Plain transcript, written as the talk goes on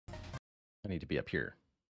need to be up here.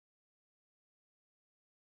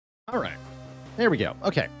 All right. There we go.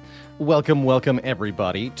 Okay. Welcome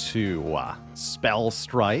everybody to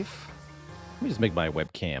Spellstrife. Let me just make my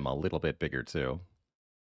webcam a little bit bigger too,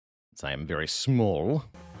 since I am very small.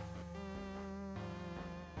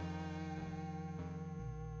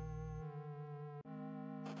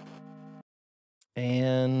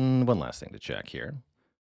 And one last thing to check here.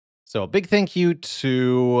 So a big thank you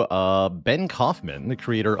to Ben Kaufman, the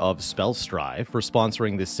creator of Spellstrife, for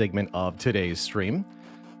sponsoring this segment of today's stream.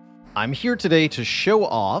 I'm here today to show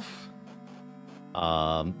off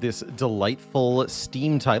this delightful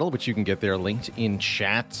Steam title, which you can get there linked in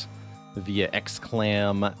chat via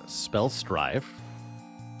 !Spellstrife.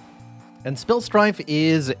 And Spellstrife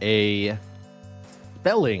is a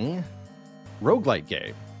spelling roguelite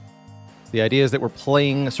game. So the idea is that we're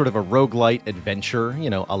playing sort of a roguelite adventure, you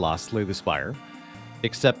know, a la Slay the Spire,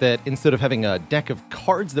 except that instead of having a deck of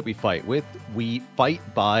cards that we fight with, we fight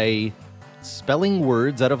by spelling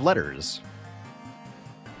words out of letters.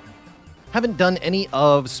 Haven't done any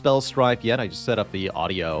of Spellstrife yet. I just set up the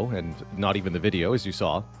audio and not even the video, as you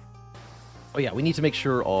saw. Oh yeah, we need to make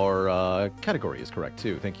sure our category is correct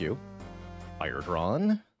too. Thank you. Fire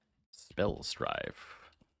drawn. Spellstrife.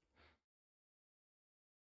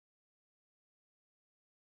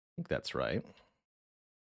 I think that's right.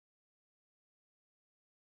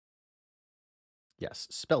 Yes,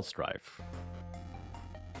 Spellstrife.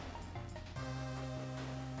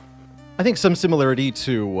 I think some similarity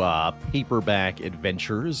to paperback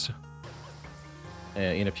adventures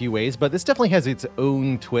in a few ways, but this definitely has its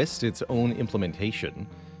own twist, its own implementation,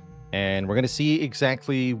 and we're going to see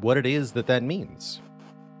exactly what it is that means.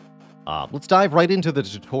 Let's dive right into the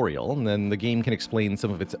tutorial, and then the game can explain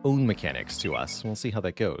some of its own mechanics to us. We'll see how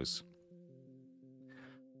that goes.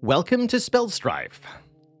 Welcome to Spellstrife.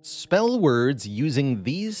 Spell words using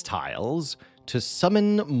these tiles to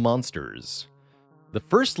summon monsters. The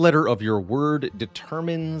first letter of your word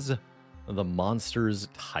determines the monster's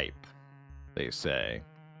type, they say.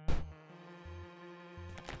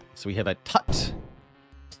 So we have a tut.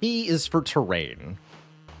 T is for terrain.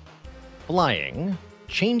 Flying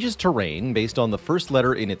changes terrain based on the first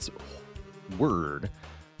letter in its word.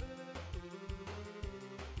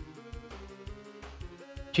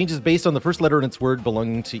 Changes based on the first letter in its word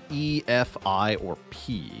belonging to E, F, I, or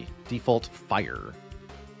P. Default fire.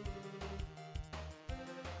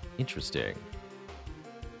 Interesting.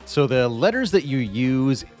 So the letters that you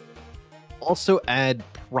use also add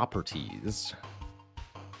properties.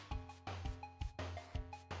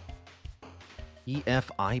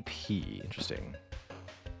 EFIP. Interesting.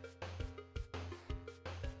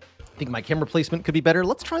 I think my camera placement could be better.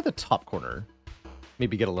 Let's try the top corner.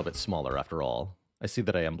 Maybe get a little bit smaller after all. I see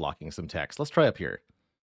that I am blocking some text. Let's try up here.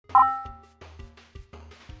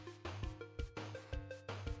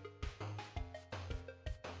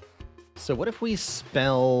 So what if we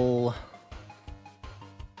spell...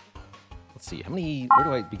 Let's see, how many... Where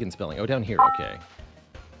do I begin spelling? Oh, down here, okay.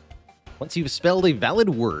 Once you've spelled a valid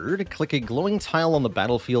word, click a glowing tile on the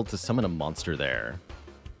battlefield to summon a monster there.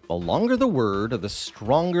 The longer the word, the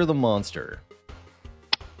stronger the monster.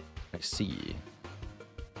 I see.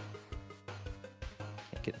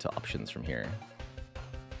 Can't get into options from here.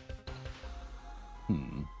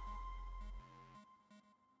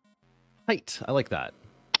 Height, I like that.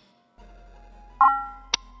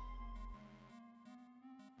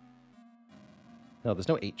 No, there's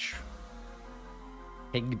no H.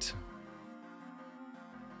 Higged.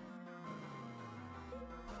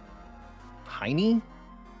 Heiny?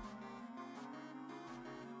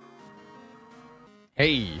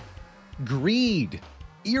 Hey. Greed.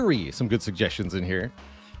 Eerie. Some good suggestions in here.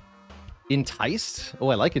 Enticed? Oh,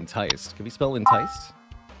 I like enticed. Can we spell enticed?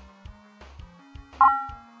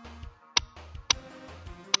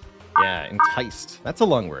 Yeah, enticed. That's a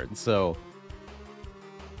long word, so...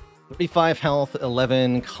 35 health,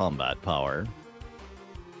 11 combat power.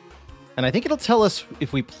 And I think it'll tell us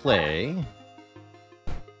if we play...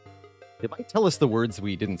 It might tell us the words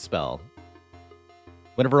we didn't spell.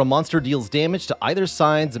 Whenever a monster deals damage to either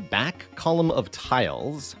side's back column of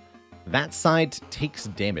tiles, that side takes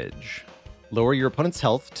damage. Lower your opponent's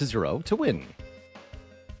health to 0 to win.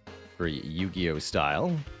 Very Yu-Gi-Oh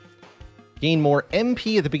style. Gain more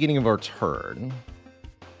MP at the beginning of our turn.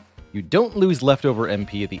 You don't lose leftover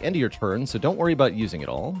MP at the end of your turn, so don't worry about using it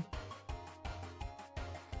all.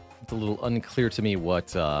 It's a little unclear to me what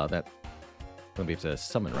that... We have to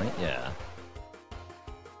summon, right? Yeah.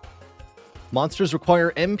 Monsters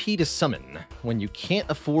require MP to summon. When you can't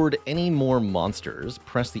afford any more monsters,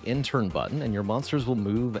 press the end turn button and your monsters will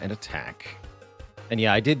move and attack. And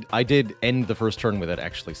yeah, I did end the first turn with it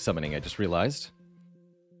actually summoning, I just realized.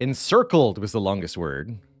 Encircled was the longest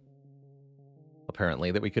word, apparently,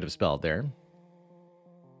 that we could have spelled there.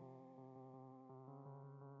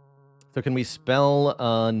 So can we spell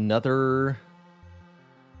another...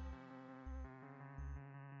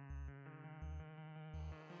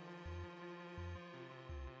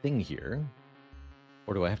 thing here?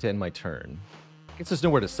 Or do I have to end my turn? I guess there's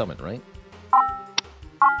nowhere to summon, right?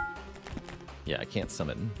 Yeah, I can't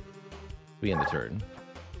summon. We end the turn.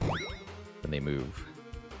 Then they move.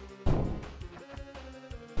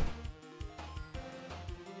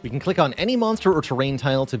 We can click on any monster or terrain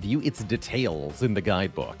tile to view its details in the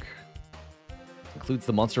guidebook. This includes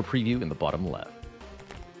the monster preview in the bottom left.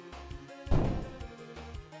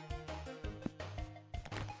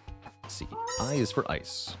 Let's see. I is for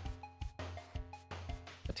ice.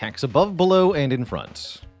 Attacks above, below, and in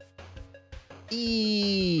front.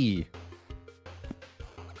 E.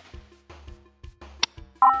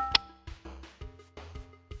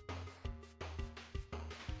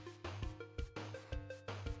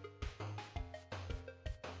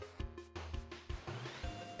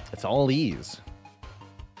 It's all E's.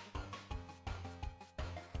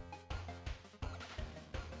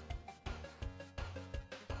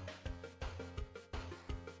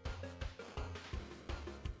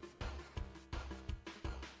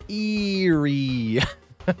 Eerie.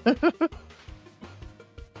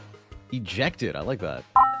 Ejected. I like that.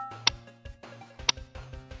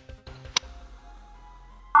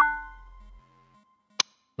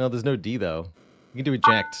 No, there's no D, though. You can do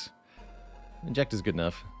eject. Eject is good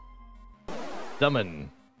enough. Summon.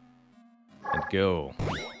 And go.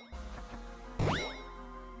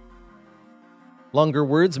 Longer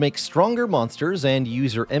words make stronger monsters and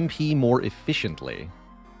use your MP more efficiently.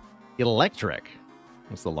 Electric.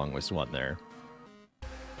 What's the longest one there?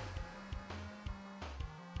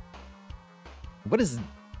 What is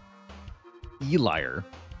Eliar?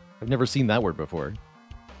 I've never seen that word before.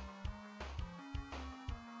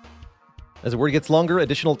 As a word gets longer,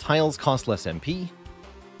 additional tiles cost less MP.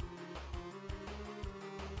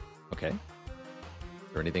 Okay. Is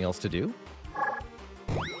there anything else to do?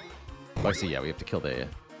 Oh, I see. Yeah, we have to kill the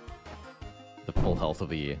full health of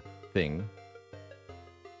the thing.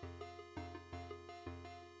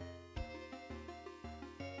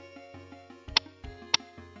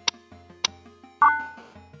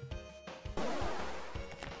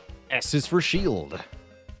 S is for shield.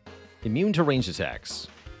 Immune to ranged attacks.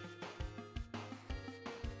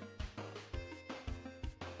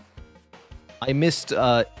 I missed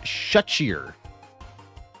Shutcheer.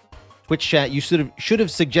 Twitch chat, you should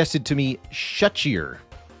have suggested to me Shutcheer.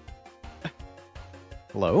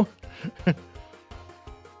 Hello?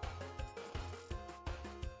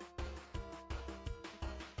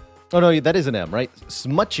 Oh no, that is an M, right?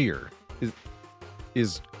 Smutchier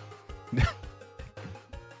is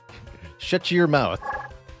shut your mouth.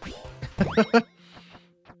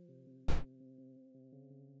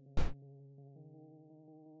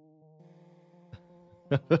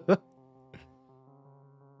 Can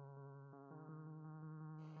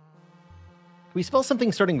we spell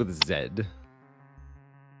something starting with Z?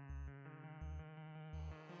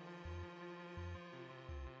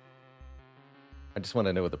 I just want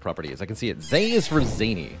to know what the property is. I can see it. Z is for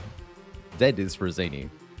zany. Z is for zany.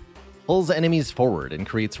 Pulls enemies forward and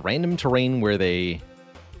creates random terrain where they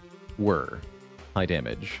were. High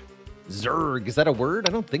damage. Zerg. Is that a word?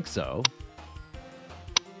 I don't think so.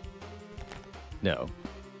 No.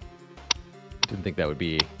 Didn't think that would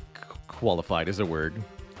be qualified as a word.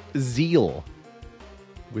 Zeal.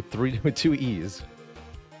 With two E's.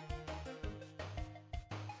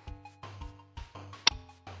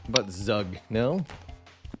 But Zug, no?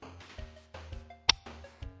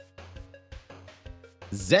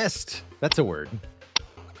 Zest. That's a word.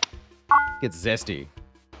 It's zesty.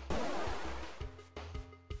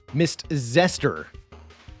 Mist Zester.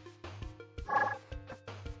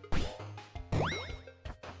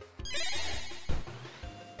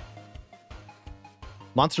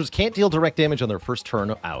 Monsters can't deal direct damage on their first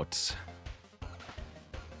turn out,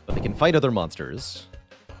 but they can fight other monsters.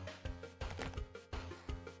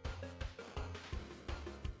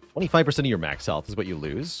 25% of your max health is what you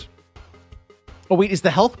lose. Oh, wait, is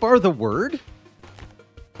the health bar the word?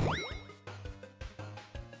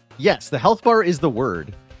 Yes, the health bar is the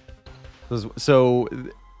word. So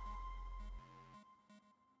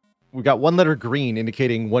we've got one letter green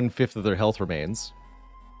indicating 1/5 of their health remains.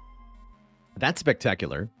 That's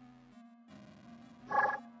spectacular.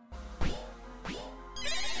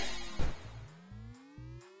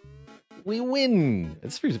 We win!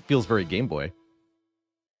 This feels very Game Boy.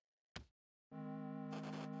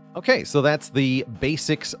 Okay, so that's the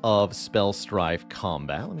basics of Spellstrife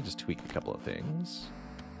combat. Let me just tweak a couple of things.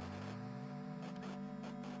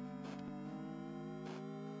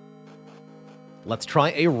 Let's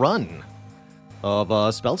try a run of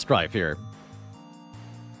Spellstrife here.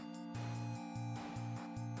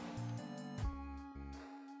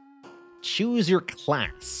 Choose your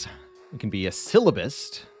class. You can be a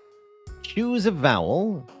syllabist. Choose a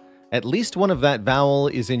vowel. At least one of that vowel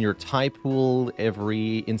is in your tie pool.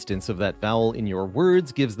 Every instance of that vowel in your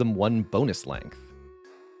words gives them 1 bonus length.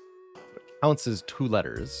 It counts as 2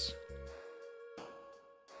 letters.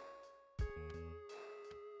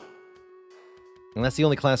 And that's the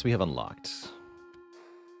only class we have unlocked.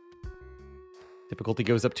 Difficulty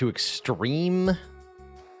goes up to extreme.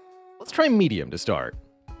 Let's try medium to start.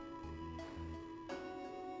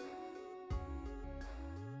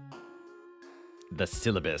 The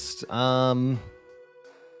syllabist. Give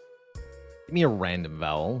me a random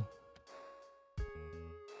vowel.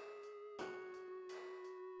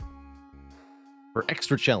 For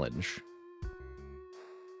extra challenge.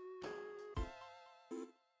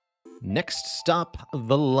 Next stop,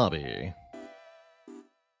 the lobby.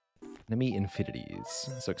 Enemy infinities.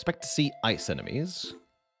 So expect to see ice enemies.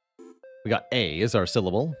 We got A as our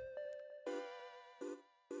syllable.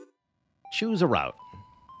 Choose a route.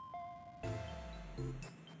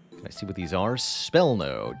 Can I see what these are? Spell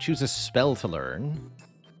node. Choose a spell to learn.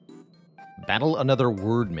 Battle another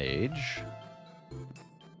word mage.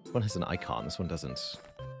 This one has an icon. This one doesn't.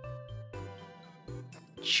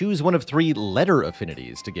 Choose one of 3 letter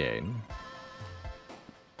affinities to gain.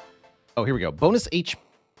 Oh, here we go. Bonus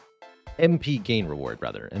MP gain reward,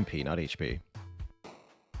 rather. MP, not HP.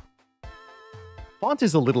 Font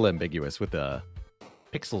is a little ambiguous with the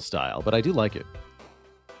pixel style, but I do like it.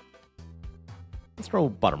 Let's throw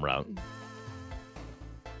bottom route.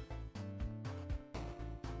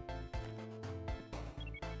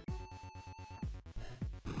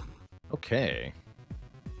 Okay.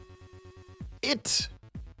 It!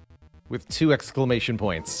 With 2 exclamation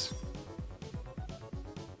points.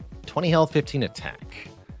 20 health, 15 attack.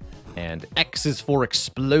 And X is for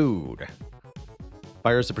explode.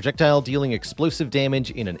 Fires a projectile dealing explosive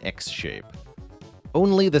damage in an X shape.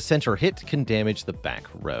 Only the center hit can damage the back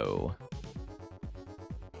row.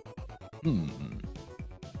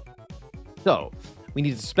 So, we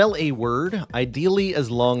need to spell a word, ideally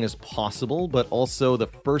as long as possible, but also the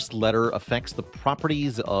first letter affects the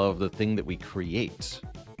properties of the thing that we create.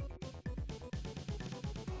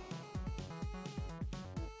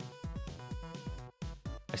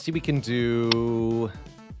 I see we can do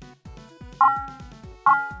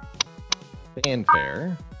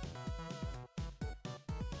fanfare.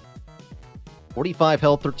 45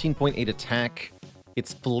 health, 13.8 attack.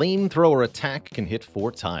 Its flamethrower attack can hit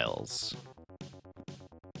 4 tiles.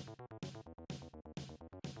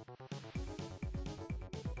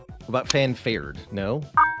 What about fanfared? No?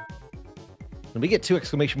 And we get 2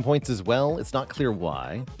 exclamation points as well. It's not clear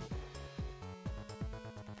why.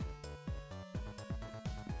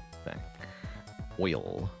 Back.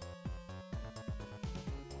 Oil.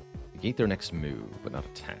 Negate their next move, but not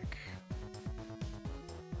attack.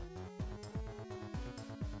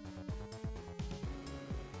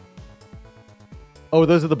 Oh,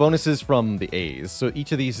 those are the bonuses from the A's. So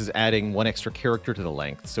each of these is adding 1 extra character to the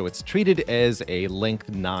length. So it's treated as a length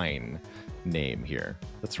 9 name here.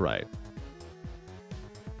 That's right.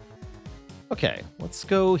 Okay, let's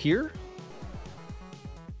go here.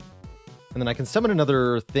 And then I can summon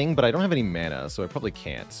another thing, but I don't have any mana, so I probably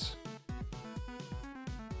can't.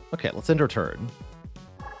 Okay, let's end our turn.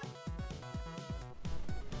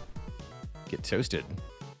 Get toasted.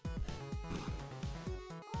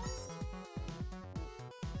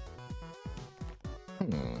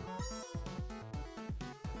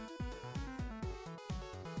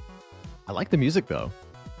 I like the music, though.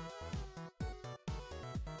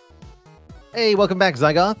 Hey, welcome back,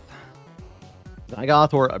 Zygoth.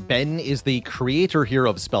 Zygoth, or Ben, is the creator here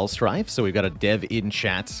of Spellstrife, so we've got a dev in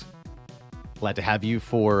chat. Glad to have you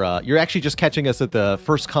for... you're actually just catching us at the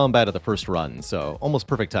first combat of the first run, so almost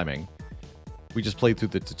perfect timing. We just played through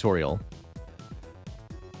the tutorial.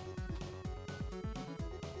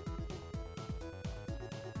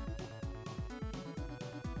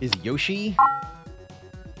 Is Yoshi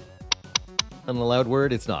an allowed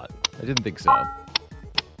word? It's not. I didn't think so.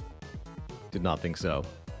 Did not think so.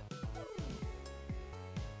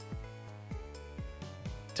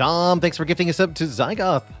 Tom, thanks for gifting us up to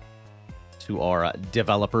Zygoth, to our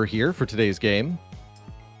developer here for today's game.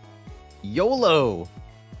 YOLO!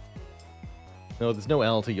 No, there's no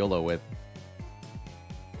L to YOLO with.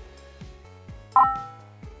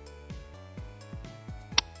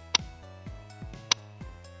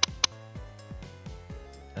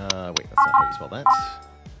 Wait, that's not how you spell that.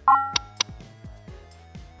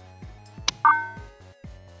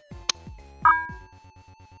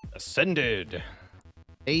 Ascended.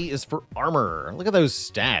 A is for armor. Look at those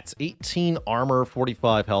stats. 18 armor,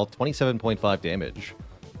 45 health, 27.5 damage.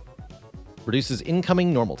 Reduces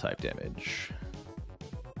incoming normal type damage.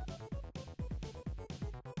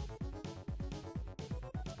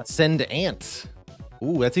 Ascend Ant.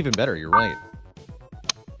 Ooh, that's even better. You're right.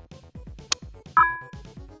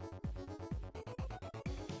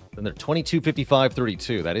 Then they're 22, 55,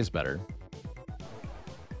 32. That is better.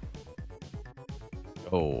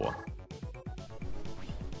 Oh.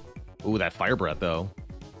 Ooh, that fire breath, though.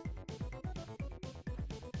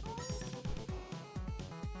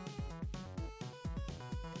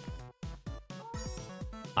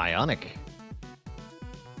 Ionic.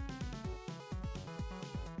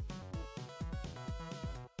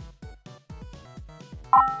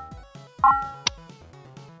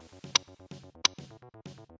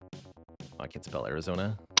 I can't spell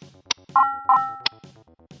Arizona. I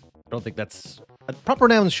don't think that's... proper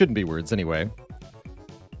nouns shouldn't be words anyway.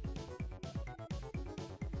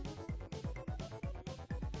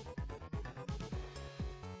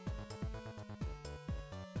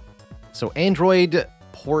 So Android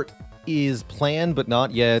port is planned, but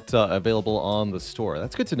not yet available on the store.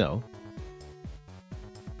 That's good to know.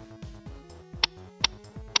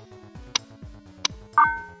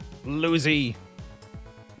 Floozy.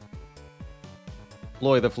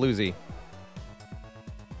 Floy the floozy.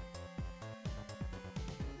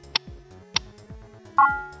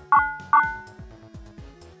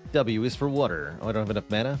 W is for water. Oh, I don't have enough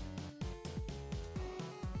mana?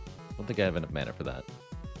 I don't think I have enough mana for that.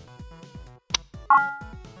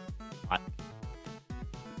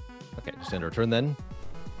 Okay, just end our turn then.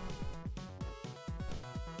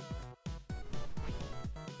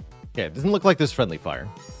 Okay, it doesn't look like there's friendly fire.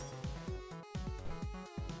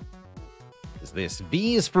 Is this?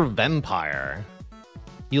 V is for vampire.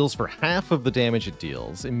 Heals for half of the damage it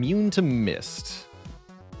deals. Immune to mist.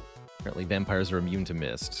 Apparently vampires are immune to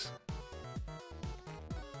mist.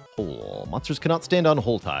 Hole. Monsters cannot stand on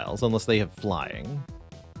hole tiles unless they have flying.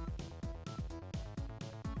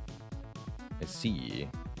 I see.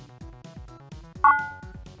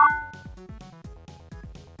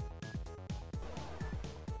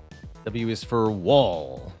 W is for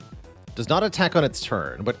wall. Does not attack on its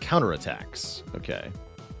turn, but counterattacks. Okay.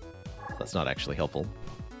 That's not actually helpful.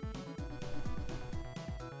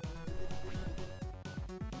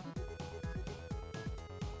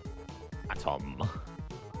 Atom.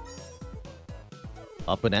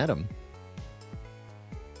 Up and atom.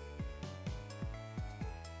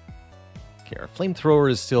 Okay, our flamethrower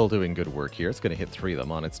is still doing good work here. It's going to hit 3 of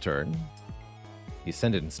them on its turn. The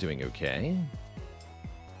Ascendant's doing okay.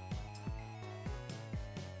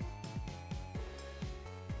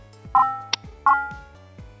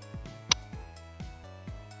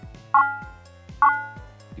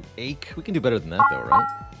 Ache. We can do better than that, though, right?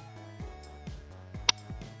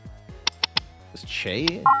 Is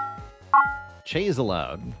Che? Che is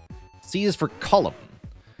allowed. C is for column.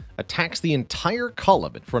 Attacks the entire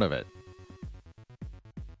column in front of it.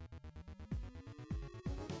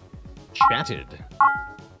 Chatted.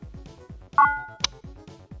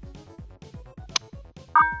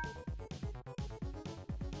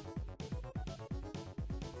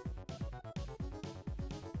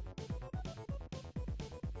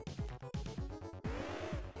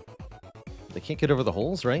 They can't get over the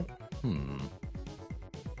holes, right?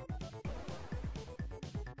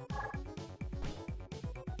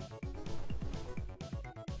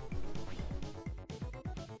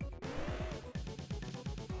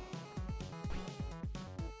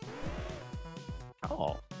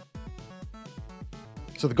 Oh.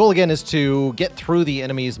 So the goal again is to get through the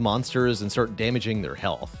enemy's monsters and start damaging their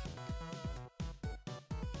health.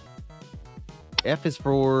 F is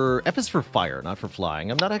for fire, not for flying.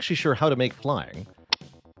 I'm not actually sure how to make flying.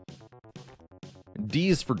 D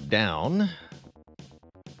is for down.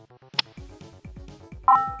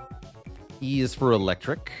 E is for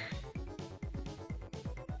electric.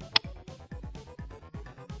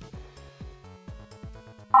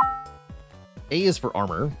 A is for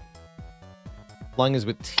armor. Flying is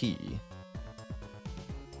with T.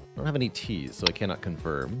 I don't have any T's, so I cannot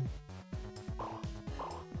confirm.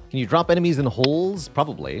 Can you drop enemies in holes?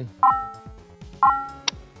 Probably.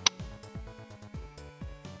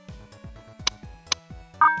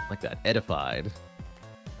 Like that. Edified.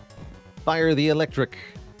 Fire the electric.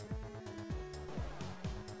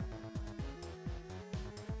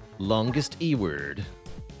 Longest E word.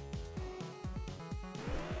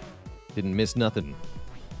 Didn't miss nothing.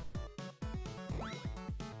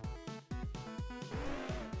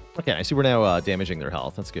 Okay, I see we're now damaging their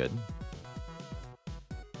health. That's good.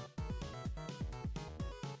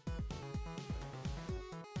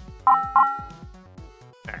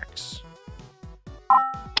 X.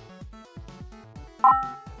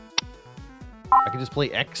 I can just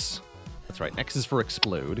play X. That's right. X is for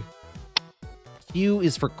explode. Q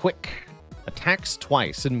is for quick. Attacks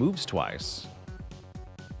twice and moves twice.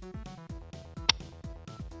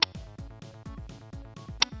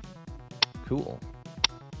 Cool.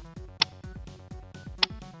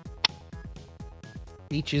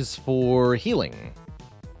 H is for healing.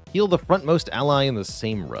 Heal the frontmost ally in the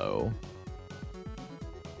same row.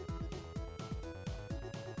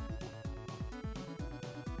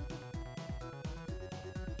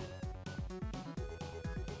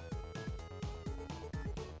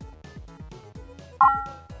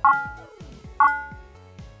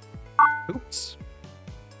 Hoops.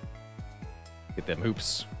 Get them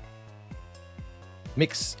hoops.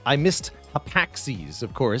 I missed hapaxes,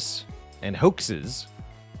 of course, and hoaxes.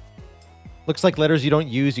 Looks like letters you don't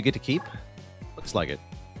use, you get to keep. Looks like it.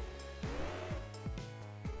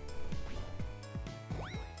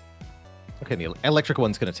 Okay, the electric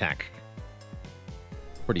one's gonna attack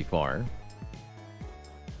pretty far.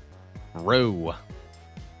 Row.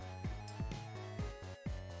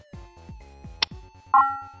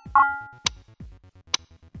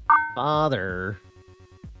 Father.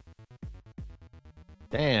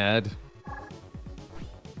 Dad.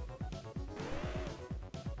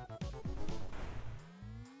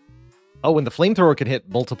 Oh, and the flamethrower can hit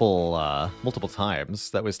multiple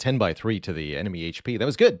times. That was 10/3 to the enemy HP. That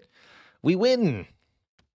was good. We win.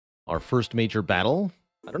 Our first major battle.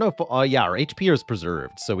 I don't know if... yeah, our HP is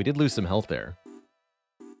preserved, so we did lose some health there.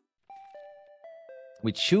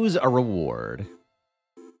 We choose a reward.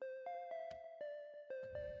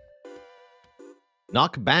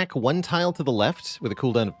 Knock back one tile to the left with a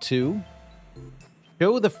cooldown of 2.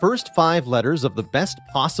 Show the first 5 letters of the best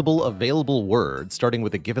possible available word, starting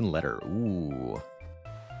with a given letter. Ooh.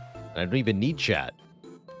 I don't even need chat.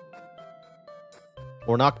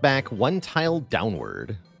 Or knock back one tile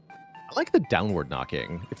downward. I like the downward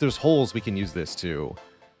knocking. If there's holes, we can use this to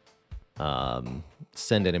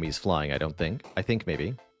send enemies flying, I think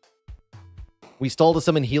maybe. We stall to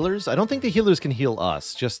summon healers. I don't think the healers can heal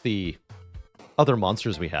us, just the other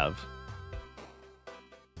monsters we have.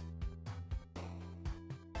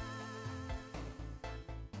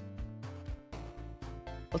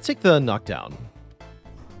 Let's take the knockdown.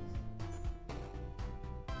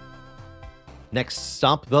 Next,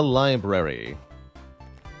 stop the library.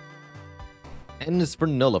 N is for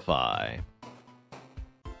nullify.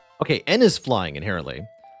 Okay, N is flying inherently.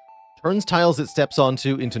 Turns tiles it steps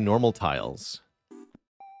onto into normal tiles.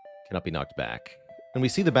 Cannot be knocked back. And we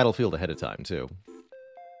see the battlefield ahead of time, too.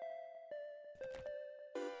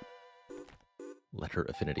 Letter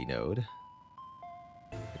affinity node.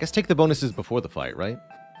 I guess take the bonuses before the fight, right?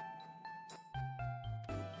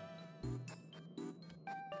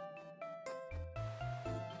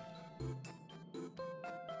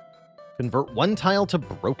 Convert one tile to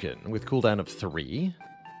broken with cooldown of 3.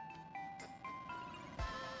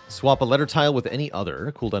 Swap a letter tile with any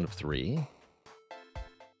other, cooldown of 3.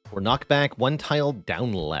 Or knock back one tile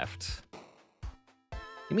down left.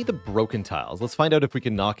 Give me the broken tiles. Let's find out if we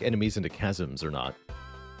can knock enemies into chasms or not.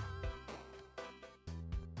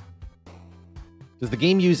 Does the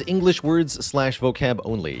game use English words / vocab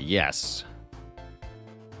only? Yes.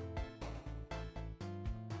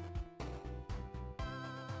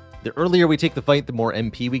 The earlier we take the fight, the more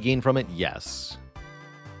MP we gain from it? Yes.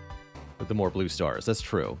 With the more blue stars. That's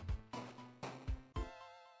true.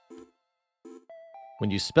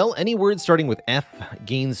 When you spell any word starting with F,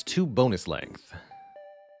 gains 2 bonus length.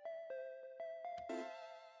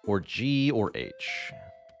 Or G or H.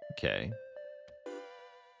 Okay.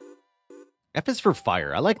 F is for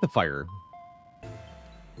fire. I like the fire.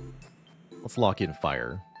 Let's lock in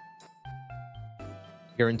fire.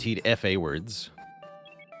 Guaranteed FA words.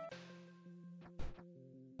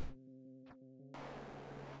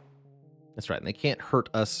 That's right, and they can't hurt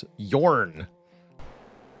us. Yorn!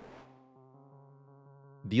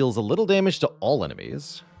 Deals a little damage to all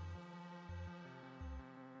enemies.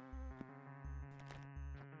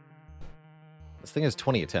 This thing has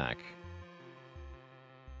 20 attack.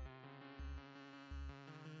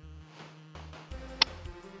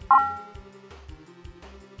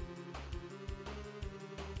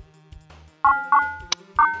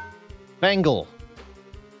 Bangle!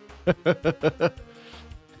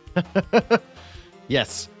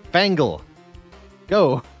 Yes, Fangle.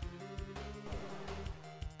 Go.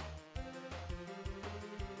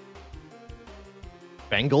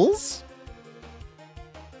 Bangles?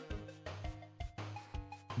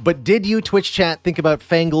 But did you, Twitch chat, think about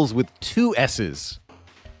Fangles with 2 S's?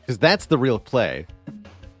 Because that's the real play.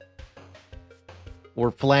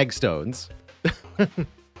 Or Flagstones.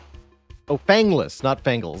 Oh, Fangless, not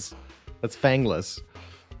Fangles. That's Fangless.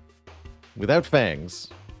 Without fangs.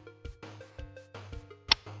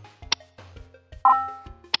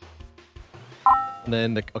 And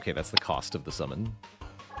then, okay, that's the cost of the summon.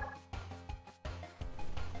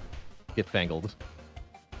 Get fangled.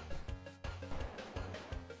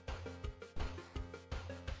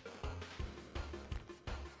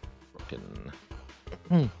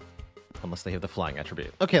 Broken. Unless they have the flying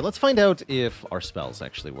attribute. Okay, let's find out if our spells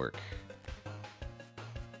actually work.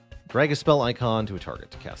 Drag a spell icon to a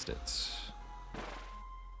target to cast it.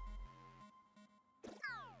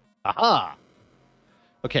 Aha!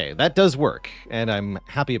 Okay, that does work, and I'm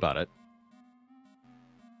happy about it.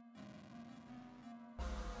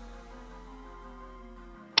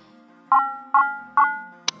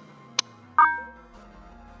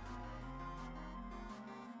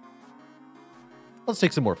 Let's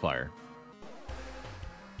take some more fire.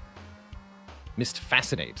 Mist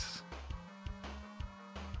Fascinate.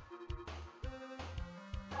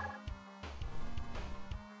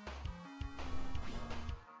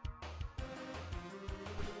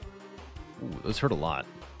 Ooh, those hurt a lot.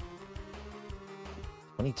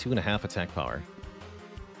 22.5 attack power.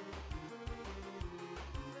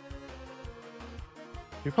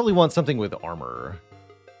 You probably want something with armor.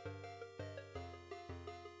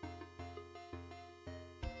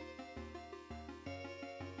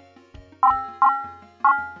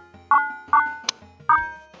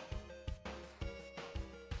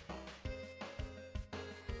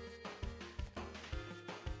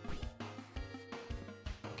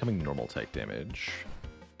 Coming normal type damage.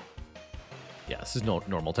 Yeah, this is no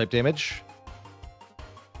normal type damage.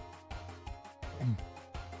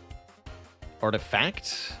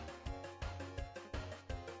 Artifact?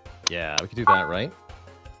 Yeah, we could do that, right?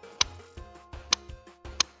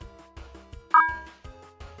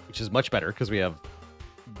 Which is much better, because we have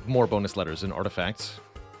more bonus letters in Artifact.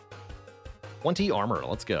 20 armor,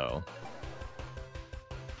 let's go.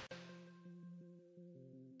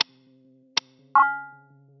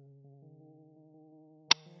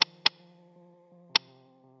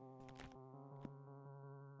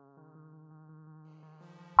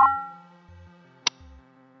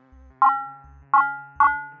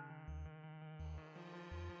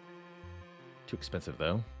 Too expensive,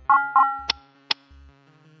 though.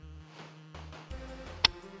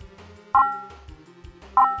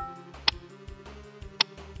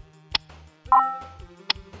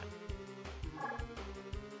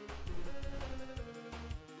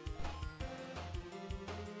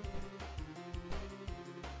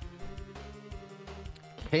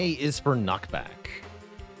 K is for knockback.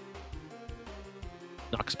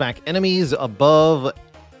 Knocks back enemies above,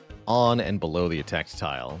 on, and below the attacked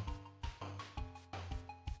tile.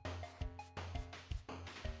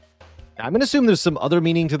 I'm going to assume there's some other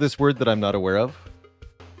meaning to this word that I'm not aware of.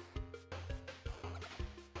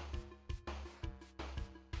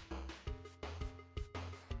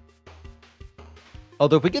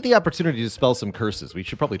 Although if we get the opportunity to spell some curses, we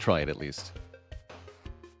should probably try it at least.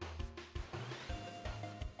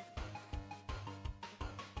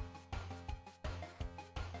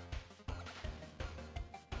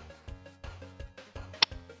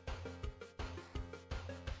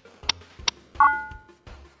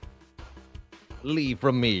 Leave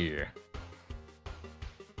from me.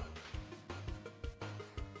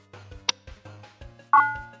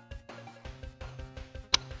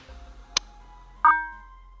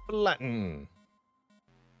 Latin.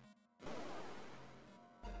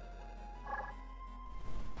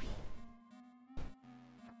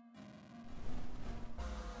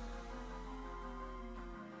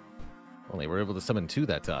 Only we're able to summon 2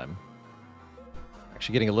 that time.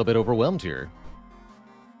 Actually getting a little bit overwhelmed here.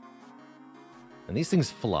 And these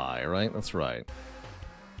things fly, right? That's right.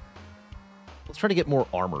 Let's try to get more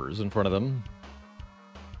armors in front of them.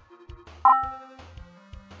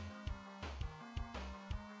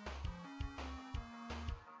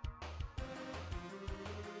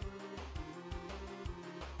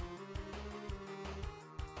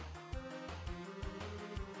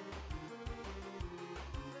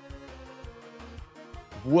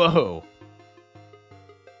 Whoa!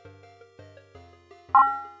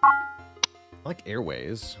 I like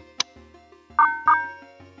Airways.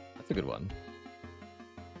 That's a good one.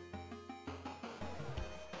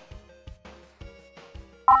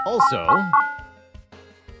 Also,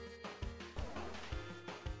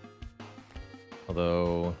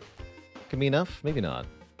 although, can be enough? Maybe not.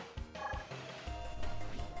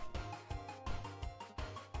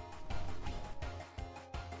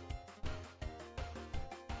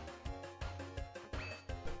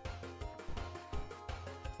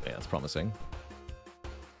 That's promising.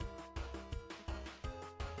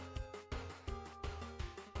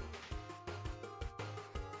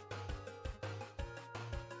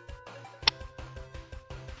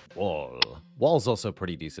 Wall. Wall's also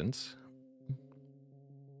pretty decent.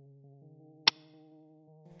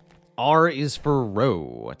 R is for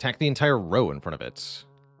row. Attack the entire row in front of it.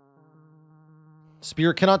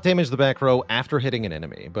 Spear cannot damage the back row after hitting an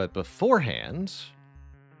enemy, but beforehand...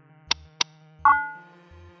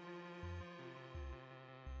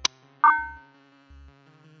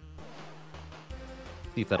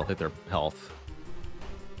 See if that'll hit their health.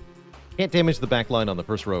 Can't damage the back line on the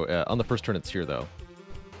first row, on the first turn it's here, though.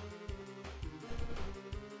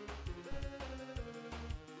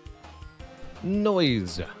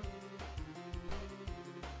 Noise.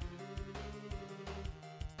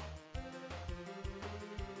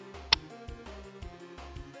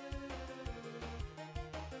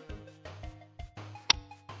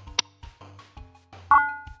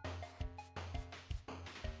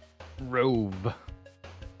 Robe.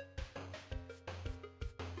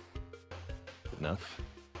 Good enough.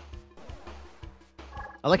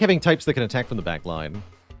 I like having types that can attack from the back line.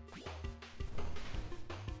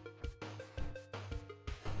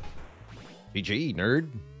 GG, nerd.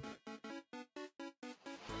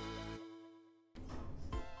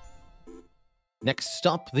 Next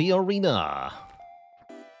stop, the arena.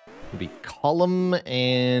 It'll be column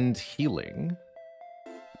and healing.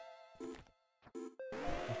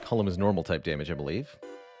 Column is normal type damage, I believe.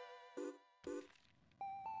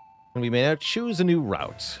 And we may now choose a new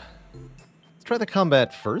route. Let's try the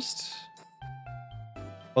combat first.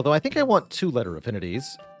 Although I think I want 2-letter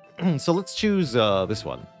affinities. So let's choose this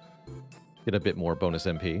one. Get a bit more bonus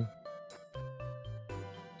MP.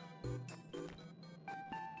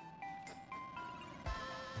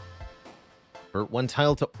 Convert 1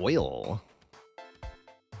 tile to oil.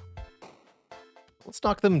 Let's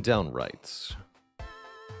knock them down right.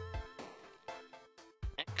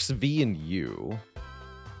 X, V, and U.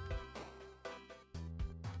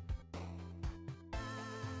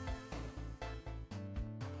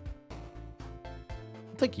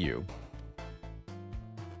 I'll take U.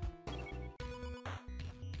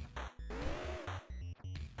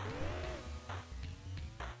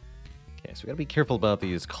 Okay, so we gotta be careful about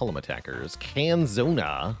these column attackers.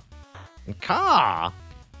 Canzona and Ka.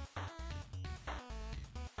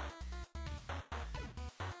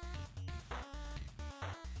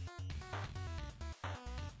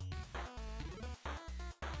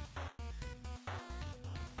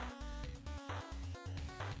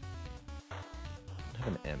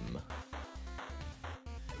 Have an M.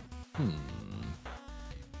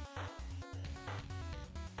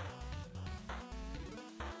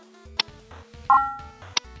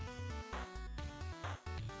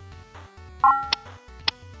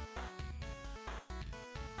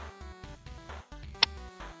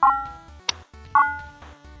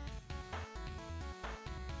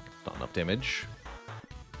 Not enough damage.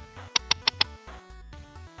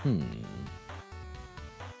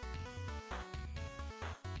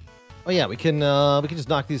 Oh yeah, we can just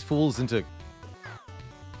knock these fools into...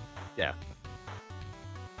 Yeah.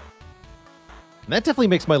 And that definitely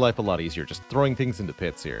makes my life a lot easier, just throwing things into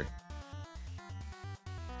pits here.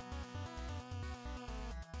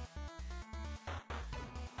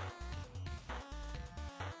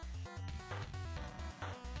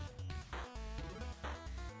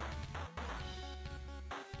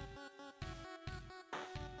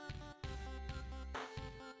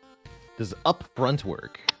 Does up front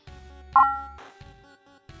work?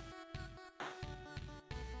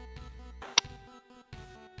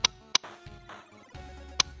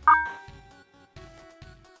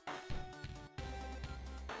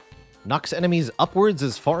 Knocks enemies upwards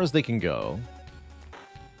as far as they can go.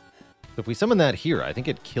 So if we summon that here, I think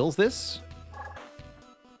it kills this.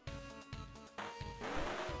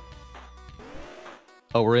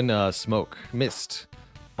 Oh, we're in smoke. Mist.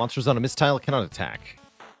 Monsters on a mist tile cannot attack.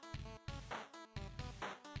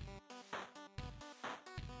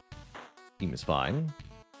 Steam is fine.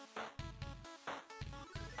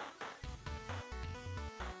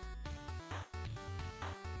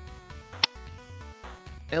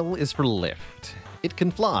 L is for lift. It can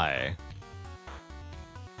fly.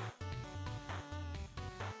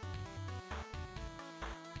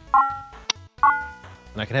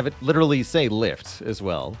 And I can have it literally say lift as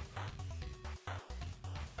well.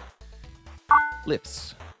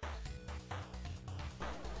 Lifts.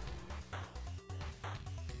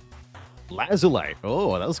 Lazulite.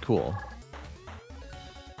 Oh, that was cool.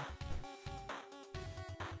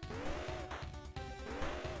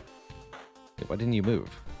 Why didn't you move?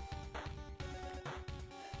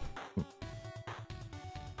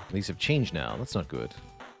 These have changed now. That's not good.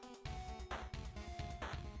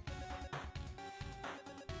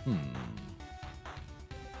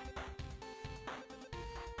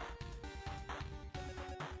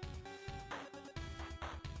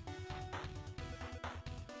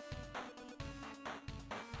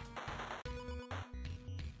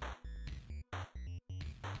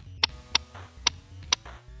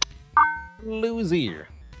 Loser.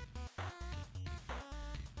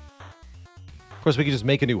 Of course, we could just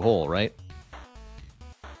make a new hole, right?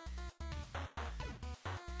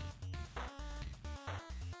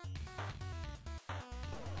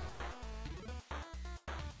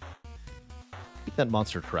 Keep that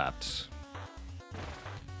monster trapped.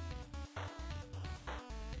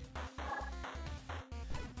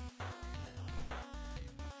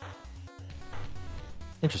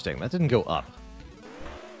 Interesting. That didn't go up.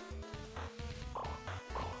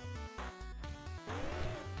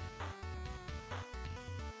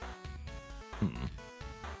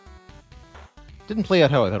 Didn't play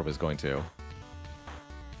out how I thought it was going to.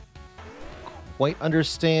 Quite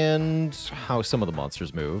understand how some of the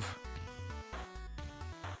monsters move.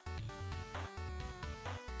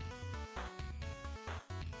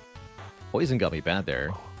 Poison got me bad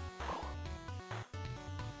there.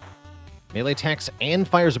 Melee attacks and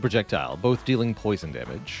fires a projectile, both dealing poison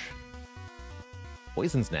damage.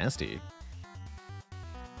 Poison's nasty.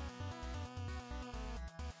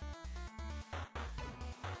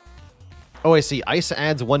 Oh, I see. Ice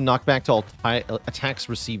adds 1 knockback to all attacks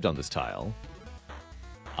received on this tile.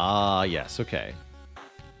 Ah, yes, okay.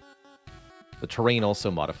 The terrain also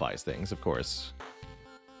modifies things, of course.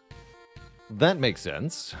 That makes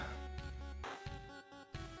sense.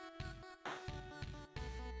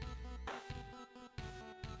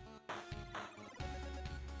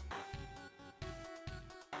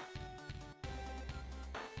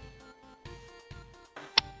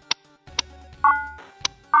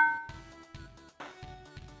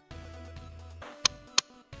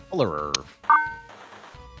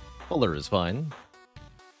 Fuller is fine.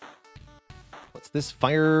 What's this?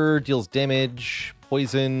 Fire deals damage.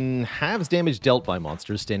 Poison halves damage dealt by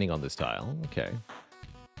monsters standing on this tile. Okay. And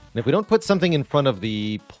if we don't put something in front of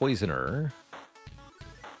the poisoner,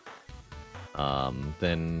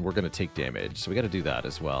 then we're going to take damage. So we got to do that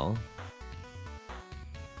as well.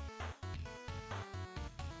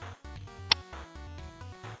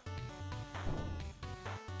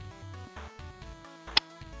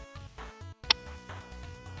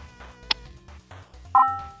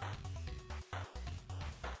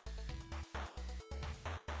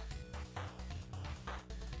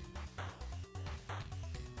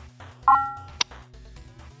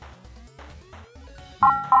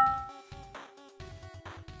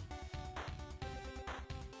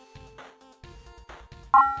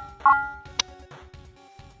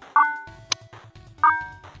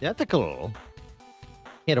 Ethical.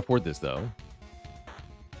 Can't afford this, though.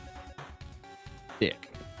 Dick.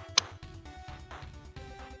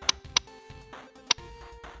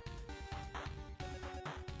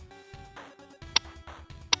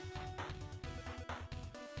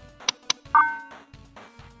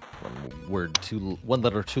 One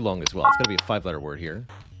letter too long as well. It's got to be a 5-letter word here.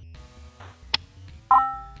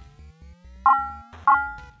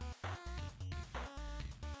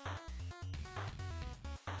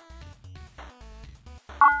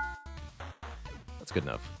 That's good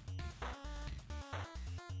enough.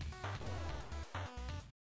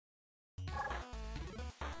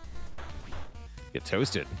 Get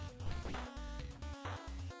toasted.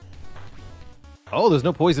 Oh, there's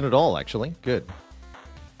no poison at all, actually. Good.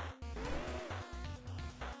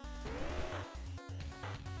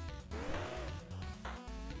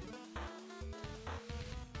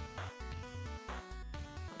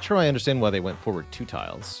 Not sure I understand why they went forward 2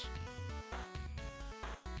 tiles.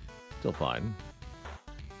 Still fine.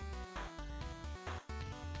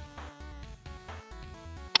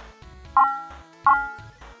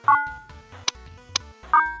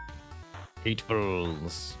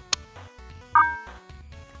 Hatefuls.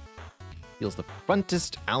 Heals the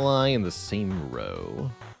frontest ally in the same row.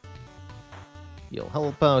 You'll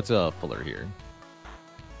help out Fuller here.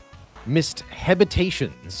 Missed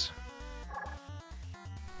habitations.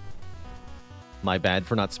 My bad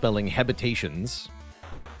for not spelling habitations.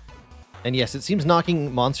 And yes, it seems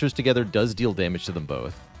knocking monsters together does deal damage to them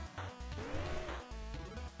both.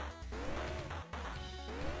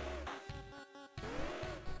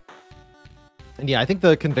 And yeah, I think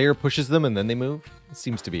the conveyor pushes them and then they move. It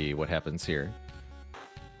seems to be what happens here.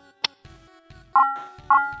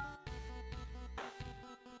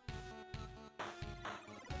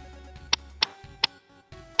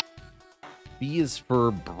 B is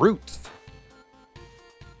for Brute.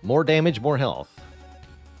 More damage, more health.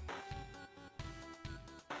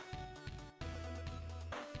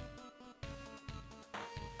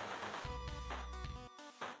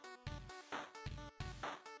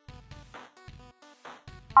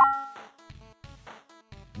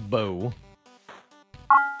 Bow.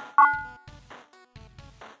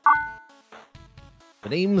 The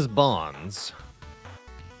name's Bonds.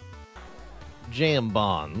 Jam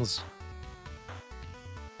Bonds.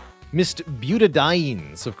 Missed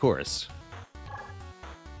butadienes, of course.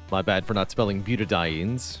 My bad for not spelling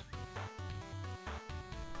butadienes.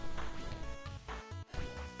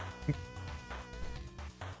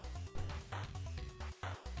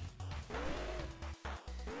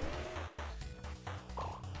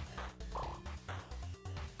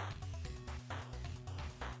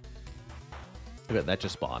 Okay, that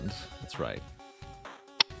just spawned. That's right.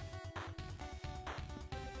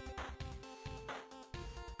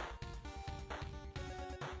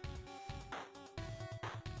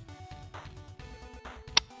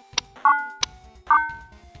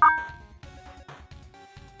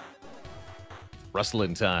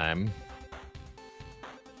 Rustling time.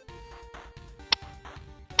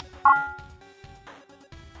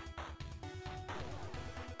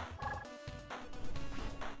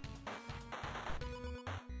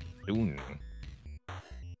 Soon.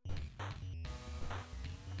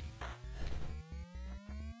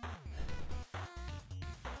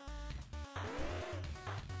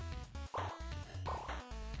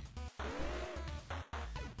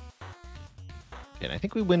 And I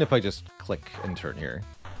think we win if I just click and turn here.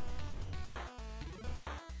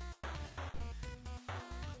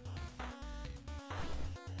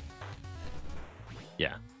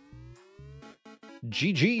 Yeah.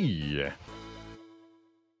 GG.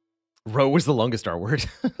 Row was the longest R word.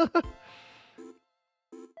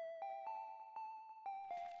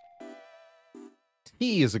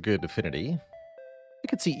 T is a good affinity. I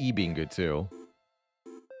could see E being good too.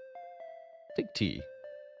 Take T.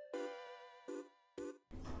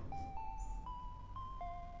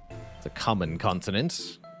 It's a common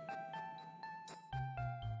consonant.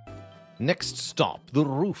 Next stop, the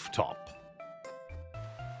rooftop.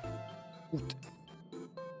 What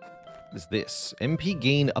is this? MP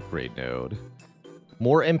gain upgrade node.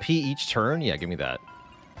 More MP each turn? Yeah, give me that.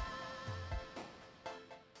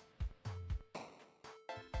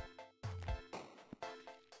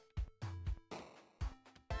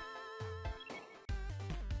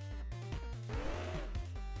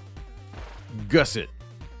 Gusset.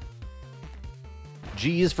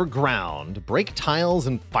 G is for ground. Break tiles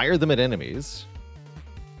and fire them at enemies.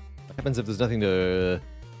 What happens if there's nothing to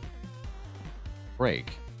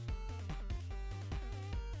break?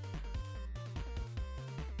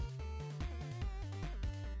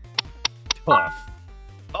 Tough.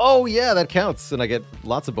 Oh yeah, that counts, and I get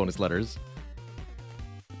lots of bonus letters.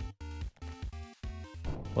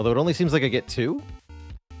 Although it only seems like I get 2.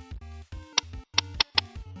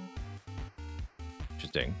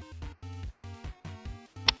 Interesting.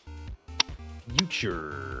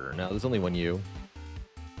 Future. No, there's only one U.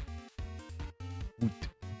 Oot.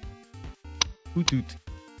 Oot oot.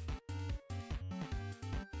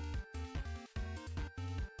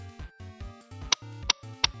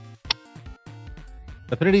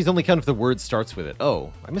 Affinities only count if the word starts with it.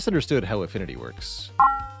 Oh, I misunderstood how affinity works.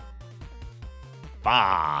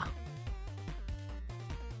 Bah.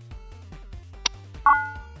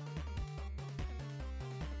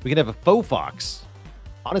 We can have a faux fox.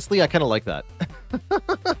 Honestly, I kind of like that.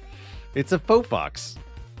 It's a faux fox.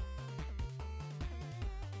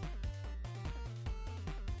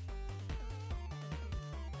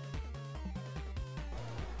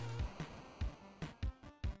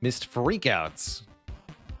 Missed freakouts.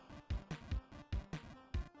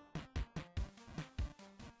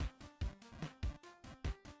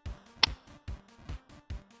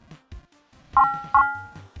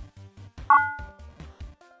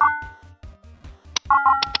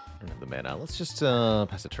 Mana. Let's just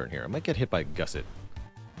pass a turn here. I might get hit by Gusset.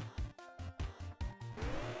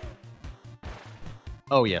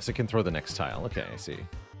 Oh, yes, it can throw the next tile. Okay, I see.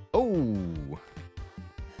 Oh!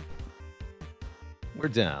 We're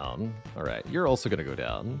down. All right, you're also going to go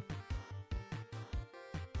down.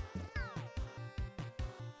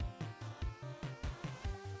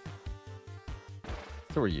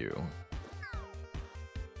 So are you.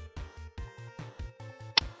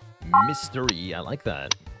 Mystery. I like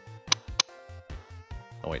that.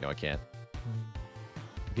 Oh, wait, no, I can't.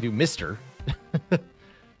 I can do Mister.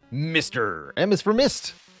 Mister. M is for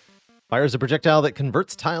mist. Fires a projectile that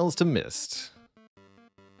converts tiles to mist.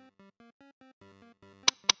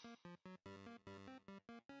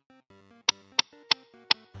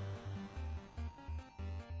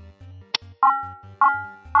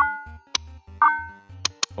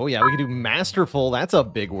 Oh yeah, we can do masterful. That's a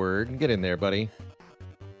big word. Get in there, buddy.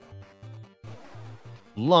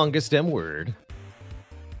 Longest M word.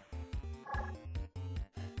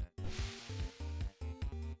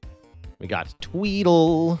 We got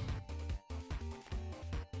Tweedle.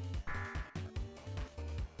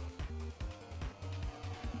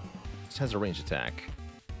 This has a range attack.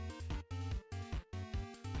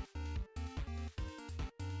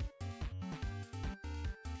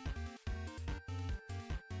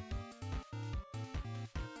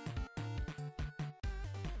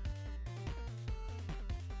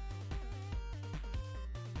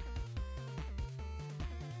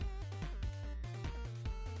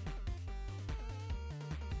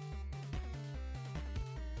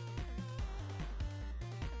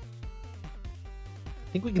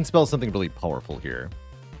 I think we can spell something really powerful here.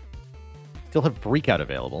 Still have Freak Out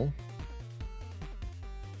available.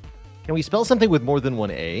 Can we spell something with more than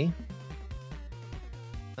one A?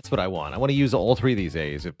 That's what I want. I want to use all three of these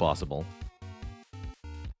A's if possible.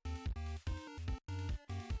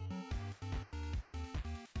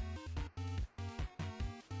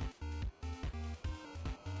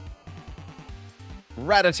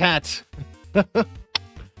 Rat-a-tat!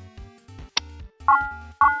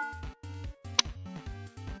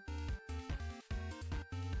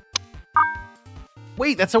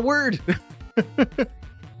 Wait, that's a word!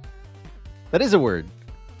 That is a word.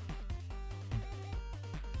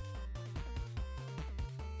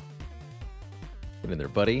 Get in there,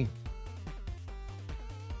 buddy.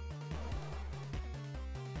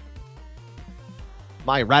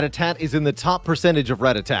 My rat-a-tat is in the top percentage of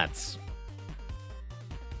rat-a-tats.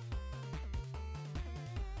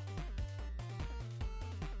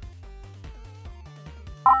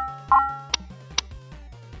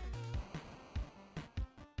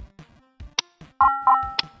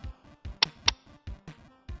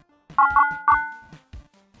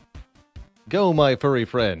 Go, my furry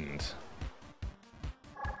friend.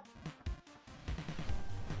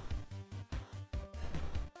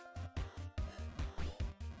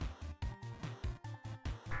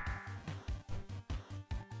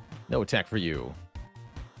 No attack for you.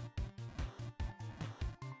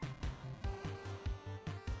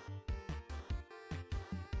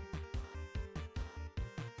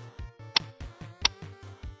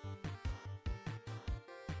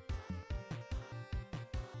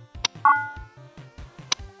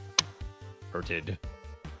 Hurted.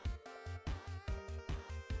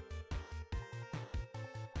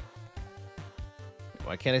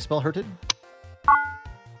 Why can't I spell hurted?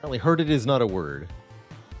 Apparently hurted is not a word.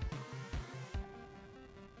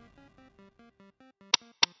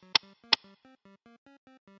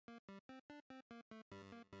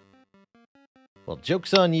 Well,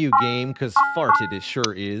 joke's on you, game, because farted it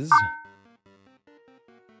sure is.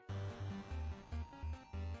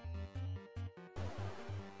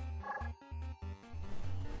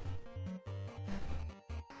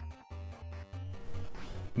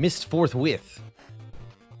 Missed forthwith.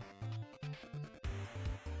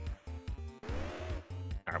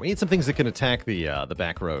 All right, we need some things that can attack the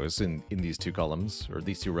back rows in these two columns, or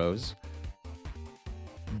these two rows.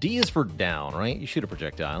 D is for down, right? You shoot a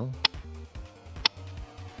projectile.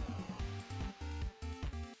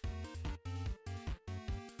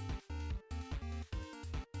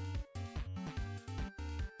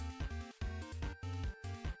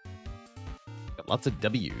 Got lots of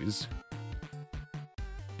W's.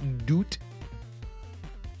 Doot.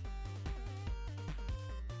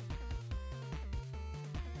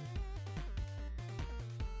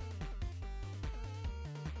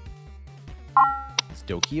 Is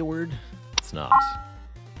Doki a word? It's not.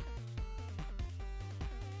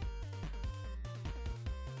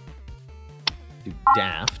 Do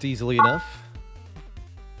daft easily enough.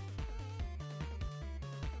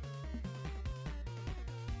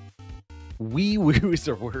 Wee woo is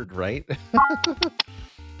a word, right?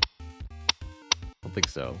 Don't think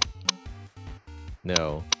so.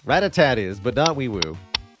 No. Rat-a-tat is, but not wee woo.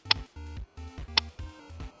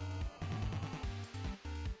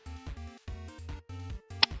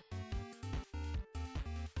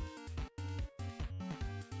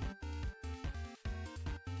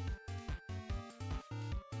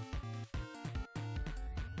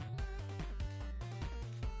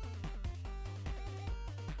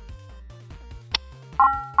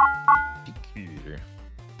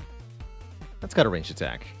 That's got a ranged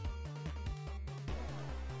attack.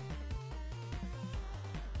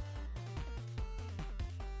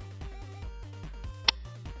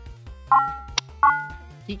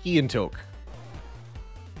 Kiki and Toke.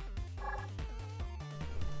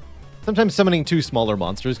 Sometimes summoning 2 smaller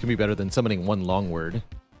monsters can be better than summoning 1 long word.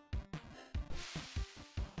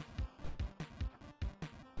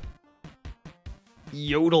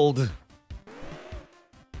 Yodeled.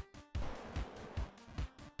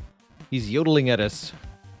 He's yodeling at us.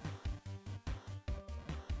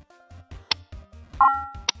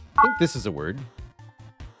 I think this is a word.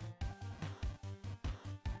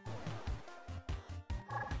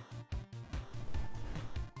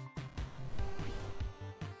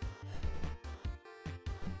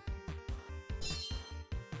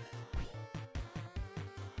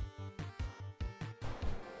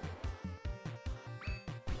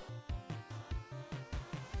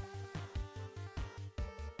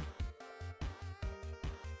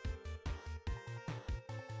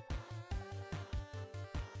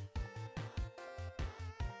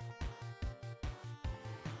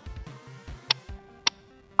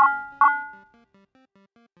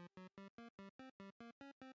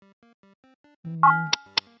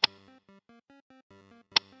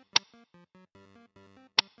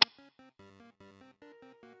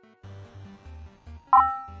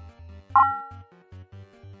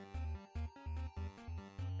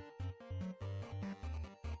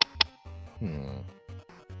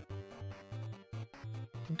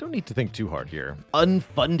 Don't need to think too hard here.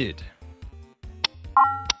 Unfunded.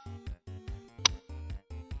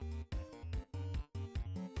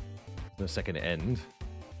 No second end.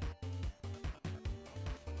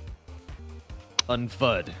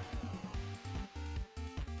 Unfud.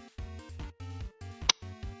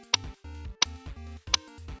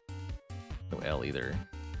 No L either.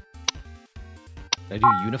 Did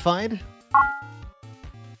I do unified?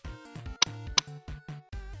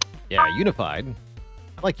 Yeah, unified.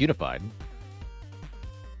 I like unified.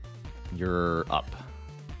 You're up.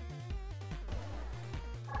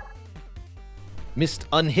 Missed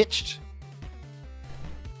unhitched.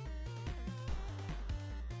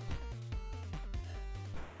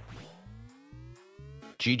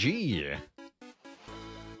 GG.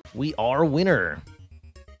 We are winner.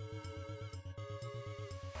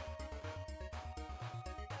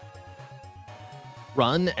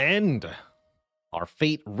 Run end. Our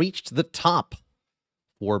fate reached the top.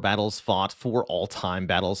 4 battles fought, 4 all-time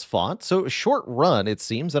battles fought. So a short run, it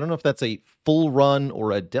seems. I don't know if that's a full run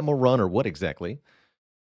or a demo run or what exactly.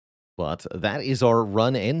 But that is our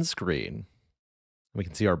run end screen. We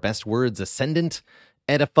can see our best words: Ascendant,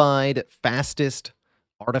 Edified, Fastest,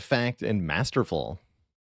 Artifact, and Masterful.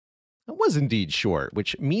 That was indeed short,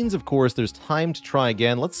 which means, of course, there's time to try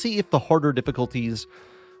again. Let's see if the harder difficulties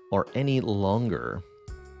are any longer.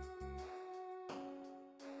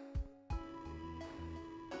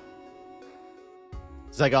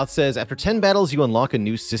 Zygoth says, after 10 battles, you unlock a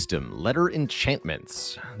new system, Letter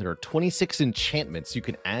Enchantments. There are 26 enchantments you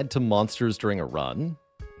can add to monsters during a run.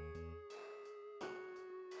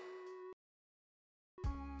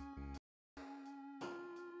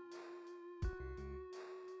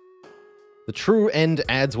 The true end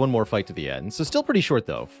adds 1 more fight to the end, so still pretty short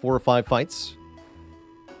though. 4 or 5 fights.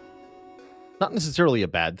 Not necessarily a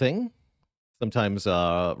bad thing. Sometimes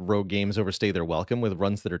rogue games overstay their welcome with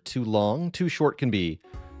runs that are too long. Too short can be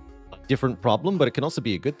a different problem, but it can also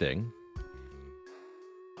be a good thing.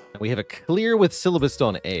 And we have a clear with syllabus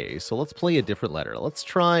on A, so let's play a different letter. Let's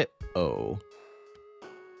try O.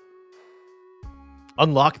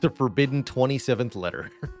 Unlock the forbidden 27th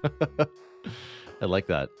letter. I like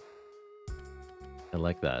that. I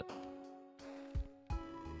like that.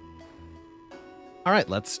 All right,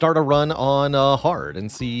 let's start a run on hard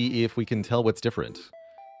and see if we can tell what's different.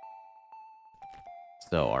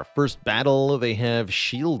 So our first battle, they have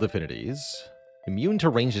shield affinities. Immune to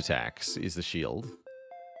ranged attacks is the shield.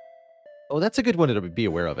 Oh, that's a good one to be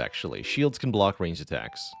aware of, actually. Shields can block ranged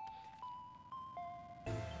attacks.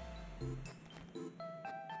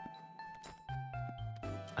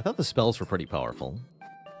 I thought the spells were pretty powerful.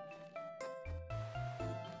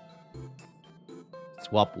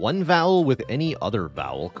 Swap 1 vowel with any other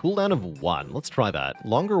vowel. Cooldown of 1. Let's try that.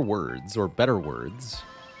 Longer words or better words.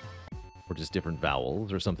 Or just different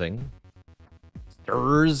vowels or something.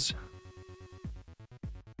 Stirs.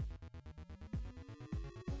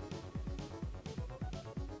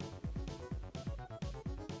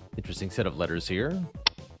 Interesting set of letters here.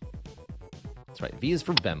 That's right. V is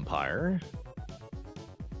for vampire.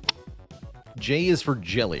 J is for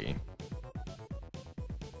jelly.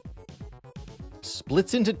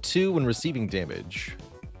 Splits into 2 when receiving damage.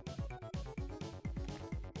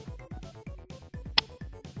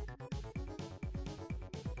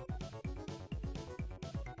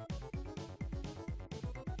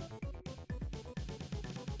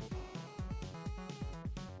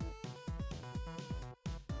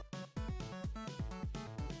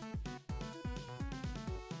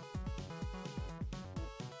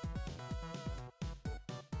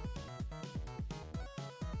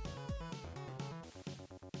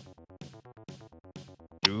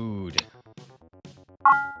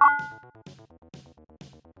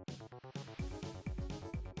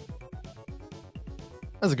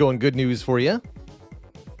 How's it going? Good news for you.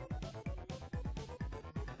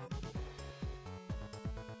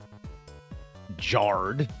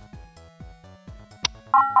 Jarred.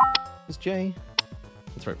 Is J?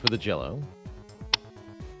 That's right, for the Jello.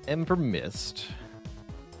 M for Mist.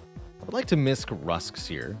 I would like to misc Rusks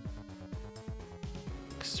here.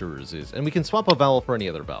 Xers is... And we can swap a vowel for any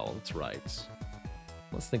other vowel. That's right.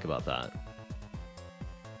 Let's think about that.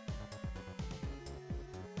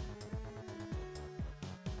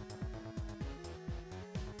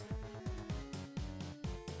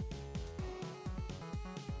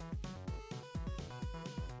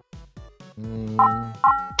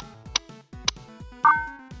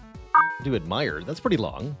 Do admired. That's pretty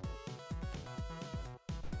long.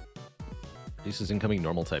 Reduces incoming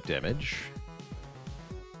normal type damage.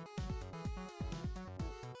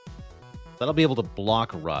 That'll be able to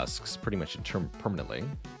block Rusks pretty much permanently.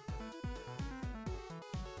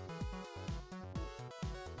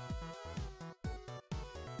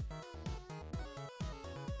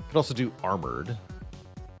 Could also do armored.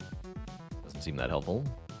 Doesn't seem that helpful.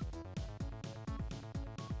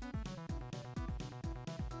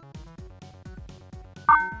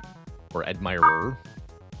 Or admirer.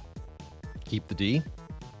 Keep the D.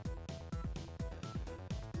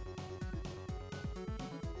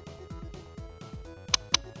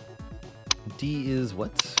 D is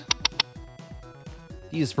what?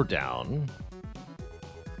 D is for down.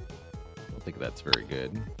 I don't think that's very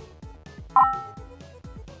good.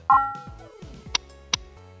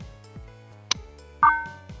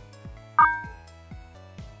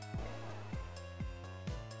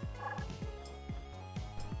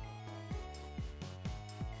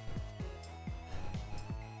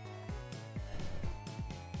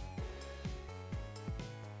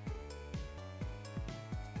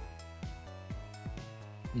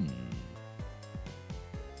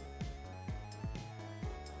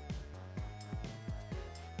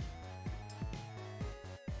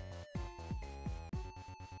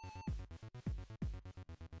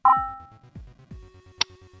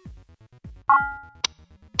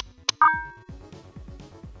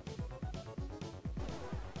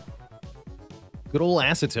 Good old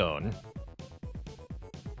acetone.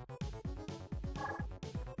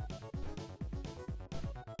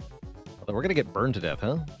 Although we're gonna get burned to death,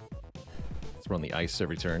 huh? Let's run the ice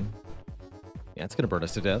every turn. Yeah, it's gonna burn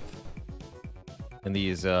us to death. And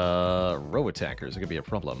these row attackers are gonna be a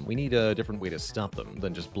problem. We need a different way to stop them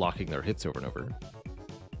than just blocking their hits over and over.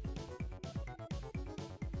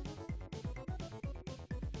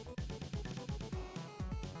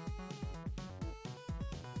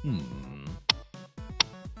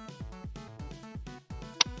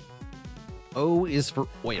 O is for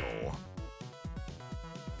oil.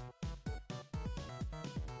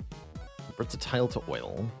 Converts a tile to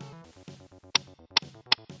oil.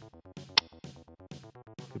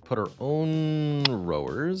 We put our own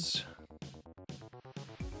rowers.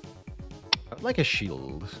 I'd like a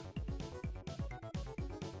shield.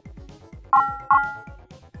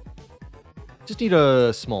 Just need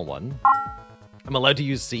a small one. I'm allowed to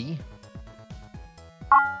use C.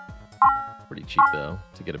 Pretty cheap though,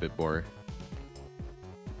 to get a bit more.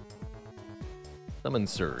 Summon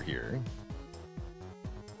Sir here.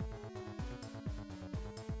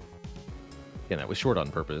 Again, that was short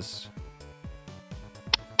on purpose.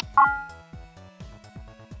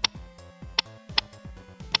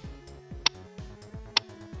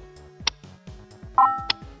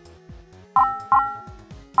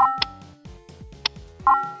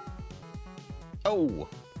 Oh!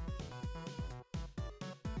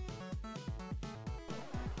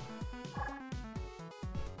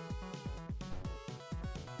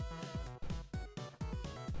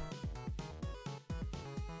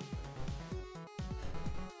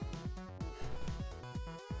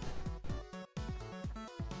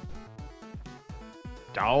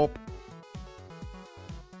 Dope.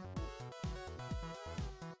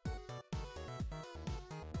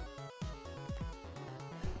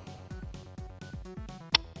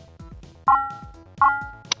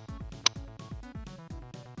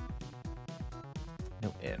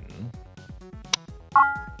 No N.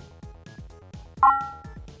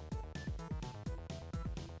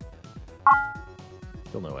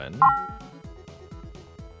 Still no N.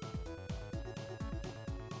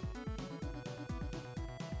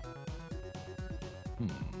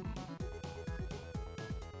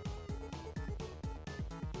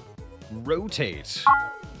 Rotate.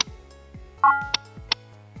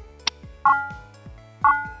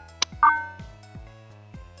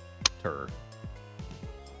 Tur.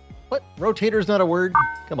 What? Rotator's not a word?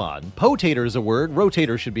 Come on. Potator's a word.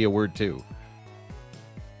 Rotator should be a word too.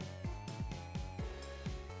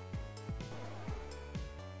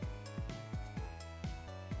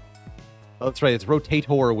 Oh, that's right. It's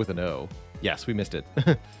rotator with an O. Yes, we missed it.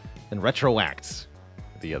 And retroact,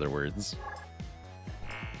 the other words.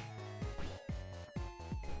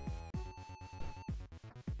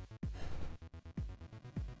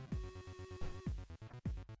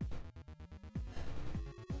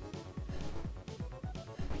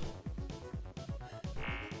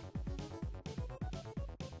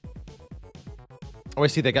 Oh, I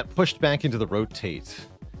see. They got pushed back into the rotate.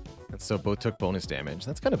 And so both took bonus damage.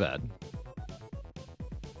 That's kind of bad.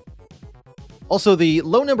 Also, the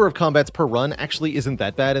low number of combats per run actually isn't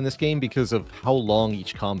that bad in this game because of how long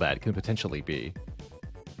each combat can potentially be.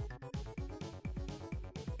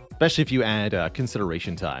 Especially if you add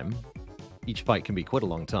consideration time. Each fight can be quite a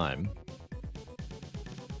long time.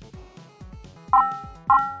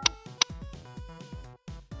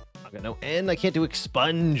 I've got no N. I can't do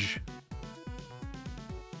expunge.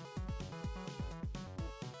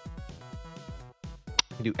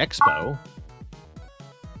 I can do expo.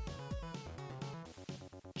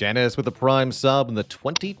 Janice with the Prime sub in the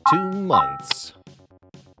 22 months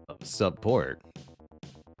of support.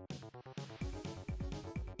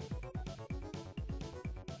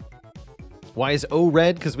 Why is O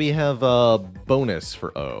red? Because we have a bonus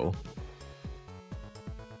for O.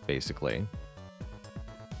 Basically.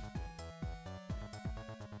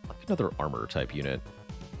 Like another armor type unit.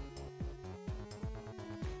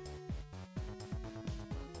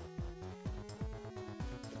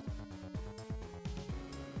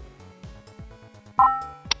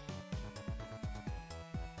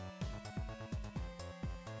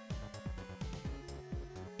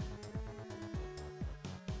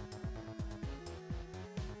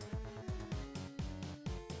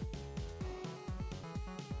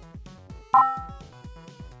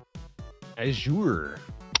 Azure.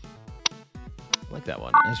 I like that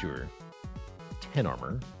one. Azure. 10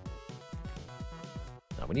 armor.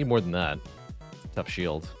 No, we need more than that. Tough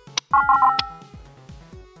shield.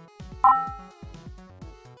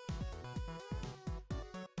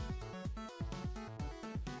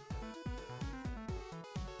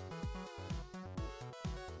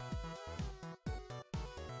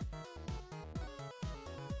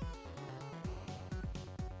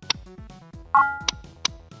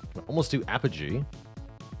 Almost do apogee.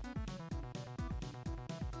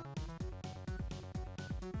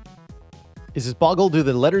 Is this boggle? Do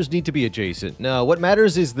the letters need to be adjacent? No, what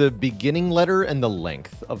matters is the beginning letter and the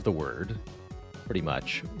length of the word. Pretty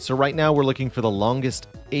much. So right now we're looking for the longest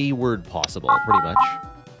A word possible, pretty much.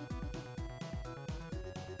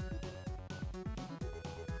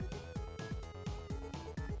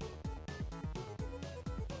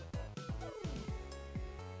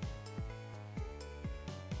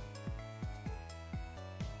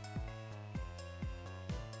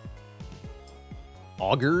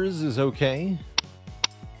 Augers is okay.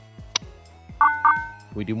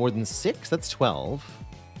 We do more than 6? That's 12.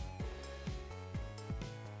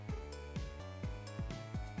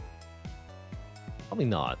 Probably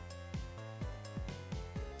not.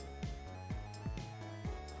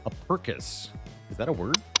 A purchase. Is that a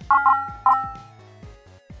word?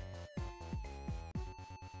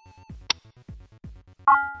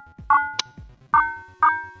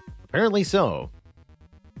 Apparently so.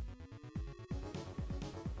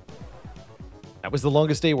 That was the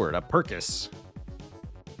longest A word, a purchase.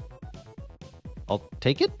 I'll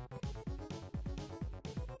take it.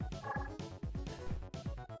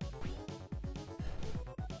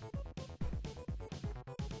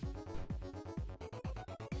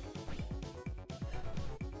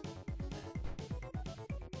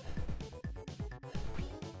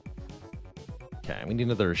 Okay, we need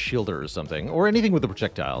another shielder or something, or anything with a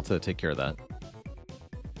projectile to take care of that.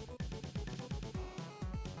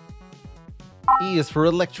 E is for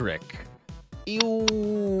electric.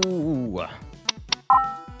 Ew.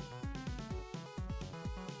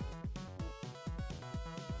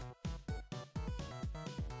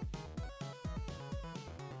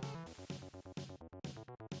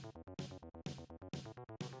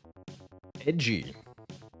 Edgy.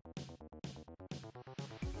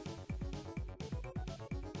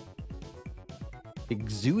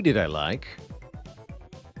 Exuded, I like.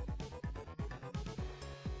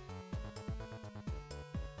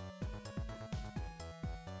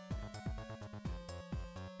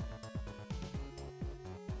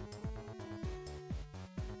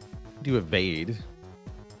 Do evade.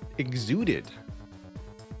 Exuded.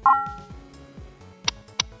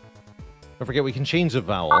 Don't forget we can change the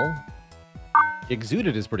vowel.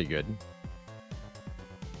 Exuded is pretty good.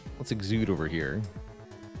 Let's exude over here.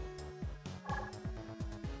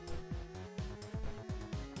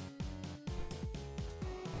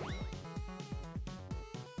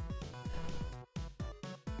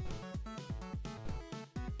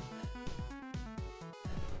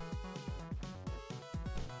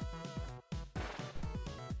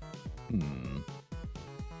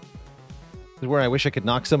 This is where I wish I could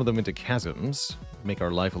knock some of them into chasms. Make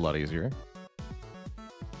our life a lot easier.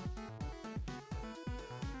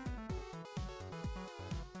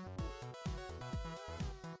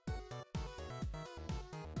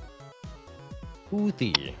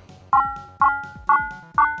 Ooty.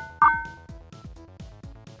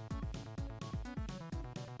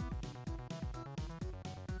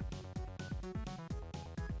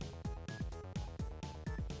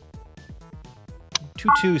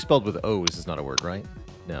 Tutu spelled with O's is not a word, right?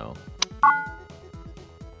 No. I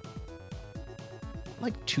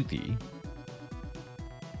like toothy.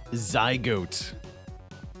 Zygote.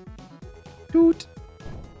 Toot.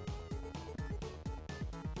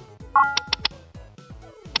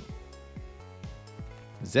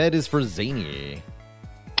 Z is for zany.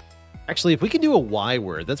 Actually, if we can do a Y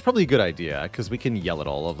word, that's probably a good idea, because we can yell at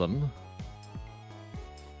all of them.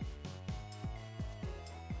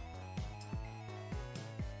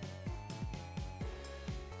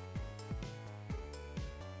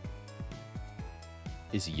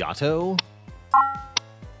 Is Yato?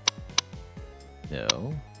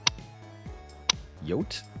 No.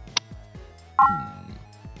 Yote?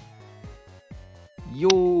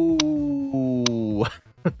 Yo!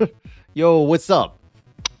 Yo, what's up?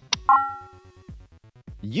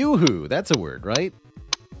 Yoo-hoo, that's a word, right?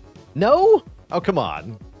 No? Oh, come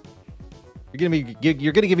on. You're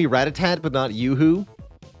gonna give me rat-a-tat, but not yoo-hoo?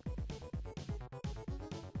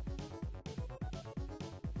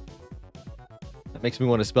 That makes me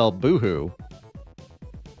want to spell boo-hoo.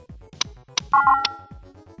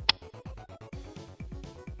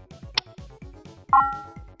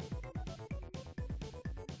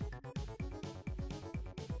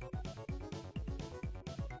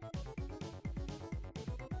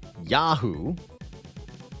 Yahoo.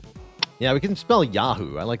 Yeah, we can spell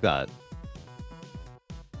Yahoo. I like that.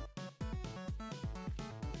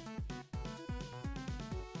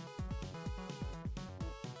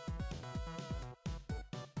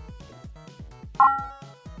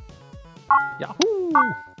 Yahoo!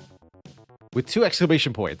 With 2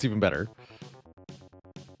 exclamation points, even better.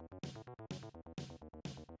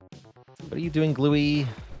 What are you doing, Gluey?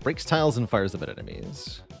 Breaks tiles and fires them at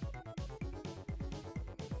enemies.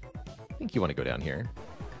 I think you want to go down here.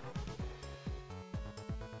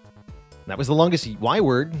 That was the longest Y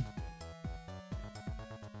word.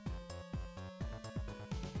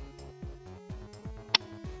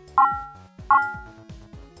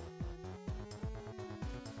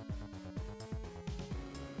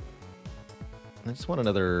 I just want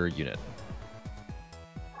another unit.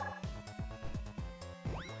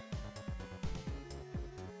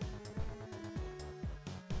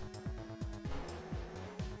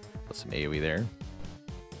 Put some AoE there.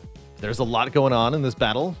 There's a lot going on in this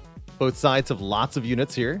battle. Both sides have lots of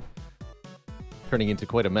units here, turning into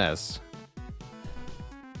quite a mess.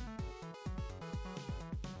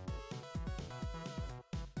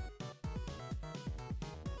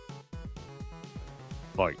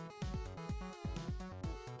 Fight.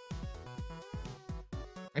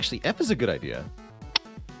 Actually, F is a good idea.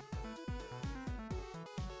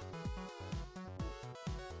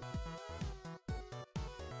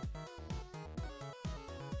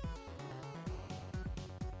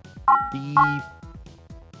 Beef.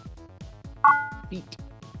 Beat.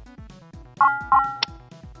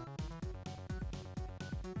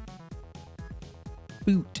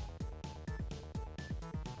 Boot.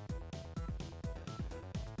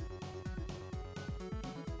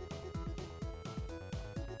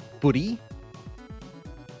 Footy.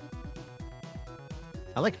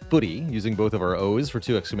 I like footy, using both of our O's for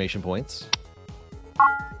 2 exclamation points.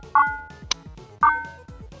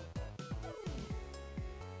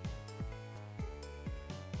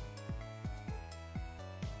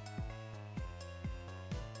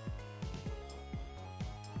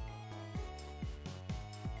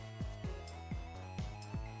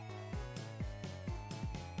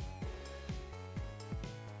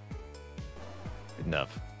 Good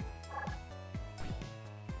enough.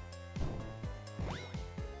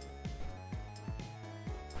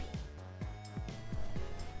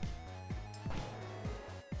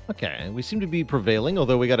 Okay, we seem to be prevailing,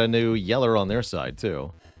 although we got a new Yeller on their side,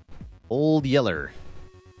 too. Old Yeller.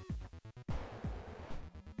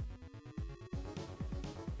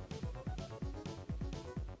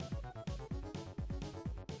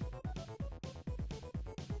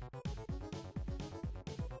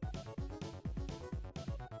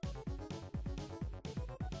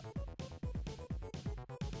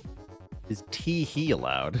 Is T-he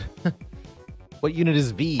allowed? What unit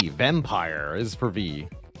is V? Vampire is for V.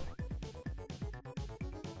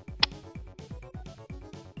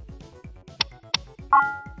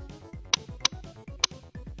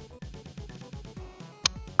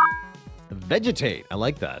 Vegetate. I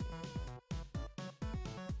like that.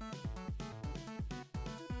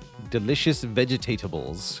 Delicious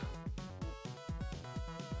vegetables.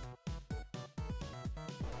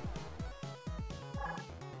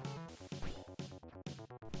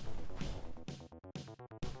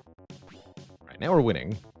 Right, now we're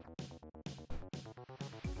winning.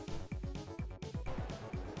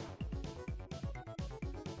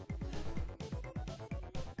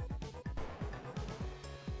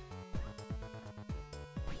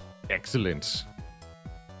 Excellent.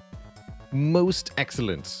 Most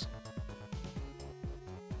excellent.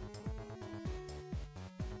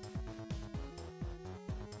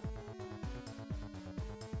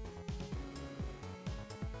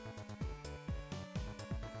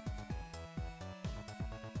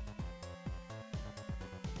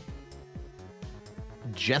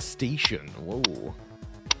 Gestation. Whoa.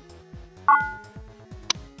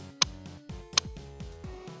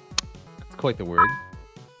 That's quite the word.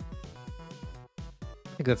 I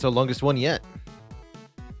think that's the longest one yet.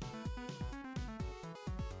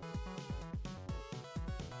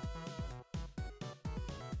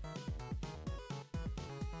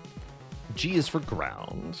 G is for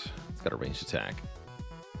ground. It's got a ranged attack.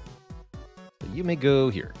 So you may go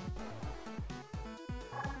here.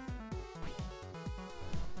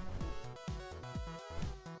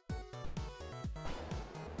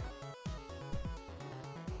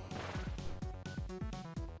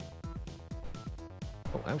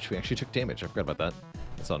 Oh, ouch, we actually took damage. I forgot about that.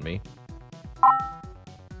 That's on me.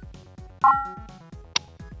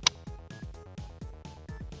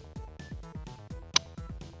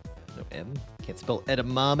 No M. Can't spell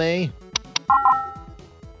edamame.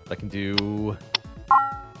 I can do...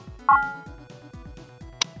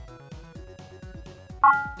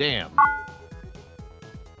 Damn.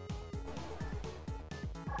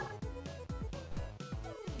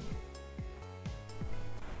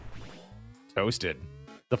 Toasted.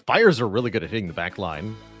 The fires are really good at hitting the back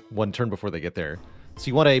line one turn before they get there. So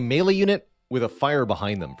you want a melee unit with a fire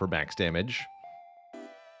behind them for max damage.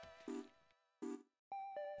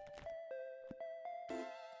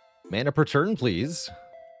 Mana per turn, please.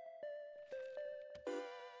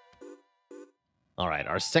 All right,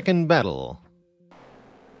 our second battle.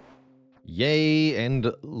 Yay and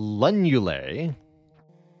Lunule.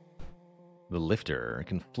 The Lifter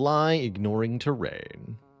can fly, ignoring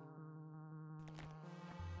terrain.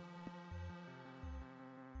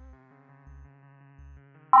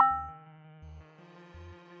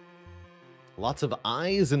 Lots of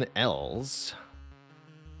I's and L's.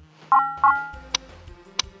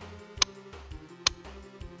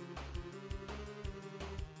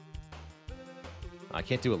 I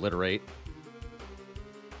can't do alliterate.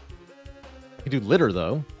 I can do litter,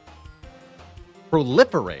 though.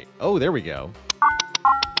 Proliferate. Oh, there we go.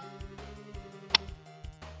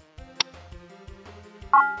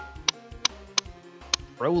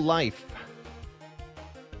 Pro-life.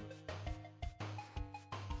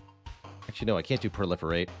 Actually, no, I can't do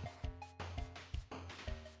proliferate.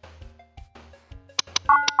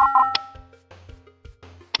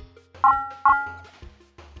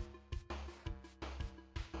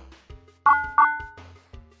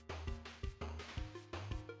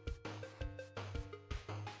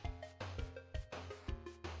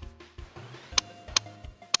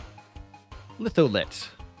 Litholit.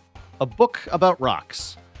 A book about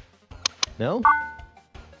rocks. No?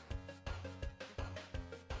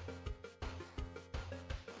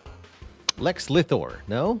 Lex Lithor.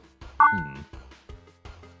 No?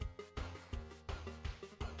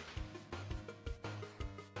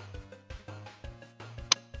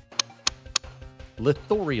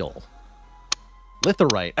 Lithorial.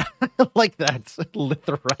 Litherite. I like that.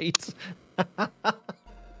 Litherite.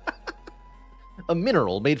 A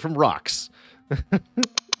mineral made from rocks.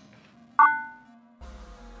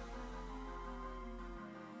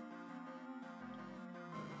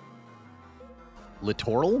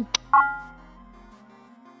 Littoral?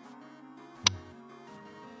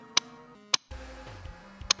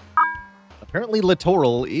 Apparently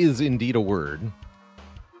littoral is indeed a word.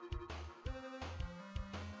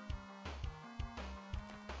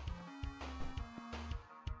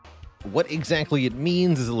 What exactly it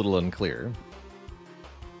means is a little unclear.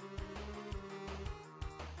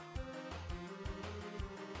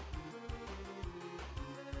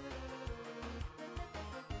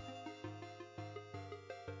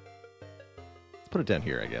 Let's put it down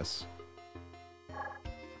here, I guess.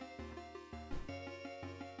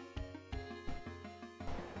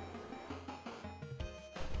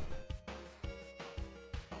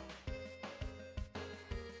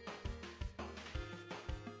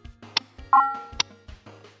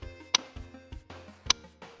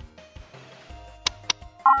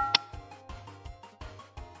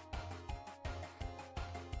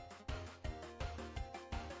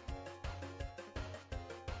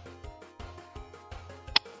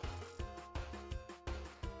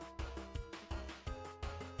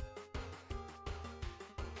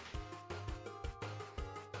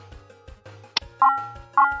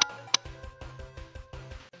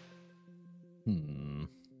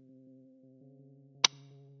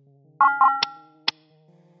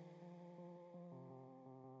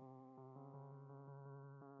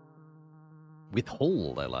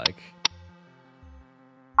 Withhold, I like.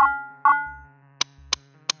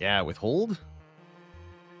 Yeah, withhold?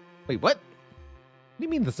 Wait, what? What do you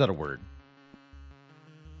mean that's not a word?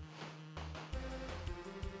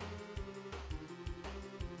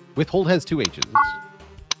 Withhold has 2 H's.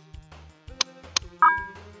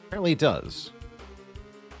 Apparently it does.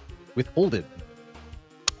 Withholded.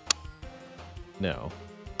 No.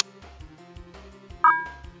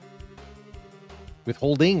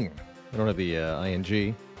 Withholding. I don't have the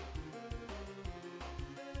ing.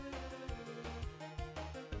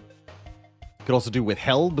 Could also do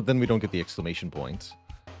withheld, but then we don't get the exclamation point.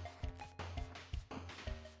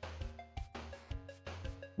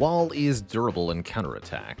 Wall is durable in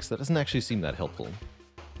counterattacks. That doesn't actually seem that helpful.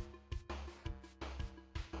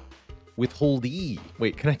 Withhold E.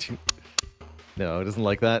 Wait, can I do... No, it doesn't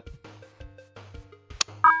like that.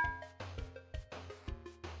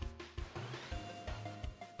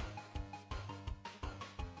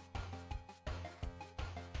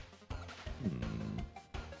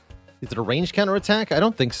 Is it a ranged counterattack? I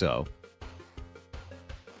don't think so.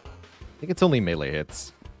 I think it's only melee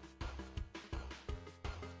hits.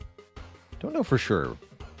 Don't know for sure.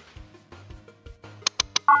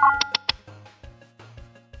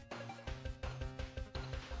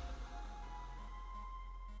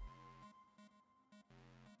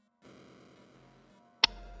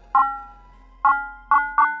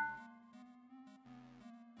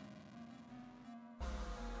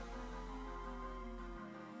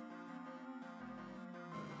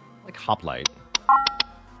 Like Hoplite.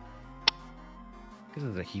 Because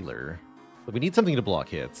it's a healer. But we need something to block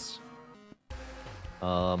hits.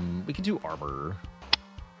 We can do armor.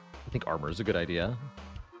 I think armor is a good idea.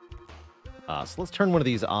 So let's turn one of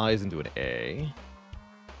these I's into an A.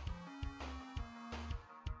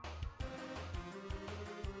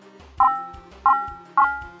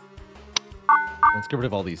 Let's get rid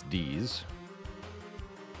of all these D's.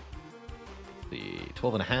 The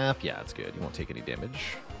 12.5, yeah, it's good. You won't take any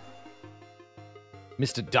damage.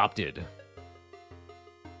 Misadopted.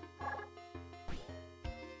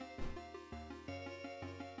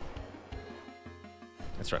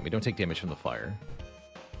 That's right, we don't take damage from the fire.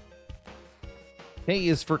 K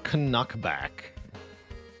is for knockback.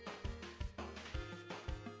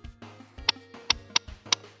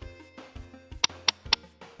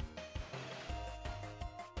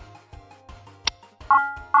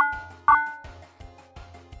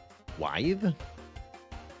 Withe?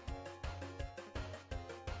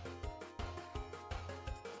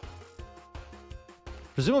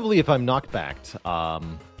 Presumably, if I'm knocked back, I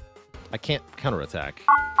can't counterattack.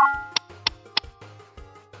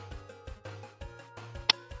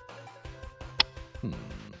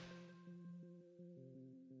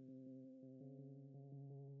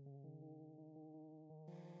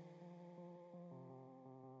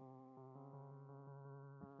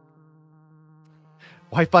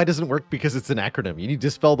 Wi-Fi doesn't work because it's an acronym. You need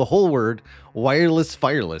to spell the whole word, wireless,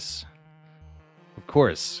 fireless. Of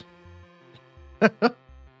course.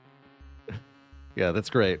 Yeah, that's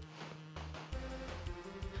great.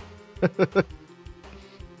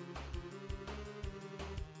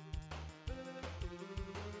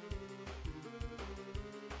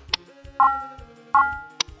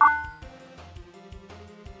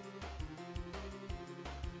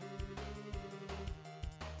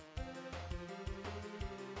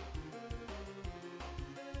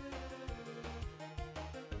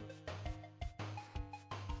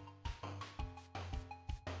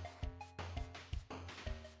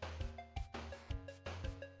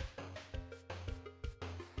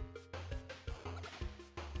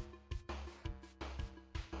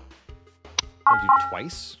 I do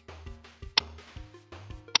twice?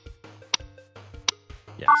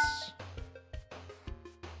 Yes.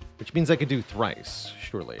 Which means I could do thrice,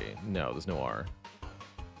 surely. No, there's no R.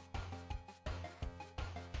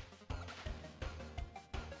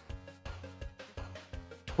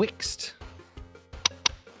 Twixt.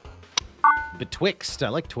 Betwixt. I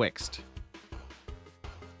like twixt.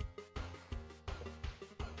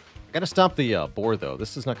 Gotta stop the boar, though.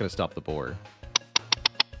 This is not gonna stop the boar.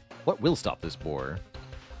 What will stop this boar?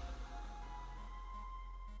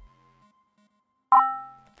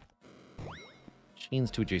 Chains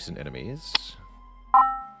to adjacent enemies.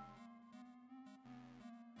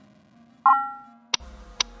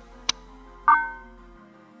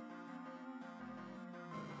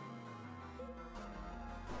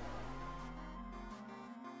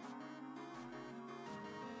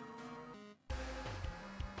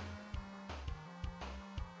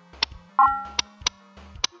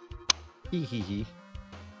 Hee hee hee.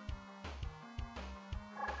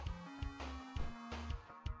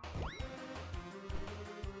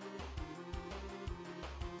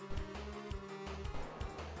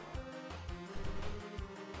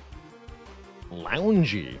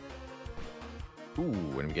 Loungy. Ooh,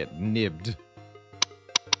 and we get nibbed.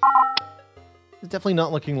 It's definitely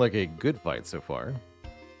not looking like a good fight so far.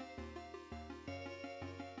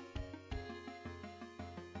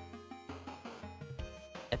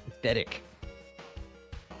 Pathetic.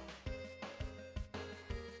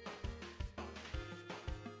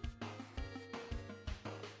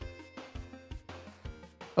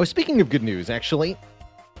 Oh, speaking of good news, actually,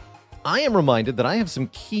 I am reminded that I have some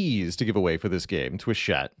keys to give away for this game, Twitch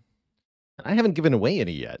chat. I haven't given away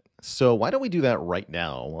any yet, so why don't we do that right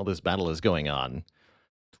now while this battle is going on?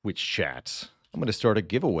 Twitch chat. I'm going to start a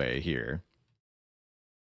giveaway here.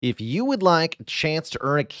 If you would like a chance to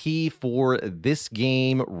earn a key for this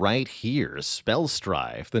game right here,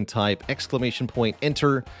 Spellstrife, then type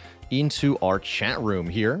 !enter into our chat room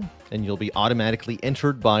here, and you'll be automatically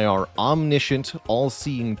entered by our omniscient,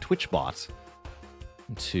 all-seeing Twitch bot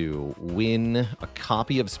to win a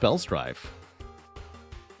copy of Spellstrife.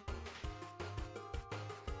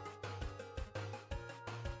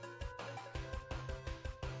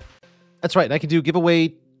 That's right, I can do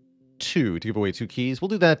giveaway 2 to give away 2 keys. We'll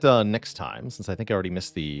do that next time, since I think I already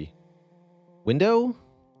missed the window.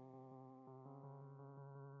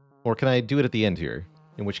 Or can I do it at the end here?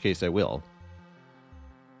 In which case I will.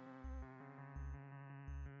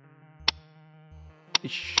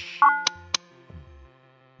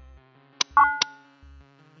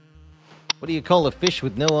 What do you call a fish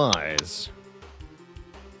with no eyes?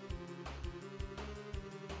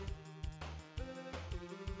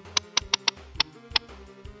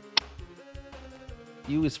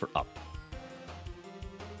 U is for up.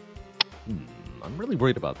 I'm really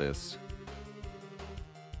worried about this.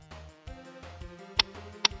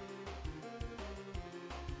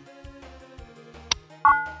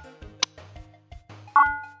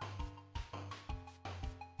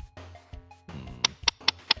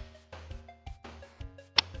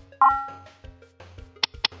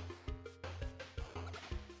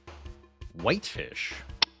 Whitefish.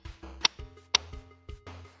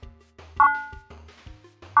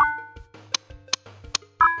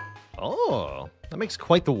 Oh, that makes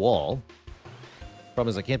quite the wall. Problem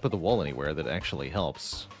is I can't put the wall anywhere that actually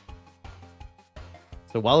helps.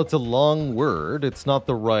 So while it's a long word, it's not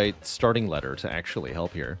the right starting letter to actually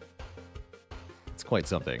help here. It's quite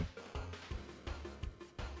something.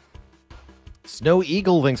 Snow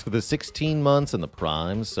Eagle, thanks for the 16 months and the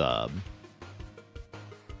Prime sub.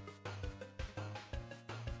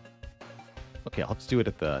 Okay, I'll just do it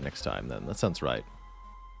at the next time then. That sounds right.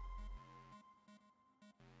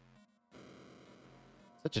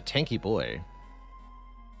 Such a tanky boy.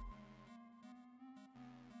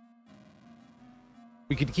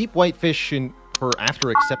 We could keep Whitefish in for after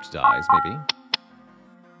Accept dies, maybe.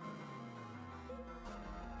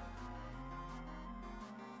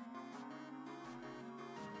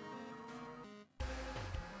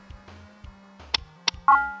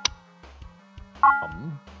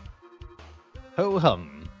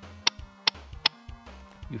 Ho-hum.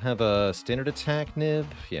 You have a standard attack, Nib?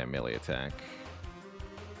 Yeah, melee attack.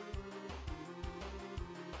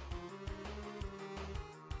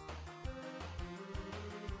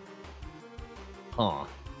 Huh.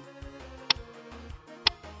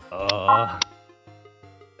 I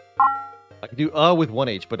can do with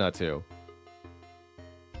 1H, but not 2.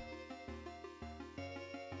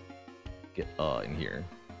 Get in here.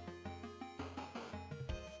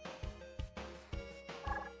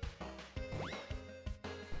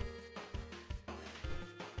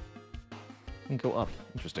 And go up.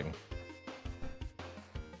 Interesting.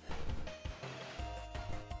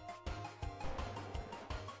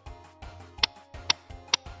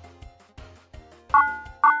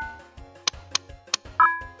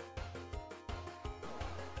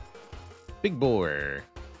 Big boy.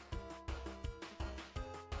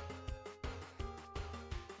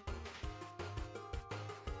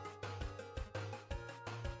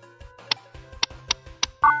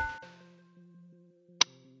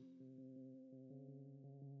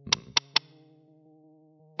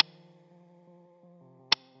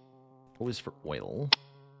 Always for oil.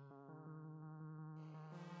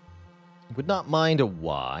 Would not mind a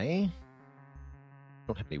Y.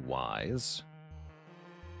 Don't have any Ys.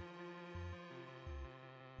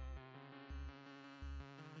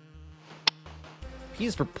 P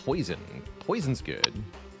is for poison. Poison's good.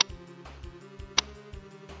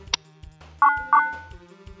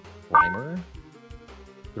 Primer.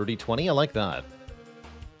 30-20, I like that.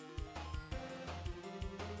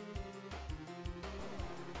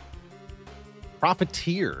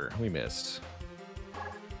 Profiteer, we missed.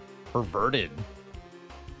 Perverted.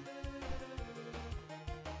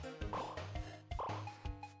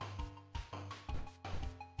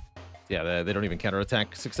 Yeah, they don't even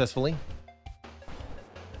counterattack successfully.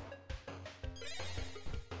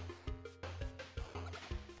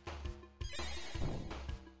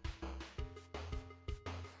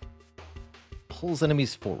 Pulls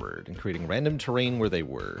enemies forward and creating random terrain where they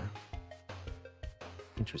were.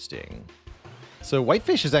 Interesting. So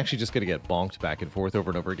Whitefish is actually just going to get bonked back and forth over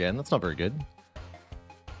and over again. That's not very good.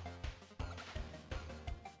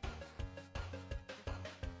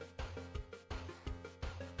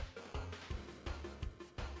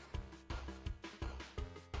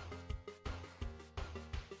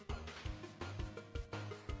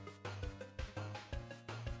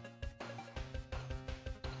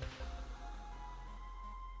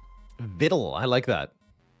 Viddle, I like that.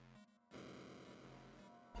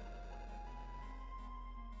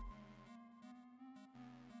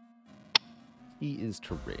 He is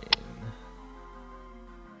terrain.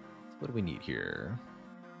 What do we need here?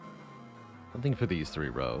 Something for these 3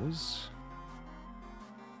 rows.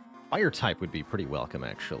 Fire type would be pretty welcome,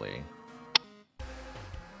 actually.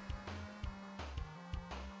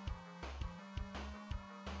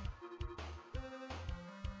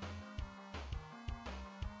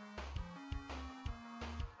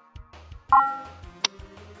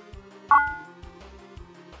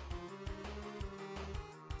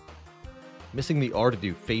 Missing the R to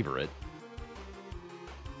do favorite.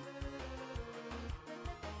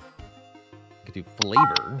 Could do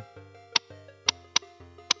flavor.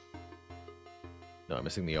 No, I'm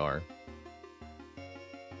missing the R.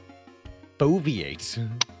 Foviate.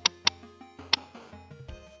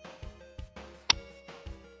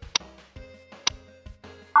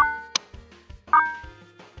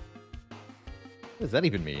 What does that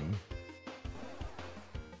even mean?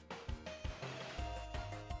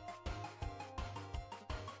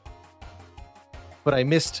 But I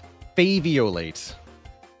missed faviolate.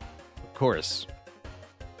 Of course.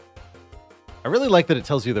 I really like that it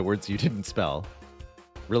tells you the words you didn't spell.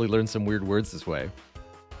 Really learned some weird words this way.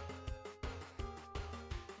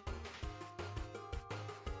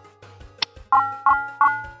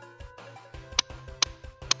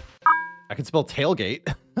 I can spell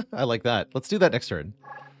tailgate. I like that. Let's do that next turn.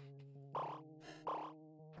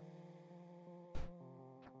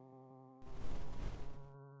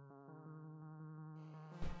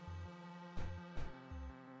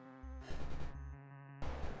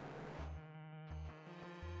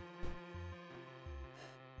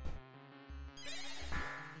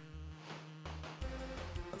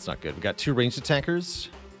 That's not good. We got 2 ranged attackers.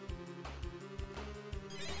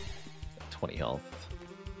 20 health.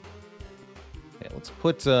 Okay, let's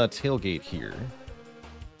put tailgate here.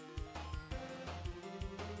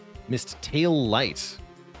 Missed tail light.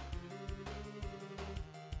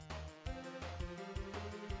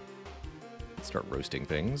 Let's start roasting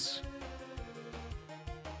things.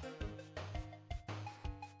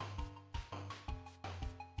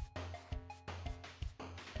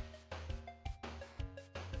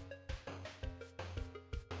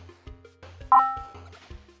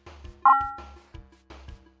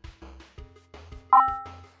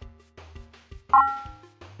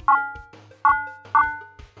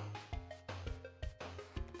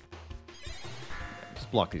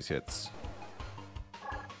 Block these hits.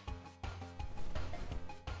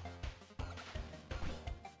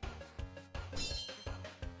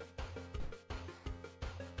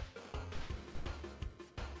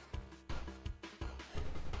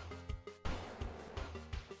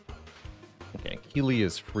 Okay, Keely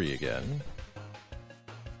is free again.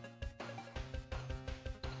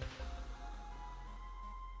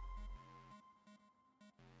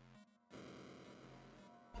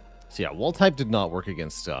 So yeah, wall type did not work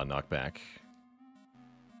against knockback.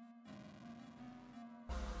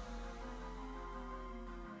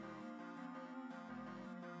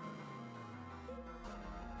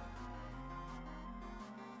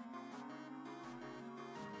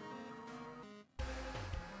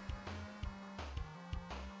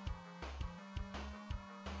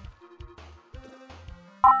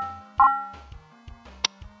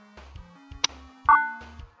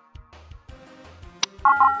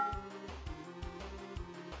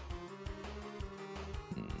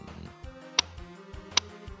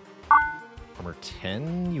 Armor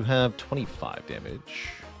 10, you have 25 damage.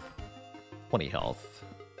 20 health.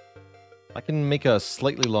 I can make a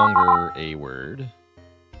slightly longer A word.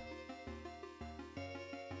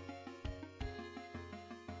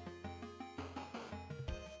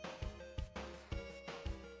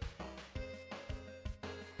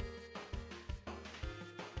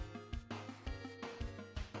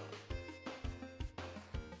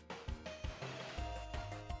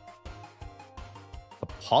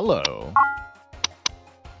 Apollo.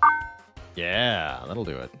 Yeah, that'll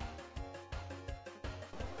do it.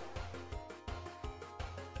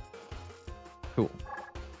 Cool.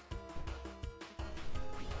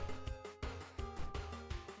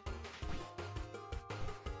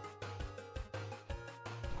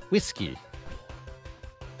 Whiskey.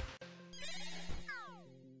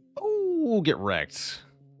 Oh, get wrecked.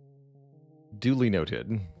 Duly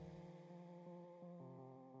noted.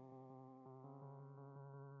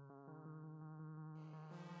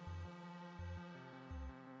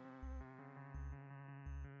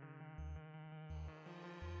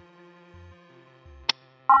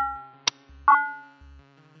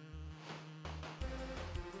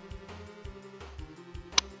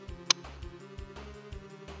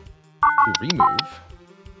 Remove.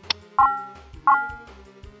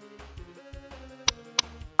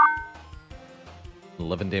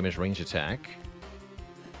 $11 damage range attack.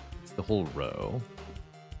 It's the whole row.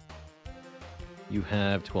 You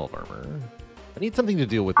have 12 armor. I need something to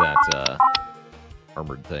deal with that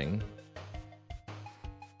armored thing.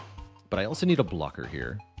 But I also need a blocker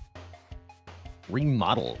here.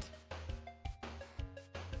 Remodeled.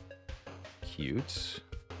 Cute.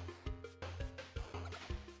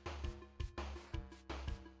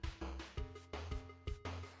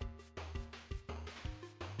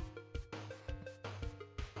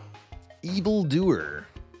 Evildoer.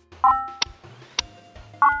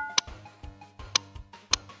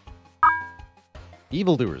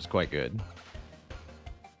 Evildoer is quite good.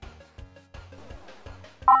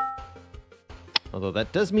 Although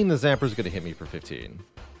that does mean the Zapper's going to hit me for 15.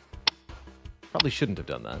 Probably shouldn't have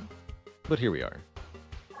done that. But here we are.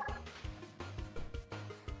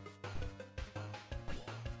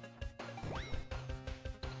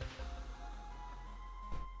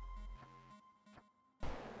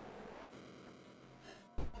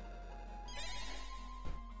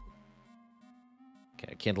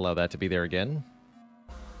 Okay, I can't allow that to be there again.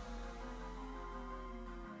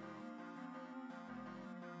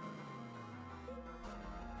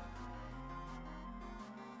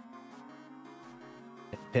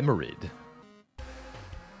 Ephemerid.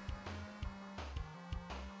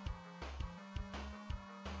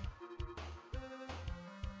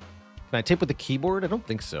 Can I type with the keyboard? I don't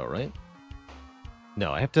think so, right?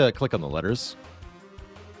 No, I have to click on the letters.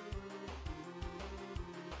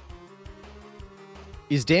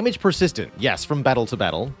 Is damage persistent? Yes, from battle to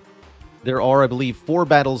battle. There are, I believe, 4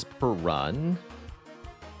 battles per run.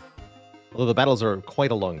 Although the battles are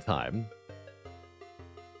quite a long time.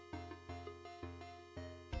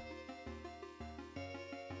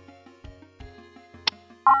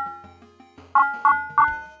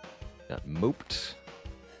 Got moped.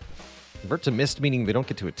 Convert to mist, meaning they don't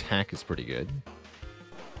get to attack, is pretty good.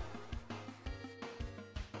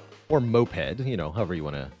 Or moped, you know, however you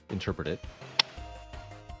want to interpret it.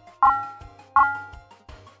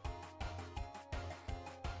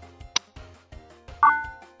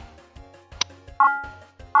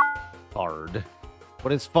 Fard.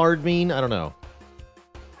 What does fard mean? I don't know.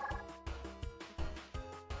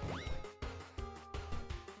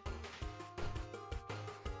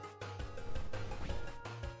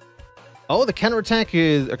 Oh, the counterattack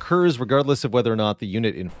occurs regardless of whether or not the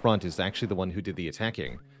unit in front is actually the one who did the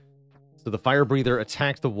attacking. So the fire breather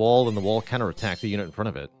attacked the wall, and the wall counterattacked the unit in front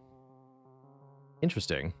of it.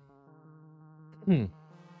 Interesting.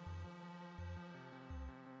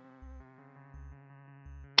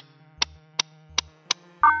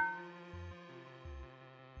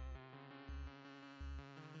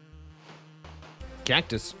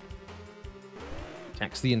 Cactus.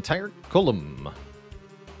 Attacks the entire column.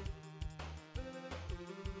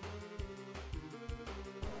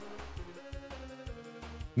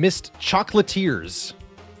 Missed chocolatiers.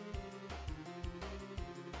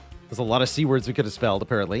 There's a lot of C words we could have spelled,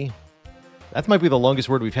 apparently. That might be the longest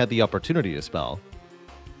word we've had the opportunity to spell.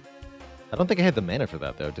 I don't think I had the mana for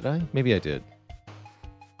that, though, did I? Maybe I did.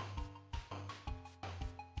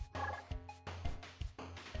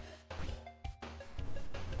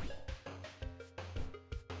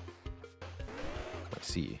 Let's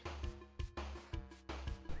see.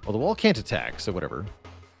 Well, the wall can't attack, so whatever.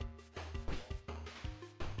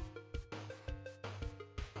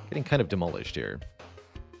 Getting kind of demolished here.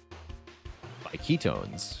 By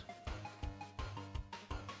ketones.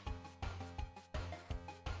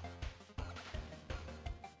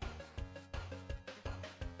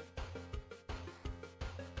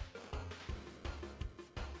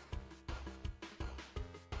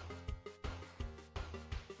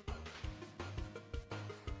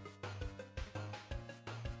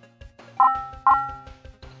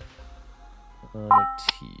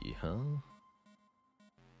 T, huh?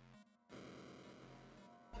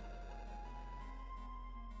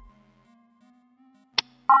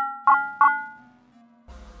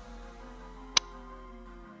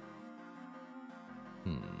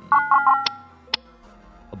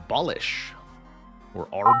 Abolish. Or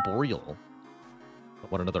Arboreal. I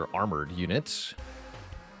want another armored unit.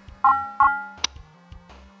 I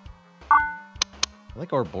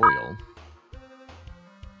like Arboreal.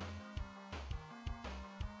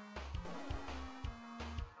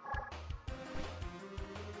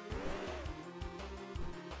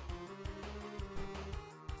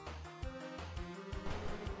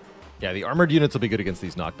 Yeah, the armored units will be good against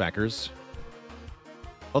these knockbackers.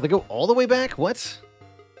 Oh, they go all the way back? What?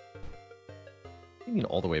 What do you mean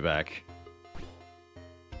all the way back?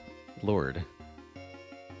 Lord.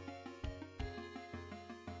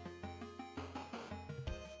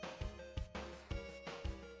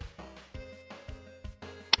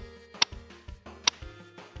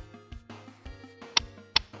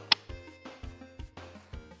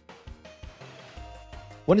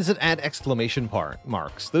 When does it add exclamation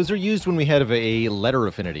marks? Those are used when we have a letter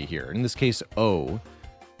affinity here. In this case, O.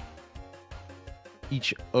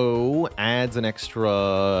 Each O adds an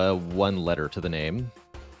extra one letter to the name.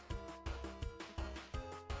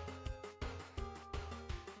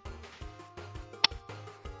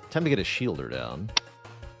 Time to get a shielder down.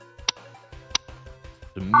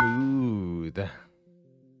 Smooth.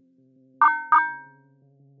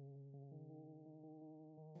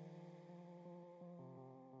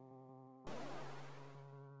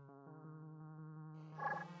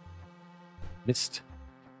 Mist.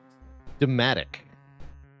 Dematic.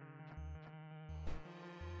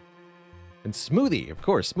 And Smoothie, of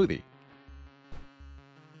course, Smoothie.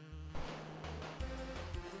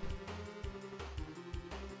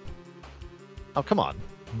 Oh, come on.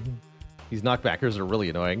 These knockbackers are really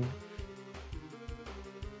annoying.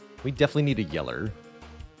 We definitely need a Yeller.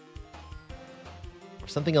 Or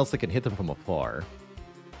something else that can hit them from afar.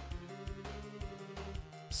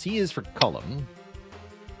 C is for column.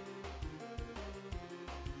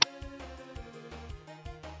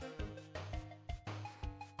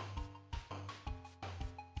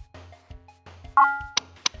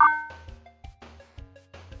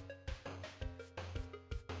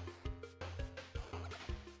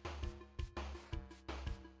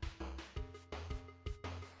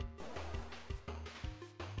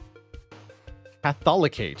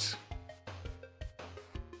 Catholicate.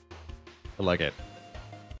 I like it.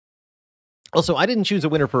 Also, I didn't choose a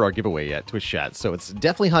winner for our giveaway yet, Twitch chat, so it's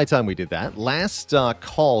definitely high time we did that. Last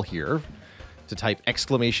call here to type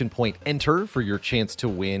exclamation point enter for your chance to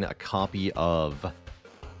win a copy of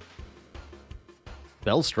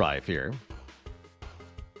Spellstrife here.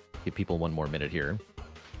 Give people one more minute here.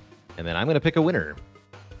 And then I'm going to pick a winner.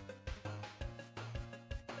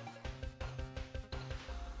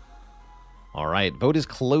 All right, vote is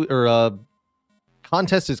contest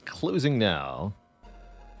is closing now.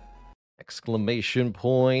 Exclamation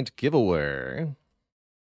point giveaway.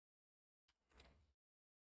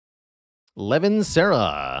 Levin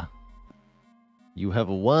Sarah. You have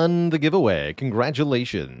won the giveaway.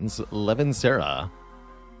 Congratulations, Levin Sarah.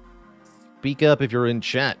 Speak up if you're in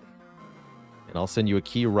chat, and I'll send you a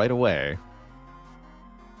key right away.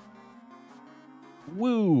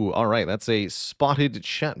 Woo! All right, that's a spotted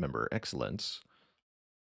chat member. Excellent.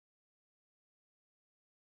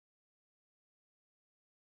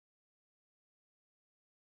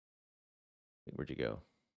 Where'd you go?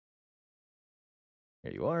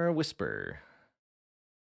 Here you are, Whisper.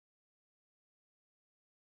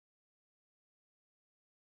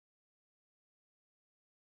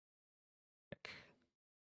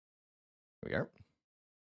 Here we are.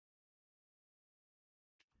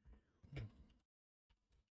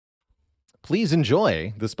 Please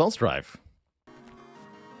enjoy the Spellstrife.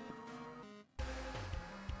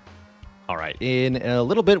 All right, in a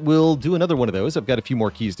little bit, we'll do another one of those. I've got a few more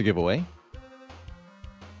keys to give away.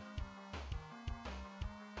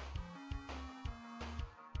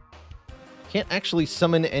 Can't actually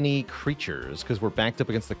summon any creatures because we're backed up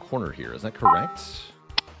against the corner here. Is that correct?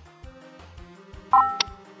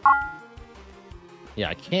 Yeah,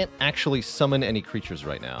 I can't actually summon any creatures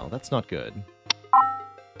right now. That's not good.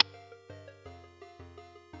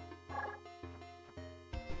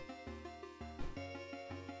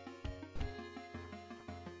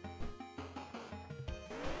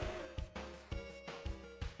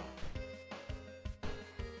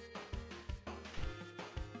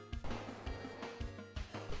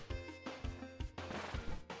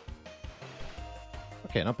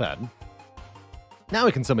 Okay, not bad. Now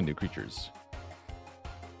we can summon new creatures.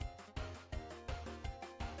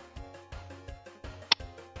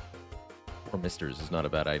 Or misters is not a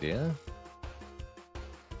bad idea.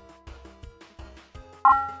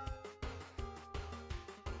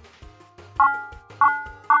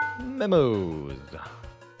 Memos.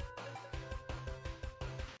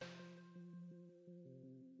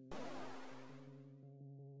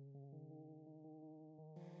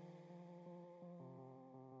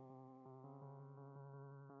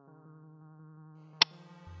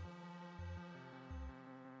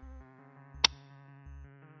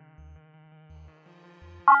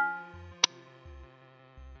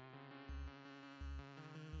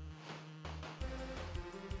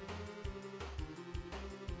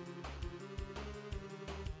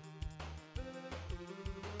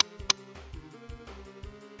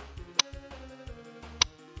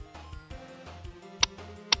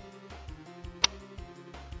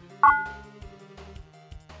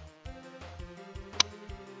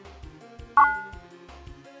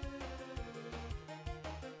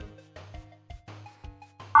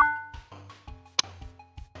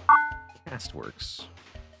 Cast works.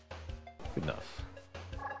 Good enough.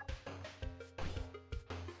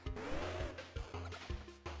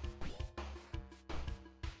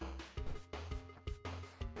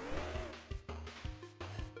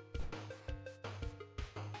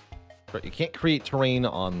 But you can't create terrain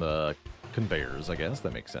on the conveyors, I guess.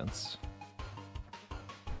 That makes sense.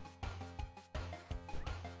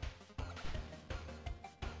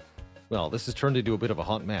 Well, this has turned into a bit of a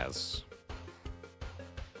hot mess.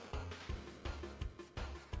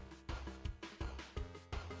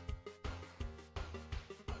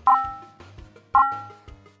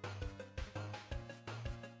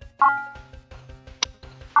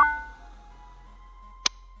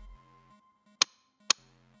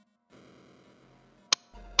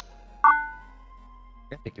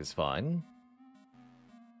 Epic is fine.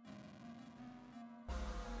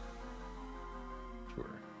 Sure.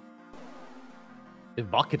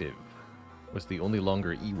 Evocative was the only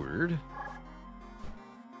longer E word.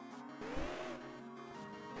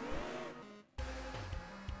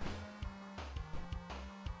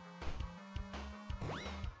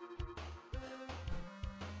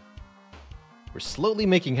 We're slowly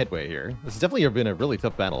making headway here. This has definitely been a really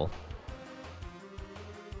tough battle.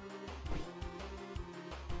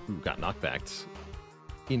 Ooh, got knockbacked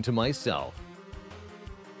into myself.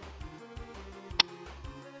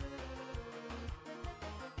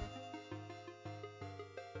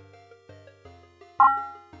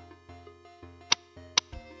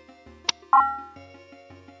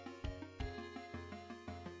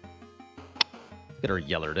 Get our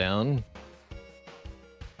Yeller down.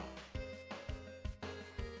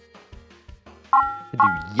 Could do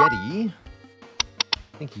Yeti.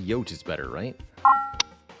 I think Yote is better, right?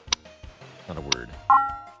 Not a word.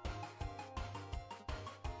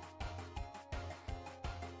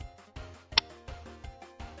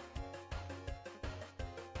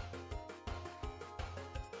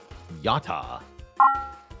 Yata.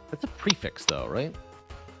 That's a prefix, though, right?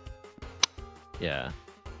 Yeah.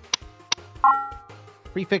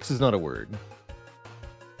 Prefix is not a word.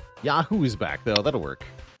 Yahoo is back, though. That'll work.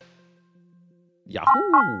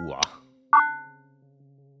 Yahoo!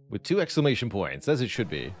 With 2 exclamation points, as it should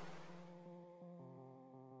be.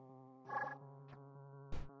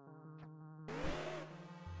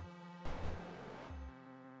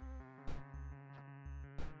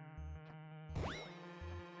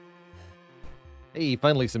 Hey,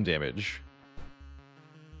 finally some damage.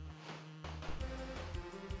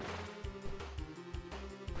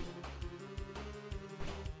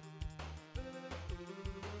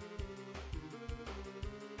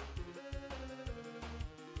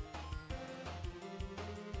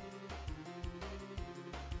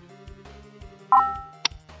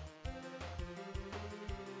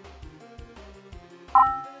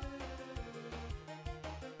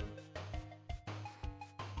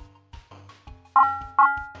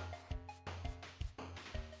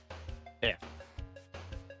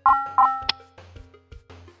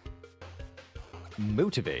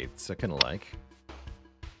 Motivates, I kind of like.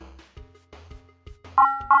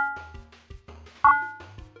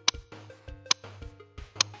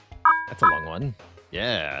 That's a long one.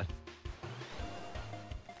 Yeah.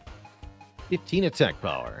 15 attack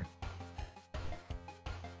power.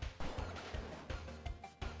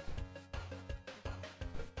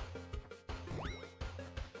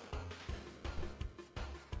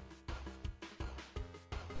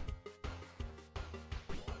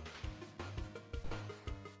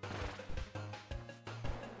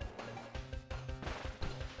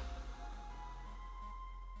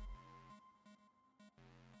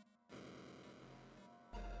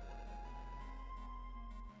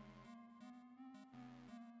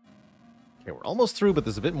 Okay, we're almost through, but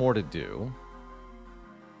there's a bit more to do.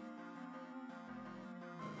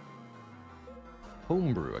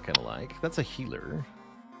 Homebrew, I kind of like. That's a healer.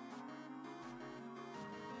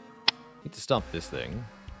 Need to stop this thing.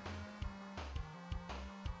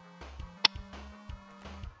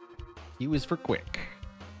 Q is for quick.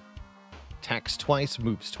 Attacks twice,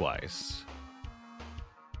 moves twice.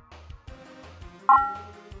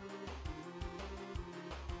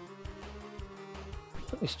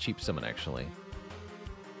 It's a nice cheap summon, actually.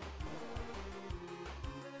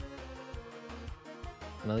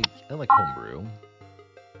 And I like Homebrew.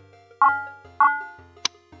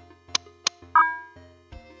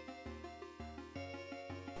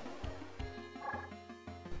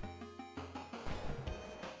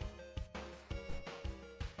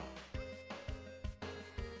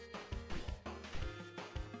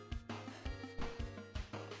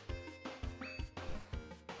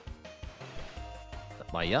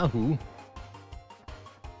 My Yahoo.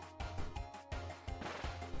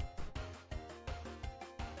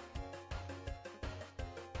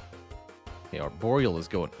 Okay, our Boreal is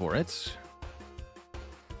going for it.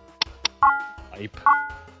 Pipe.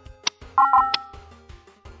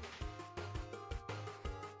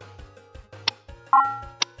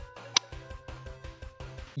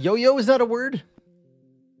 Yo-yo, is that a word?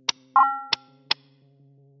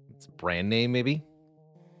 It's a brand name, maybe?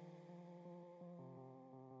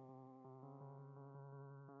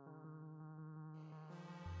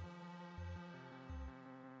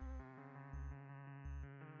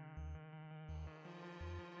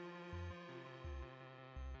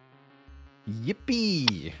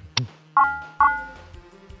 Yippee!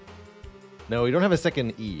 No, we don't have a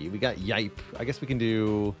second E. We got yipe. I guess we can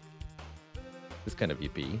do this kind of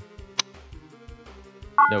yippee.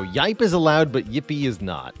 No, yipe is allowed, but yippee is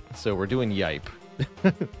not. So we're doing yipe.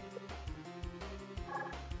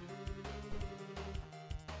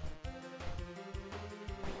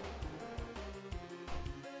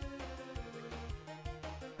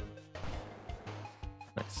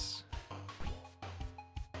 Nice.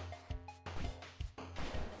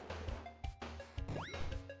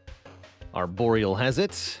 Our Boreal has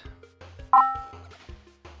it.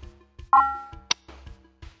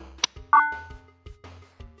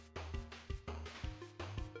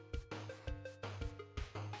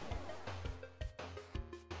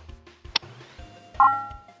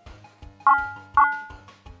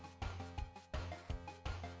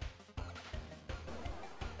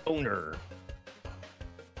 Owner.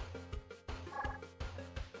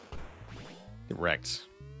 Correct.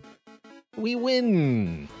 We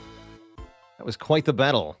win! That was quite the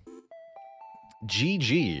battle.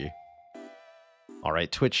 GG. All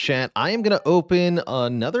right, Twitch chat. I am going to open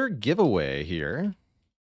another giveaway here.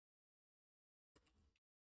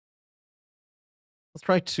 Let's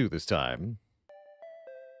try 2 this time.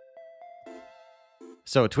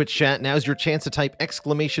 So, Twitch chat, now's your chance to type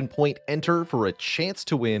 !enter for a chance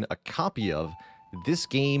to win a copy of this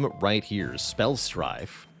game right here,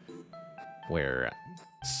 Spellstrife, where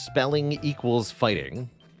spelling equals fighting.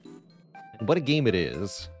 What a game it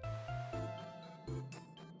is.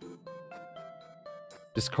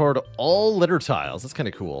 Discard all letter tiles. That's kind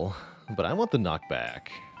of cool. But I want the knockback.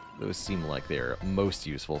 Those seem like they're most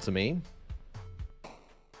useful to me.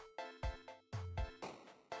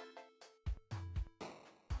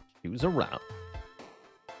 Choose a route.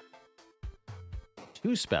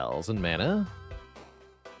 2 spells and mana.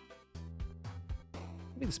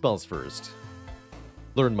 Give me the spells first.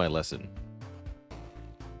 Learn my lesson.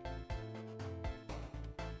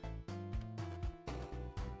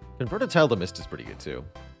 Convert a tile to mist is pretty good too.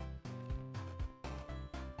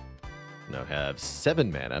 Now have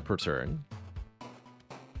 7 mana per turn.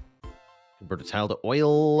 Convert a tile to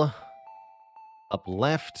oil. Up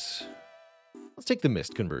left. Let's take the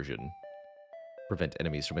mist conversion. Prevent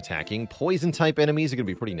enemies from attacking. Poison type enemies are going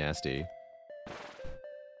to be pretty nasty.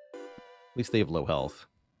 At least they have low health.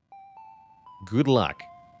 Good luck.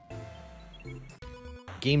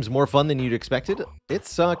 Game's more fun than you'd expected.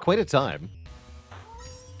 It's quite a time.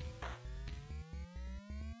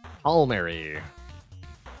 Palmary.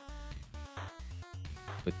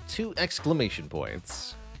 with 2 exclamation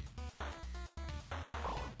points.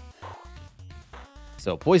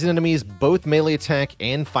 So, poison enemies, both melee attack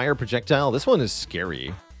and fire projectile. This one is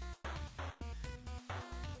scary.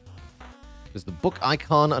 Does the book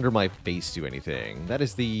icon under my face do anything? That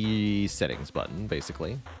is the settings button,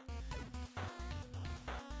 basically.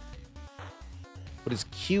 What does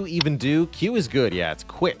Q even do? Q is good, yeah, it's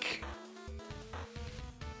quick.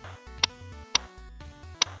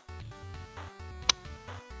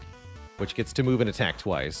 Which gets to move and attack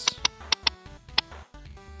twice.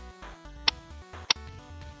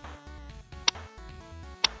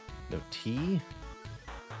 No T.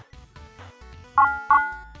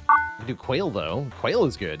 I do Quail, though. Quail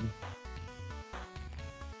is good.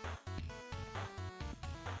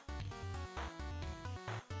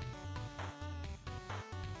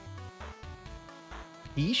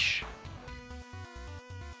 Eesh.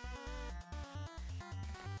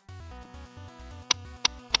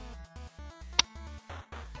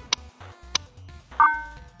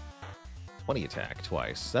 Attack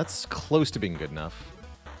twice. That's close to being good enough.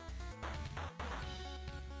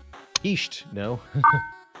 Eesht. No.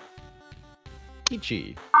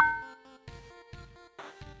 Peachy.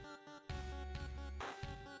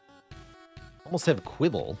 Almost have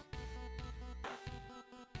Quibble.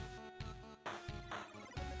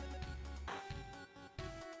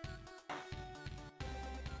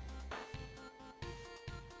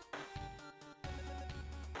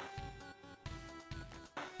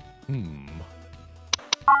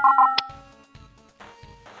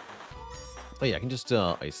 Oh yeah, I can just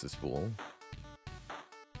ice this fool.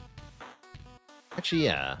 Actually,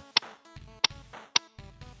 yeah.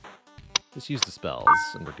 Just use the spells,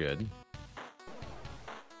 and we're good.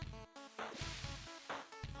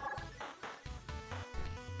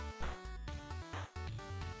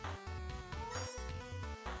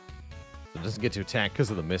 So it doesn't get to attack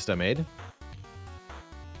because of the mist I made.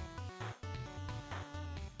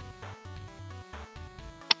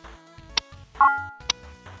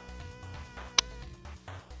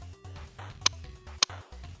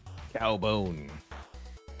 Cowbone.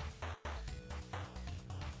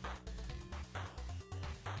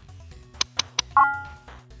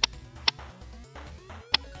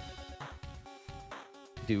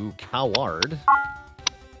 Do Coward.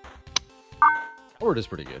 Coward is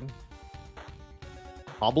pretty good.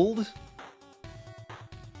 Hobbled.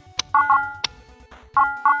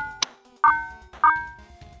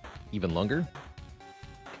 Even longer.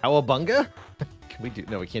 Cowabunga? Can we do...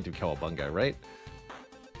 No, we can't do Cowabunga, right?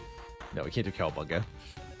 No, we can't do Cowabunga.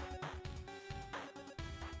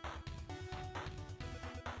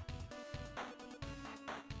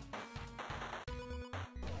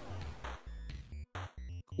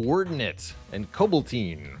 Coordinate and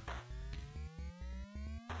Cobaltine.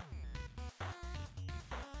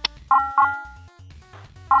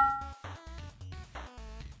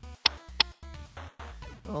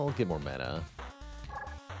 I'll get more mana.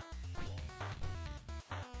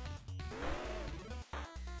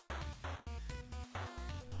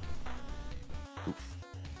 Oof.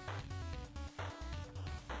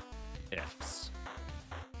 F's.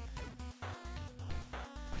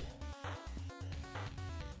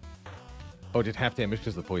 Oh, it did half damage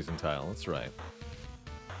because of the poison tile. That's right.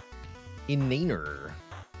 Inaner.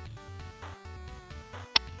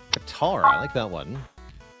 Guitar. I like that one.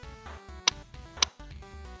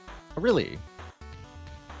 Oh, really?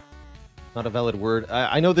 Not a valid word.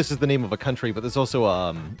 I know this is the name of a country, but there's also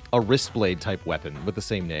a wrist blade type weapon with the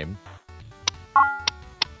same name.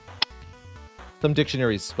 Some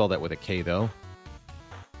dictionaries spell that with a K, though.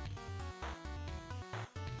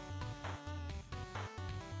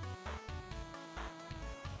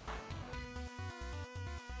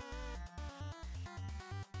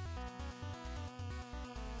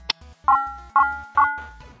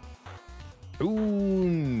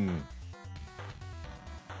 Toon.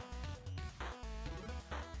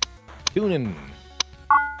 Tunin.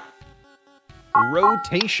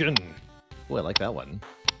 Rotation. Oh, I like that one.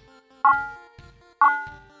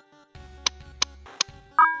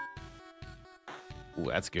 Ooh,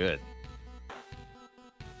 that's good.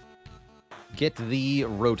 Get thee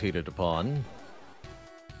rotated upon.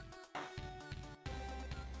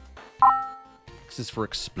 X is for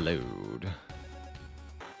explode.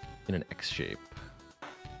 In an X shape.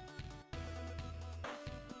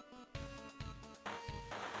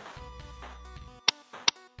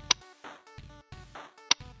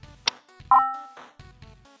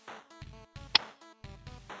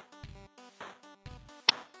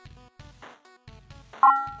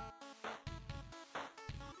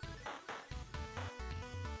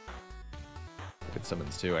 Good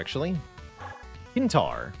summons too, actually.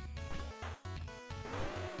 Pintar.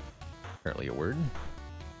 Apparently a word.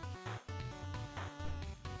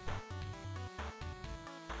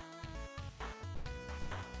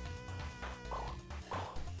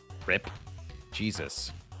 Rip.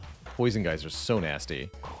 Jesus. Poison guys are so nasty.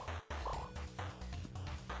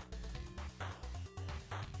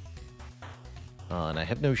 And I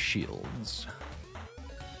have no shields.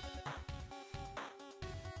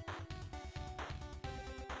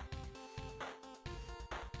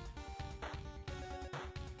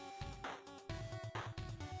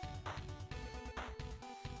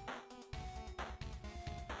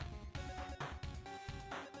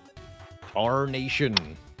 Our nation.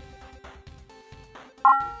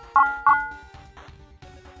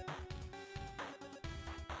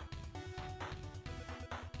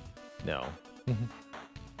 No.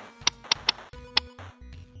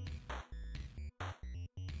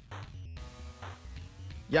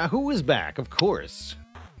 Yahoo is back, of course.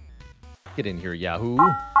 Get in here, Yahoo.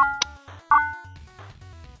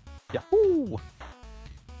 Yahoo! Well,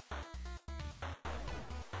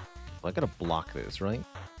 I gotta block this, right?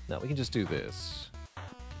 No, we can just do this.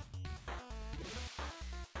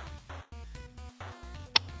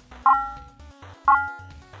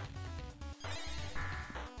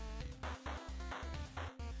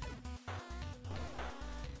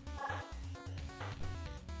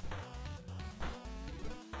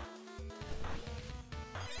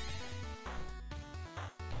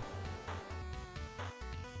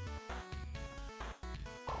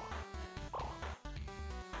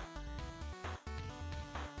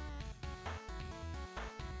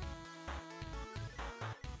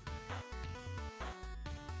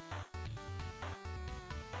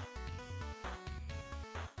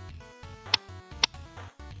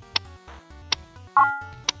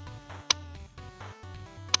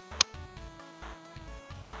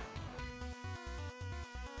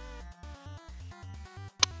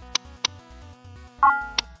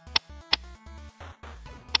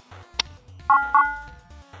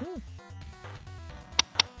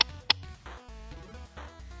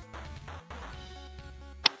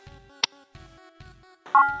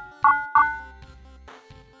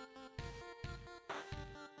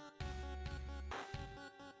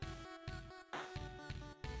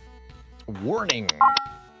 Warning.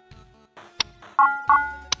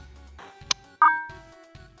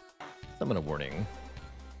 Summon a warning.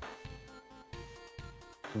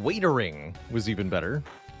 Waitering was even better.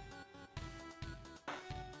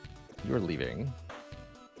 You're leaving.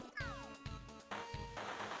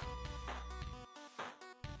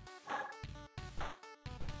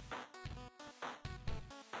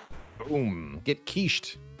 Boom. Get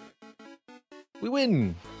quiche. We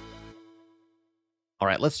win. All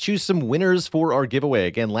right, let's choose some winners for our giveaway.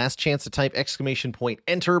 Again, last chance to type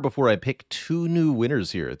 !enter before I pick 2 new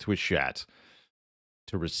winners here at Twitch chat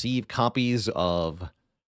to receive copies of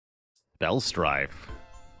Spellstrife.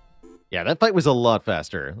 Yeah, that fight was a lot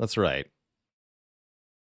faster. That's right.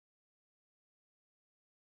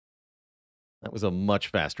 That was a much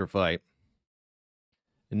faster fight.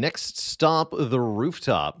 Next stop, the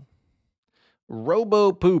rooftop.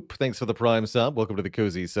 Robo Poop, thanks for the Prime sub. Welcome to the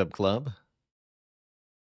Cozy Sub Club.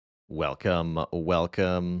 Welcome,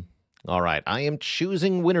 welcome. All right, I am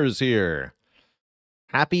choosing winners here.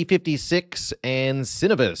 Happy 56 and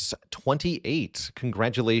Cinevis 28.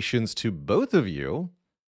 Congratulations to both of you.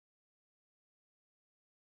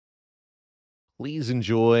 Please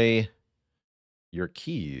enjoy your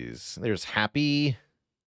keys. There's Happy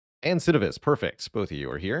and Cinevis. Perfect. Both of you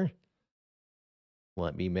are here.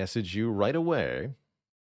 Let me message you right away.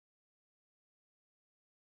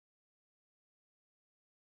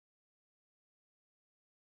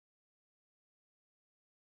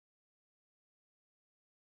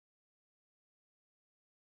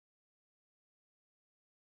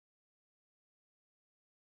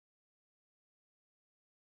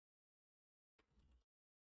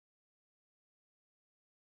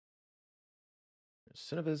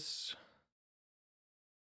 Cinevis.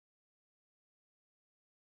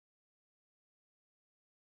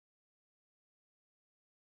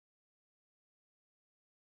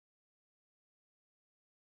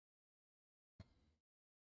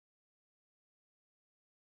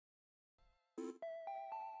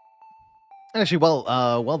 Actually,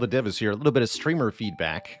 while the dev is here, a little bit of streamer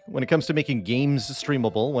feedback. When it comes to making games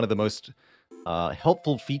streamable, one of the most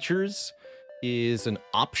helpful features is an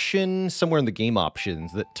option somewhere in the game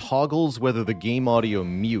options that toggles whether the game audio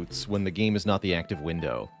mutes when the game is not the active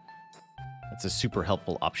window. That's a super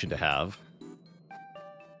helpful option to have.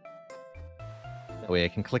 That way I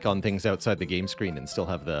can click on things outside the game screen and still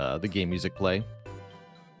have the game music play.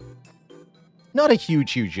 Not a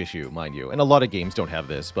huge issue, mind you. And a lot of games don't have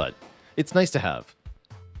this, but it's nice to have.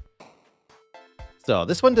 So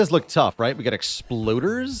this one does look tough, right? We got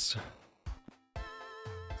exploders,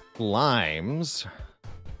 slimes,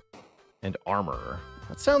 and armor.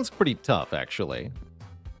 That sounds pretty tough, actually.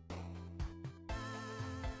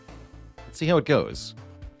 Let's see how it goes.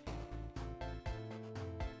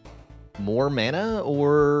 More mana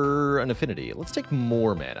or an affinity? Let's take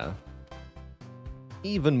more mana.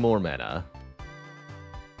 Even more mana.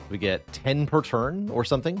 We get 10 per turn or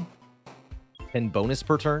something. 10 bonus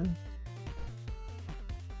per turn.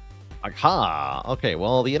 Aha! Okay,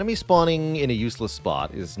 well, the enemy spawning in a useless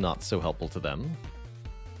spot is not so helpful to them.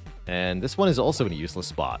 And this one is also in a useless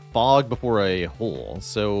spot. Fog before a hole.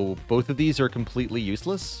 So both of these are completely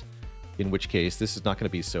useless. In which case, this is not going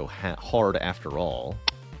to be so hard after all.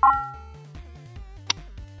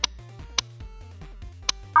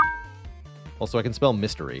 Also, I can spell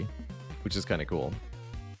Mystery, which is kind of cool.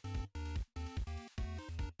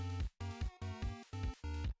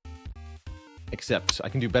 Except, I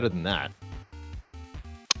can do better than that.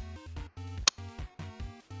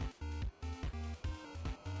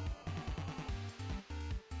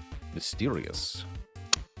 Mysterious.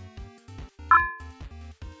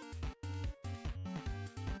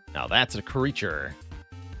 Now that's a creature.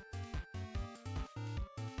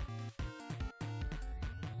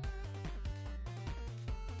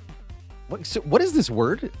 What is this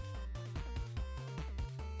word?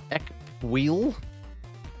 Wheel?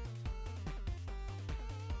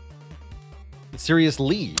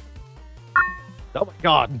 Seriously? Oh my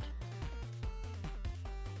god.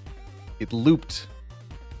 It looped.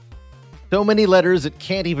 So many letters it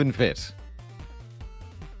can't even fit.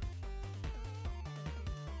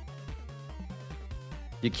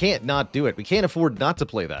 You can't not do it. We can't afford not to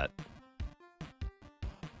play that.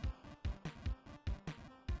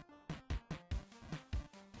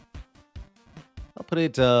 I'll put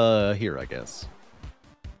it here, I guess.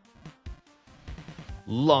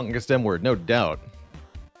 Longest M word, no doubt.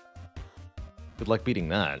 Good luck beating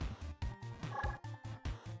that.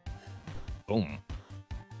 Boom.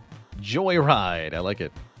 Joyride, I like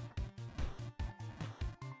it.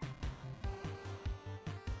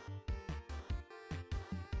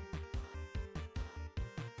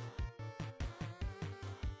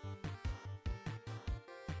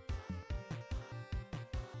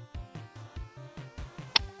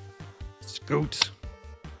 Scoot.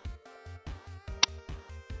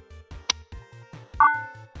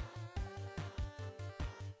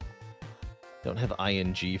 Don't have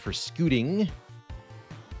ing for scooting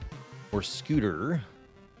or scooter.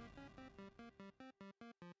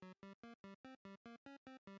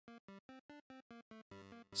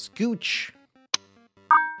 Scooch.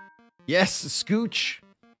 Yes, scooch.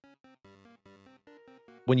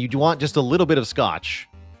 When you want just a little bit of scotch,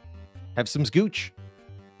 have some scooch.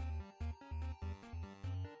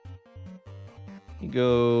 You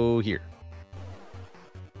go here.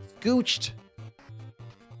 Scooched.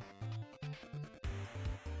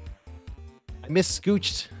 I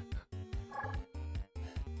miss-scooched.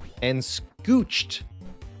 And scooched.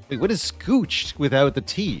 Wait, what is scooched without the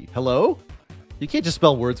T? Hello? You can't just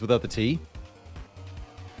spell words without the T.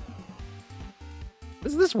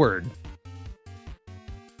 What is this word?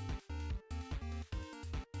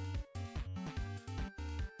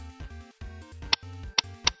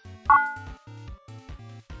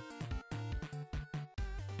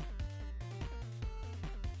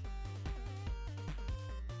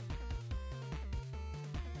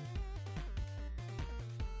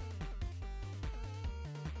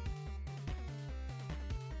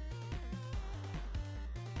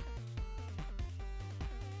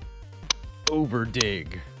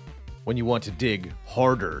 Overdig. When you want to dig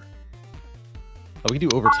harder. Oh, we can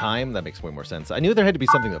do overtime? That makes way more sense. I knew there had to be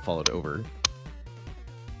something that followed over.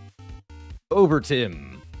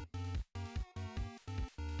 Overtim.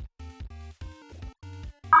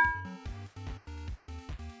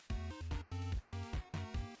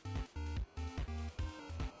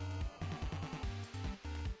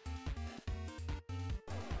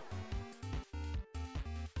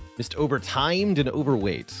 Just overtimed and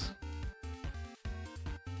overweight.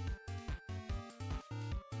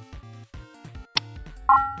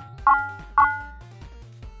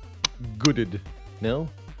 Gooded. No?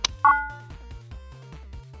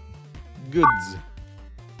 Goods.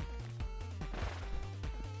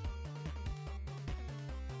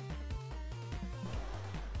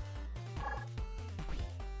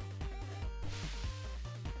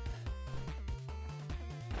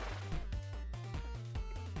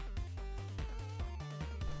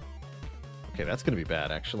 Okay, that's gonna be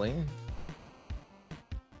bad, actually.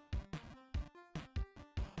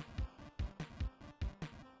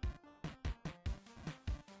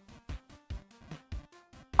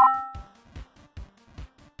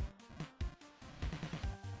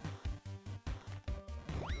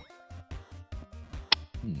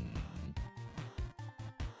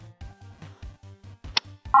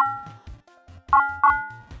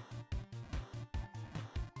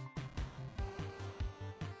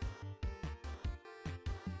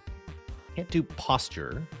 Can't do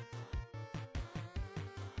posture.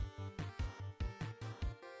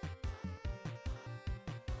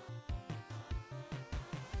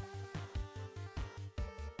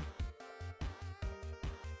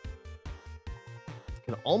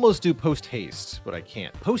 Can almost do post haste, but I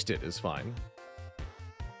can't. Post it is fine.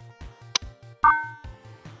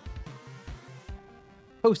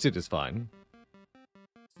 Post it is fine.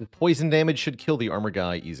 The poison damage should kill the armor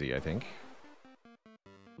guy easy, I think.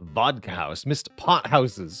 Vodka house, missed pot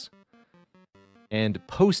houses. And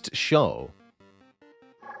post show.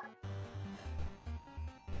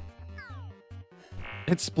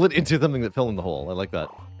 It split into something that fell in the hole. I like that.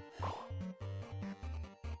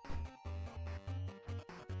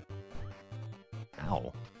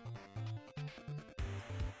 Ow.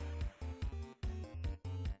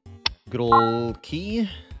 Good old key.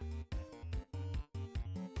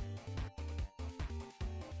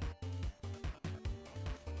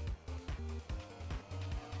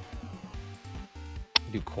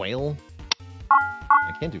 Do quail?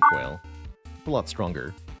 I can't do quail. It's a lot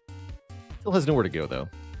stronger. Still has nowhere to go, though.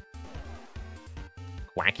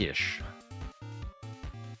 Quackish.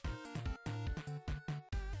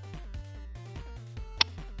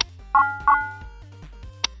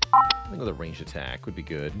 I think another ranged attack would be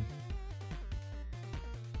good.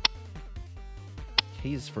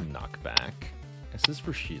 K is for knockback. S is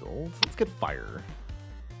for shield. Let's get fire.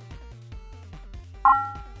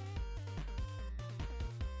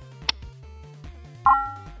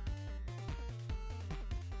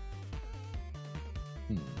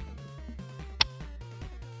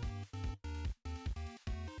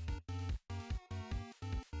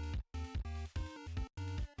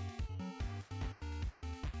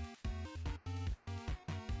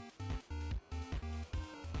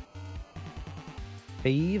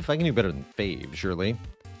 Fave? I can do better than Fave, surely.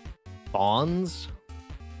 Fawns?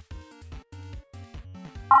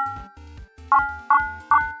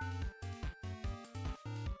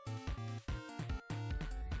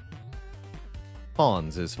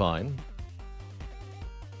 Fawns is fine.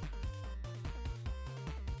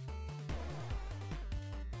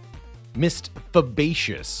 Missed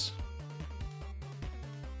Fabaceous.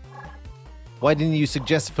 Why didn't you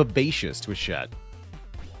suggest Fabaceous to a chat?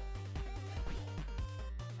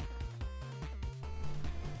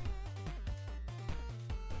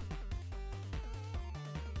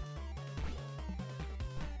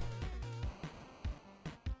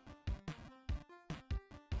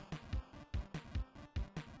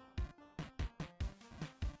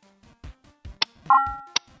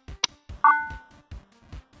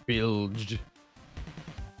 Bilged.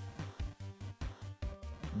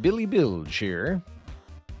 Billy Bilge here.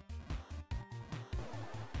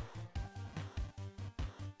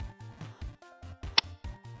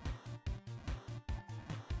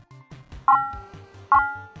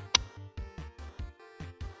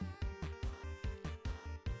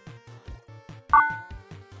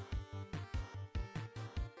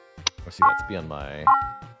 Let's see, that's beyond my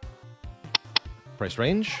price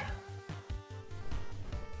range.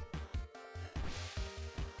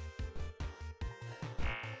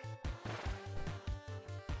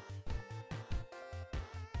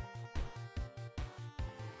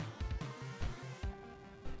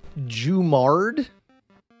 Jumard?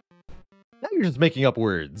 Now you're just making up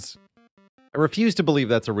words. I refuse to believe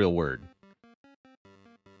that's a real word.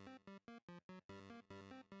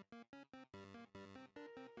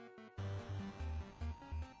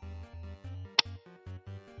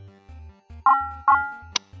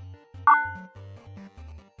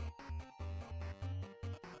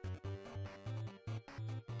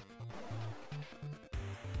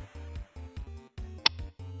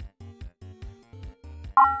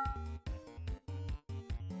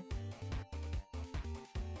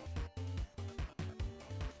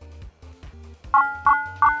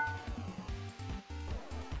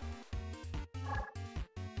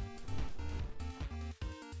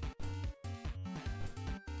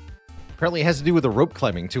 Apparently it has to do with a rope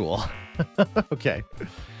climbing tool. Okay.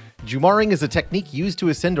 Jumaring is a technique used to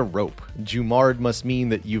ascend a rope. Jumard must mean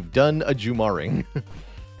that you've done a jumaring.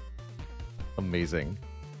 Amazing.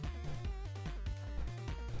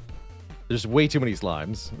 There's way too many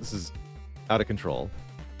slimes. This is out of control.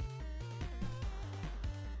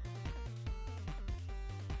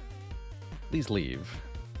 Please leave.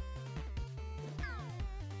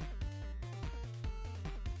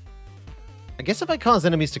 I guess if I cause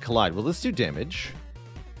enemies to collide, will this do damage?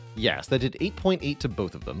 Yes, that did 8.8 to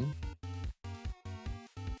both of them.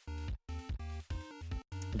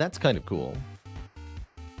 That's kind of cool.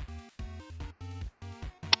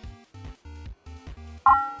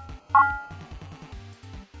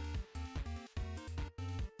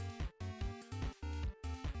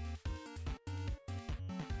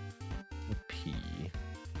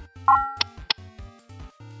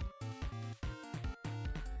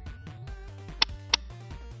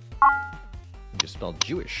 just spelled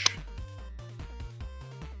Jewish.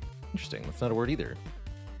 Interesting. That's not a word either.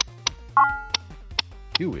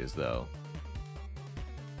 Q is, though.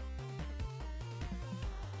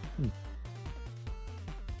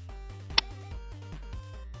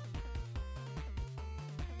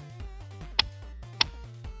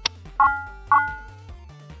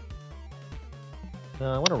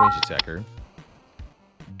 I want a range attacker.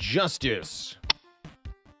 Justice!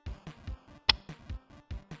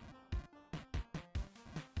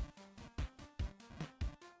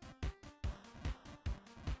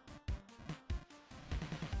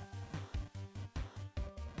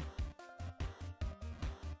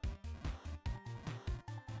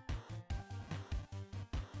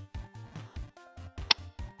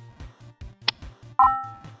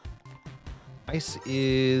 Ice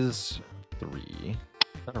is 3.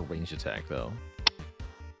 Not a ranged attack, though.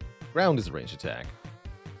 Ground is a ranged attack.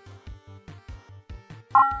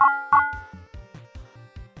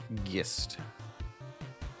 Gist.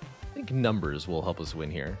 I think numbers will help us win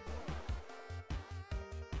here.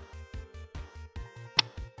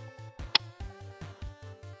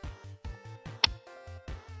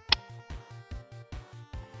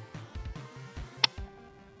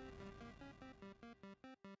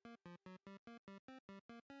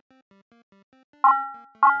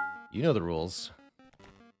 You know the rules.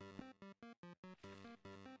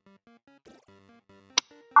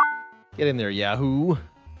 Get in there, Yahoo!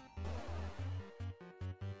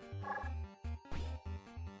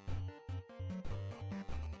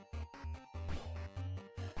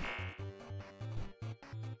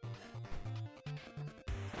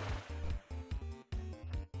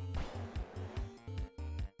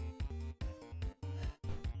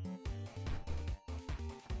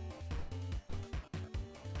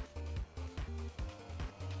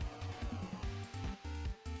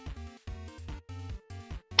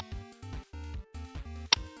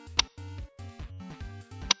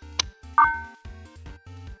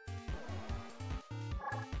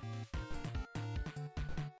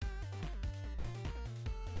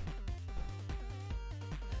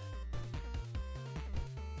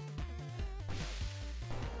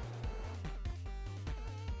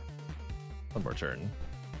 One more turn.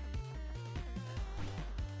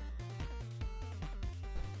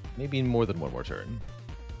 Maybe more than one more turn.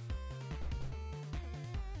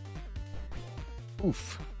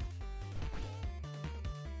 Oof.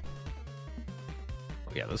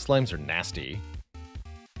 Oh yeah, those slimes are nasty.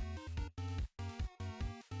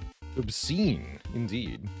 Obscene,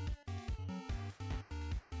 indeed.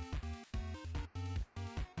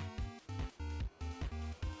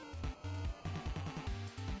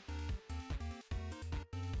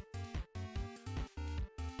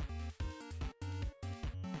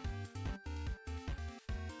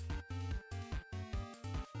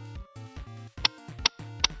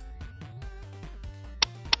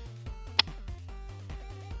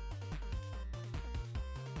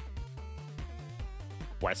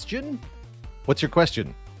 Question? What's your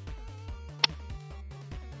question?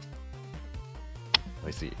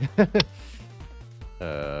 I see.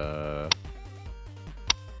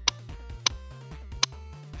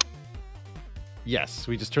 Yes,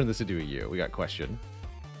 we just turned this into a U. We got question.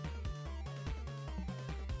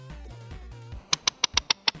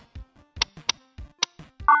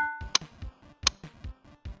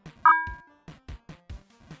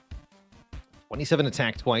 "27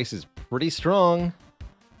 attack twice is pretty strong.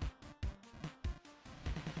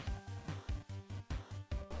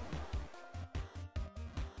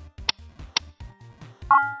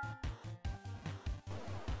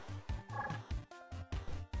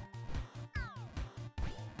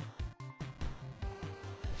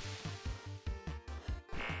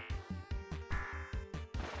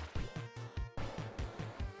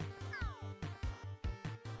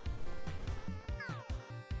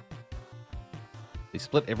 They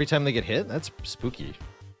split every time they get hit? That's spooky.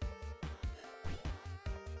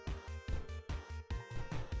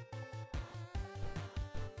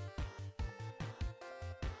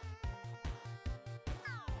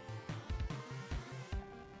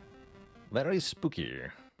 Very spooky.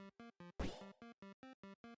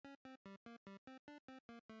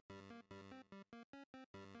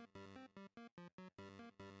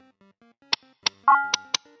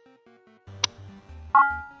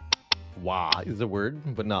 Wah is a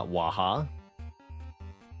word, but not waha.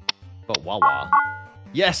 But wawa.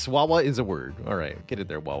 Yes, wawa is a word. All right, get it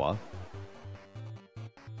there, wawa.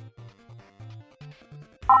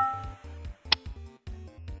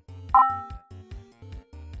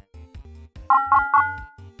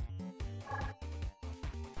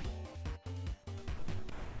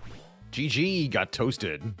 GG got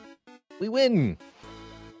toasted. We win!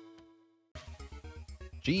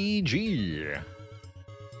 GG.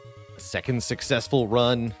 Second successful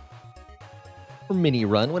run, or mini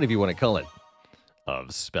run, whatever you want to call it, of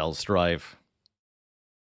Spellstrife.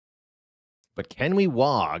 But can we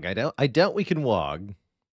WOG? I doubt we can WOG.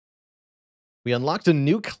 We unlocked a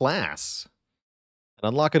new class. And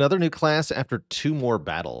unlock another new class after 2 more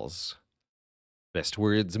battles. Best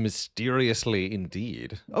words mysteriously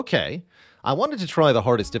indeed. Okay. I wanted to try the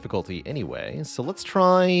hardest difficulty anyway, so let's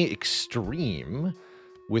try Extreme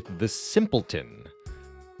with the Simpleton.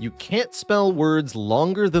 You can't spell words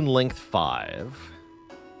longer than length 5.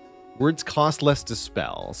 Words cost less to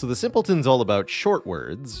spell, so the Simpleton's all about short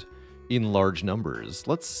words in large numbers.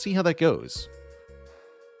 Let's see how that goes.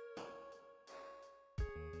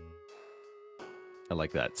 I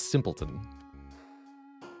like that. Simpleton.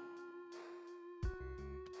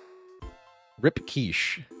 Rip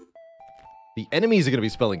Quiche. The enemies are going to be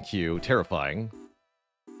spelling Q. Terrifying.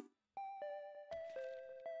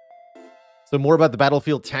 So more about the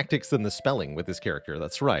battlefield tactics than the spelling with this character.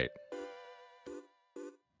 That's right.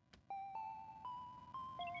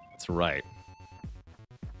 That's right.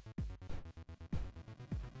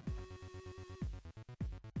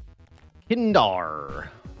 Kindar.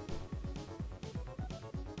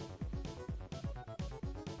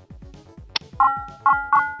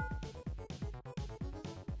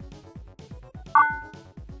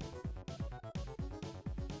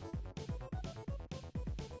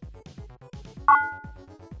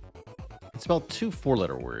 Spell 2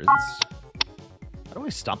 4-letter words. How do I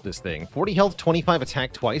stop this thing? 40 health, 25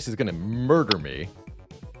 attack twice is gonna murder me.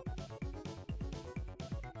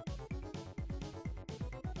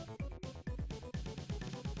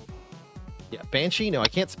 Yeah, Banshee? No, I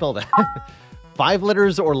can't spell that. 5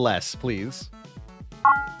 letters or less, please.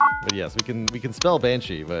 But yes, we can spell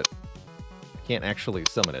Banshee, but I can't actually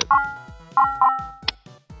summon it.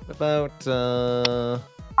 What about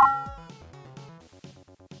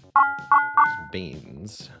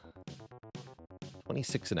Banes.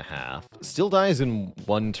 26.5. Still dies in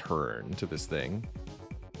 1 turn to this thing.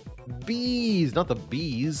 Bees, not the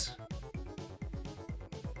bees.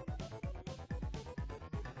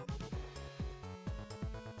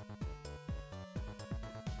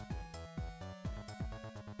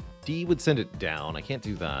 D would send it down. I can't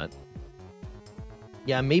do that.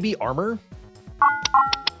 Yeah, maybe armor?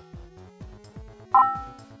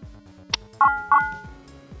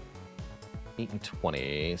 And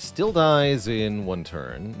 20. Still dies in 1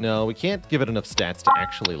 turn. No, we can't give it enough stats to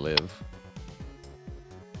actually live.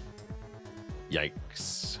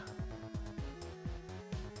 Yikes.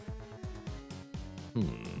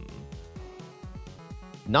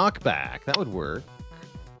 Knockback. That would work.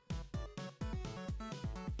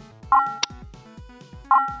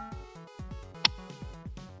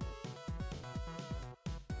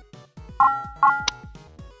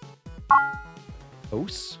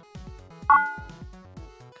 Ose?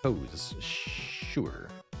 Hose, sure.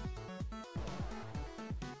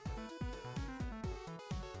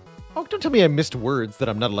 Oh, don't tell me I missed words that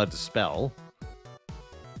I'm not allowed to spell.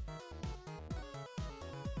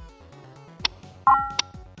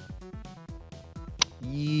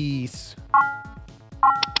 Yes.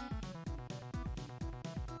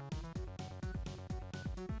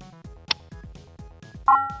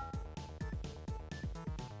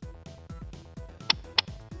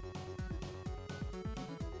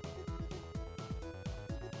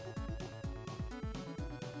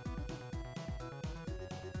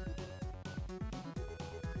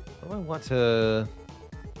 I want to...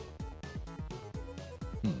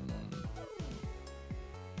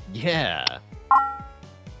 Yeah.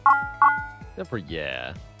 Except for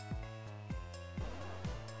yeah.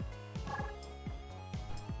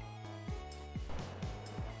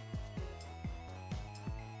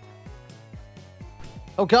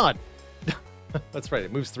 Oh god! That's right,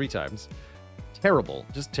 it moves 3 times. Terrible.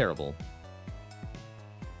 Just terrible.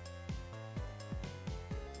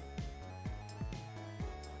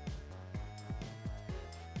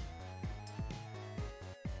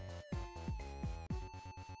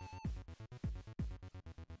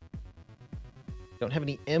 Don't have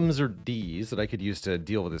any M's or D's that I could use to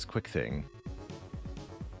deal with this quick thing.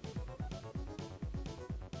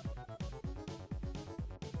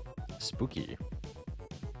 Spooky.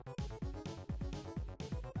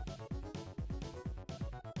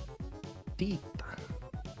 Teeth.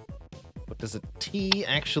 But does a T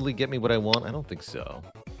actually get me what I want? I don't think so.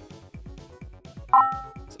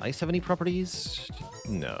 Does ice have any properties?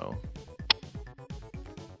 No.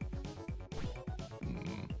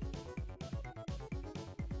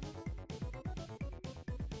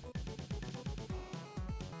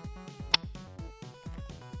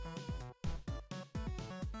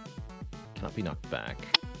 Cannot be knocked back.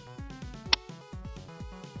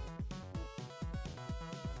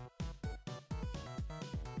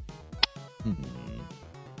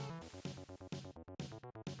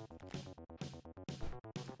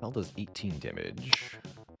 Spell does 18 damage.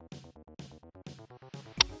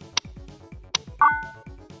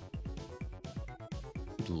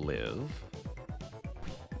 Live.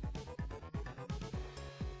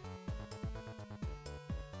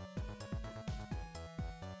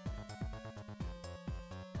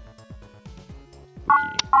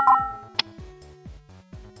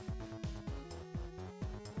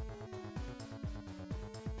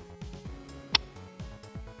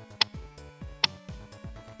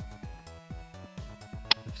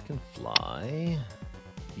 This can fly.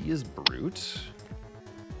 He is brute.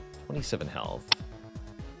 27 health.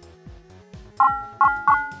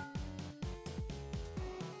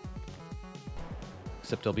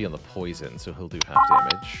 Except he'll be on the poison, so he'll do half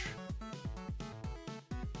damage.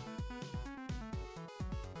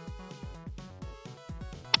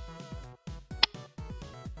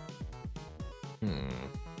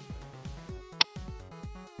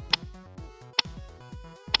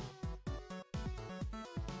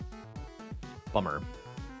 Bummer.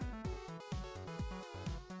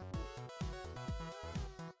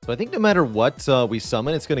 So I think no matter what we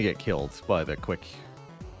summon, it's going to get killed by the quick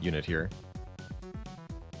unit here.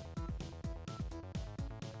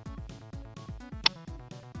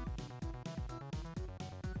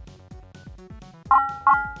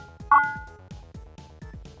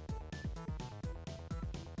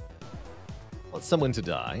 Want someone to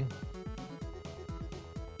die.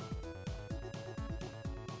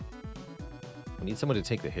 We need someone to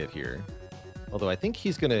take the hit here. Although I think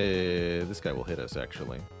he's gonna... This guy will hit us,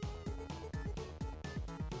 actually.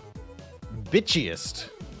 Bitchiest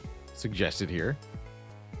suggested here.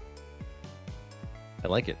 I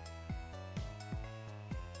like it.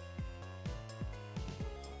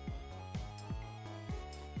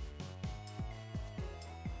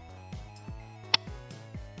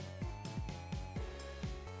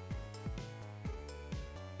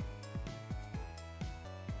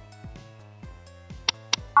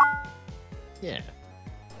 Yeah.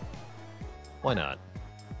 Why not?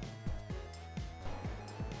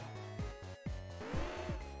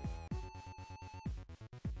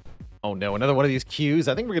 Oh no, another one of these Qs.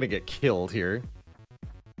 I think we're gonna get killed here.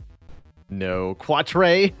 No.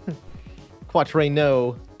 Quatre. Quatre,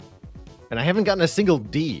 no. And I haven't gotten a single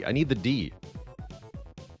D. I need the D.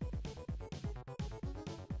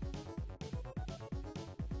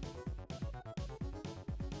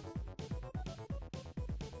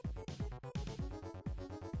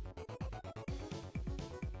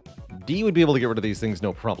 D would be able to get rid of these things,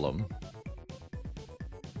 no problem.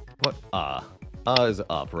 What? Is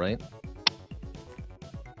up, right?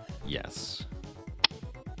 Yes.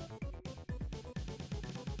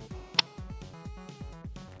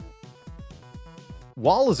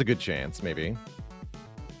 Wall is a good chance, maybe.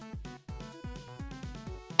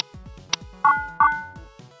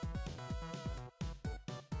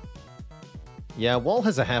 Yeah, Wall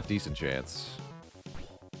has a half-decent chance.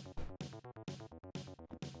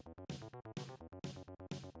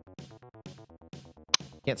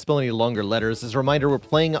 Can't spell any longer letters. As a reminder, we're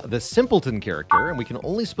playing the Simpleton character, and we can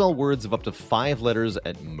only spell words of up to 5 letters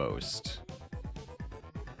at most.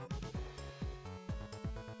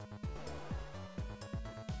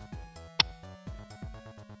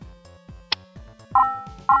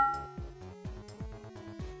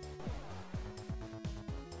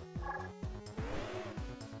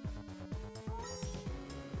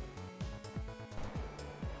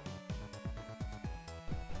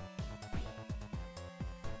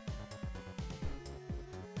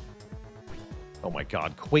 Oh my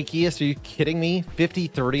god, Quakiest, are you kidding me?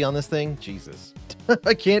 50-30 on this thing? Jesus.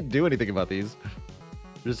 I can't do anything about these.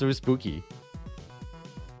 They're so spooky.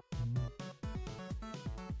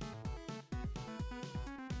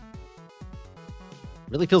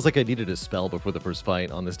 Really feels like I needed a spell before the first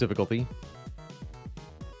fight on this difficulty.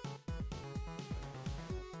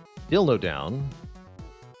 Still no down.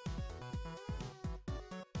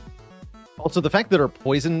 Also, the fact that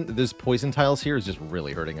there's poison tiles here is just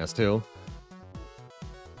really hurting us too.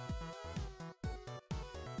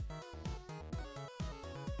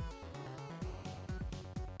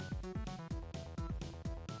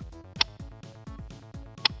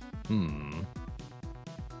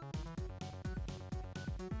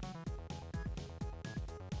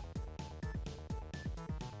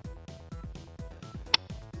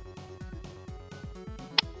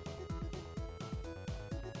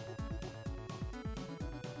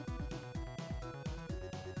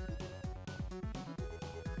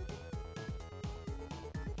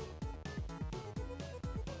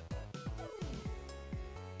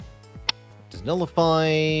 use Nullify.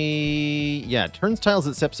 Yeah, turns tiles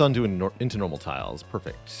it steps onto into normal tiles.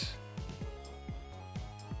 Perfect.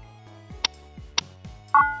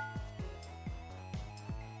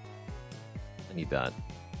 I need that.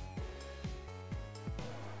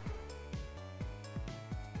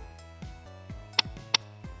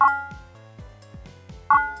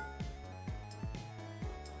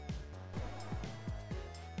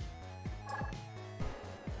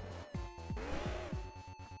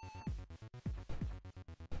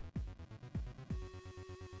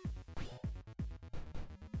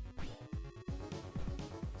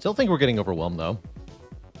 Still think we're getting overwhelmed, though.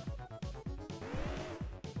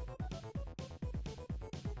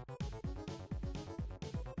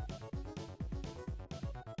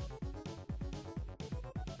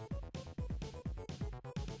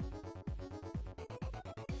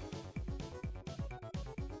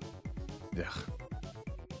 Ugh.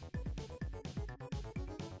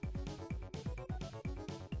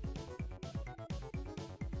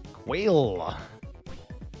 Quail.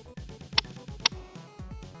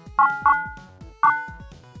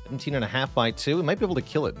 17.5 by 2. We might be able to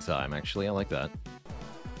kill it in time, actually. I like that.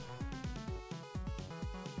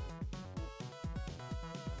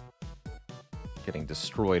 Getting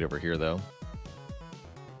destroyed over here, though.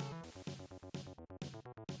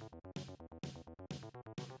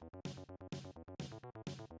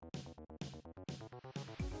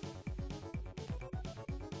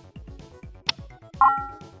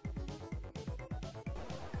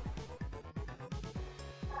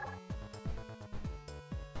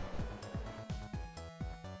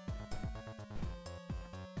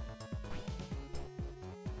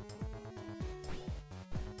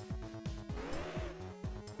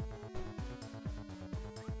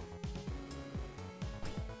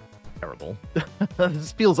 Terrible.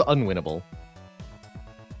 This feels unwinnable.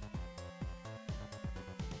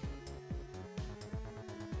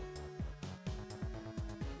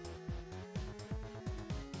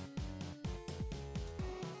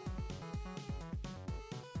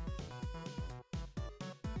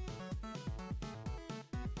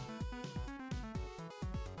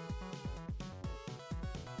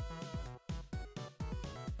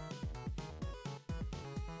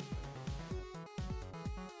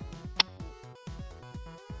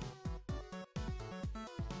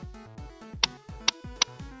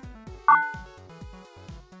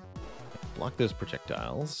 Block those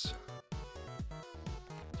projectiles.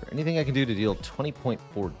 Is there anything I can do to deal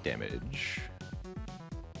 20.4 damage?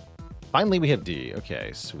 Finally, we have D. Okay,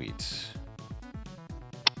 sweet.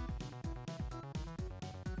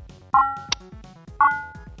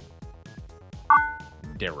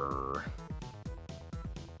 Darer.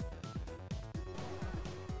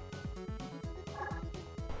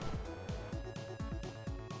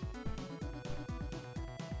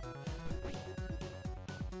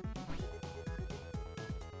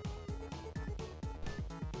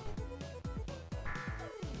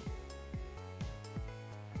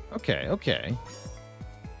 Okay, okay.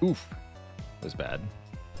 Oof. That was bad.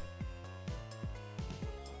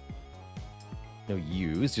 No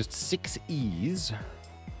U's, just 6 E's.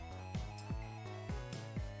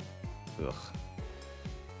 Ugh.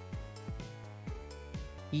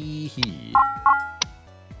 Hee hee.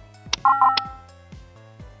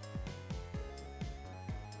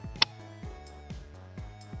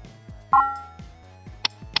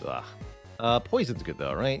 Ugh. Poison's good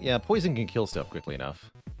though, right? Yeah, poison can kill stuff quickly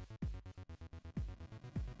enough.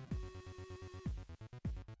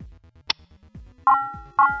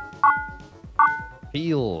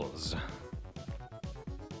 Heals.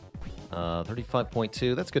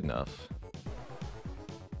 35.2, that's good enough.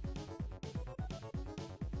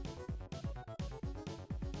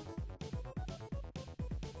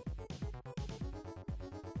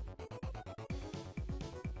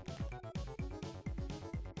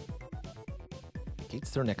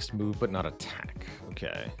 Gates their next move, but not attack.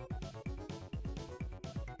 Okay.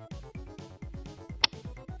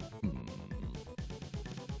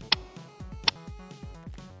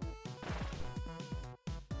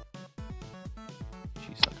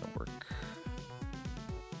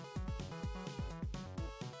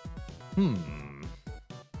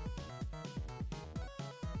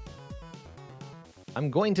 I'm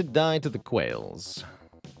going to die to the quails.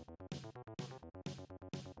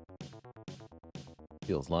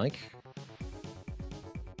 Feels like.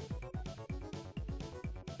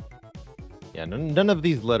 Yeah, none of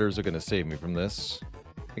these letters are going to save me from this.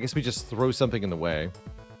 I guess we just throw something in the way.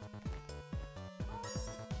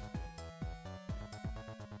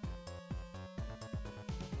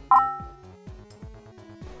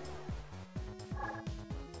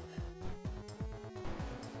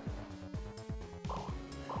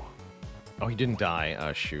 Oh, he didn't die.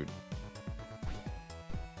 Oh, shoot.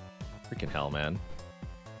 Freaking hell, man.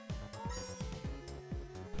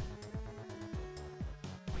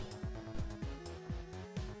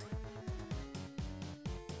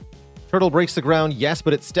 Turtle breaks the ground, yes,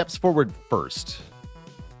 but it steps forward first.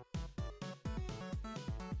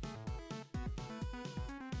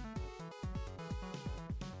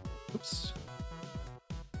 Oops.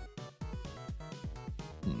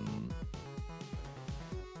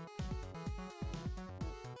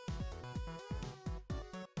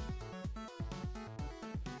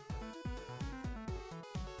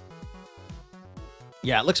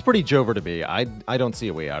 Yeah, it looks pretty Jover to me. I don't see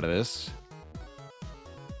a way out of this.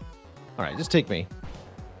 All right, just take me.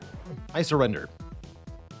 I surrender.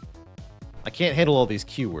 I can't handle all these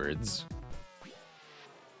keywords.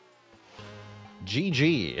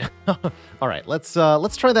 GG. All right, let's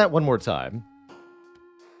try that one more time.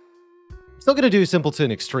 Still gonna do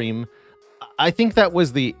Simpleton Extreme. I think that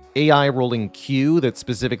was the AI rolling Q that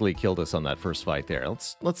specifically killed us on that first fight there.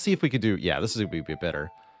 Let's see if we could do. Yeah, this is gonna be a bit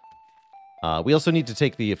better. We also need to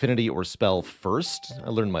take the affinity or spell first. I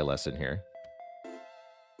learned my lesson here.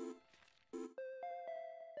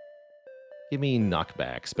 Give me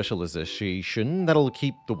knockback, specialization. That'll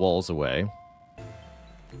keep the walls away.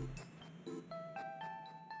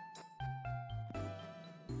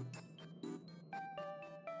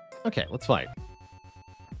 Okay, let's fight.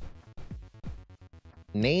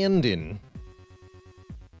 Nandin.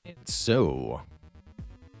 So.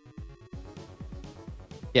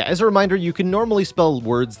 Yeah, as a reminder, you can normally spell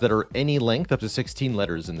words that are any length, up to 16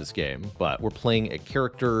 letters in this game, but we're playing a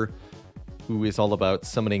character who is all about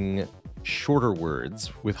summoning shorter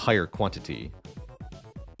words with higher quantity.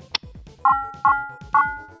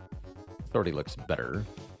 This already looks better.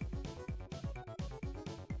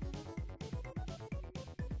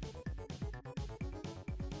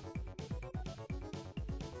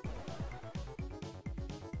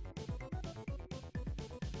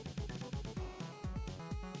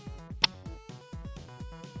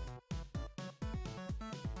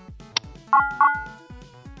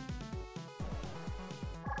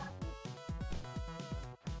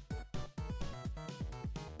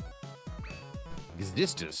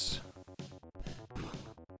 Existus.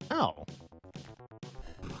 Oh.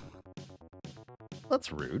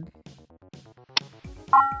 That's rude.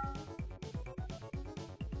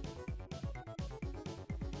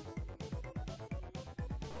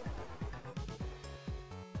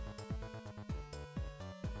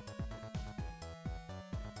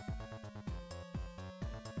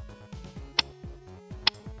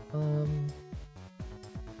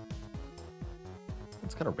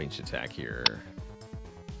 Let's got a ranged attack here.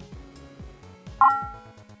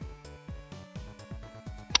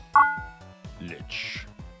 Lich.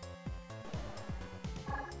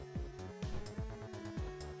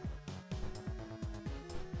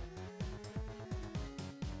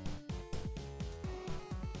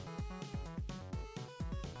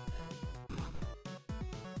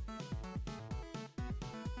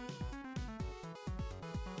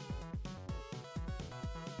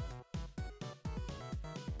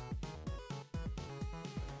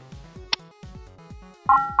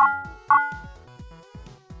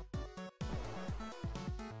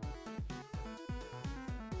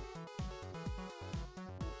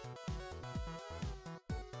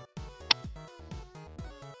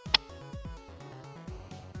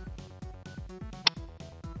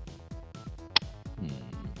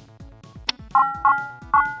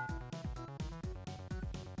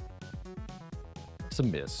 Some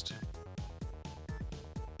mist.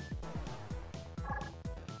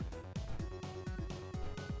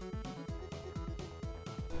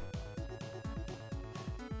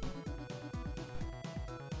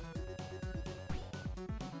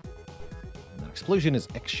 That explosion is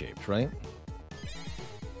X-shaped, right?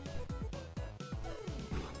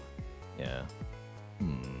 Yeah.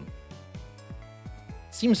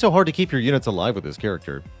 Seems so hard to keep your units alive with this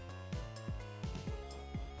character.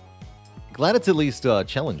 Glad it's at least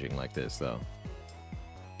challenging like this, though.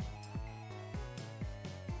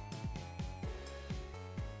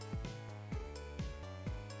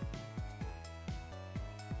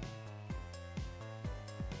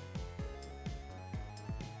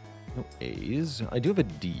 No A's. I do have a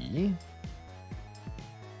D.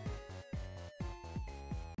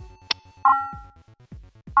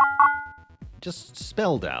 Just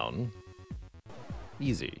spell down.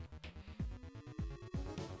 Easy.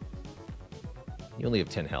 You only have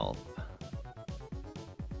 10 health.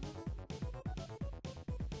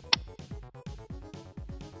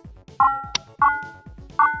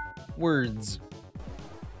 Words.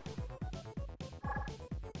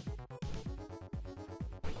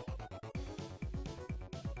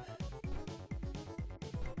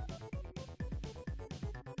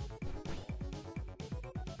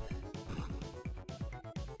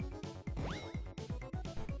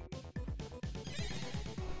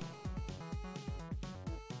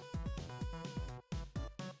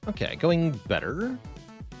 Okay, going better.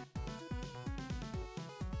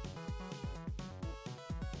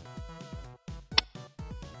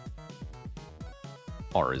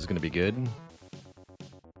 R is going to be good.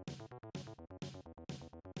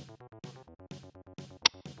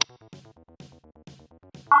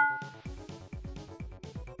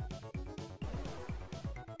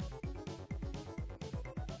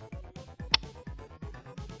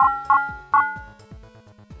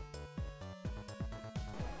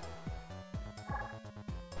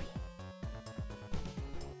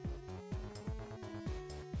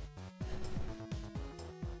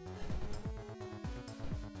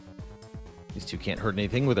 These two can't hurt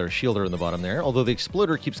anything with our shielder in the bottom there, although the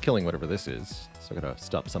exploder keeps killing whatever this is, so I gotta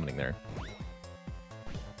stop summoning there.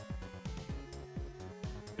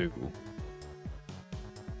 Ooh.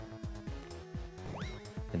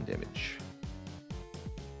 10 damage.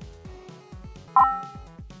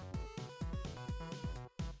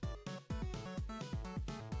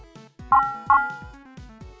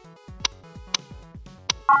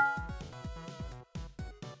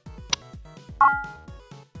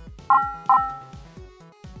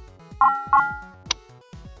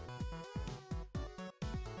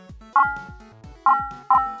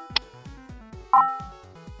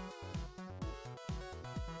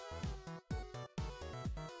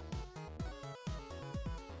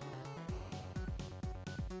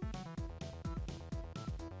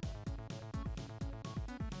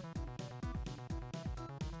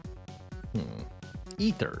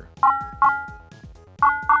 Ether.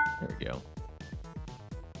 There we go.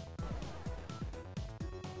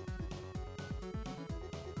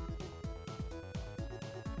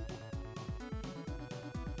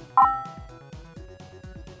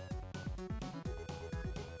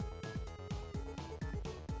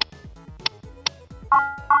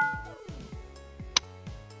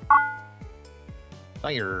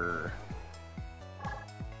 Fire.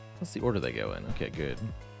 What's the order they go in? Okay, good.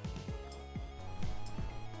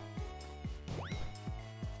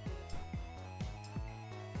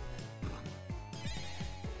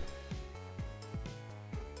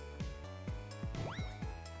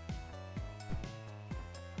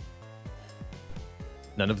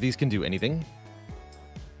 None of these can do anything.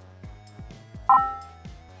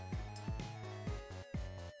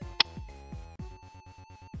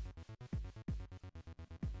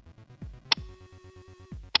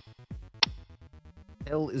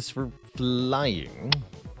 L is for flying.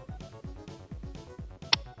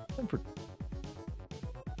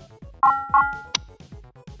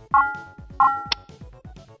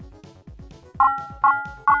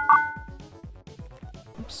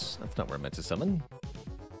 Oops, that's not where I meant to summon.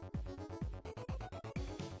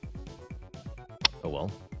 Oh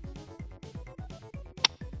well.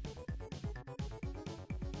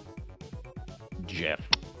 Jeff.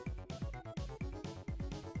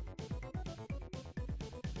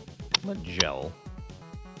 What gel?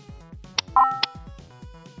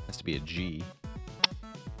 Has to be a G.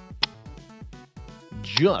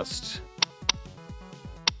 Just.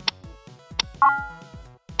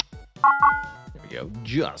 There we go.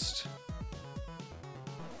 Just.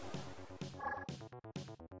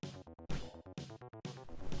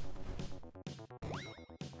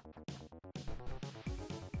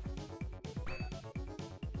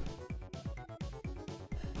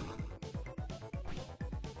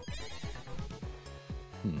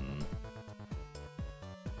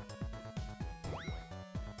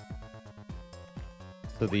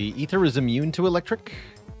 So the ether is immune to electric?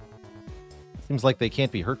 Seems like they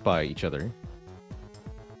can't be hurt by each other.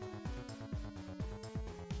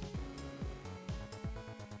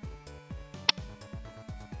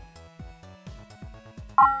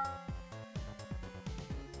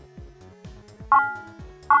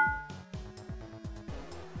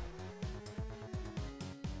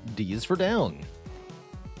 D is for down.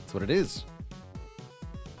 That's what it is.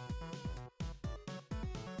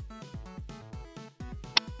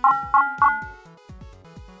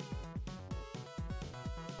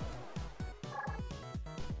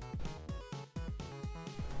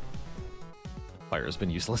 Fire has been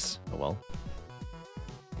useless. Oh well.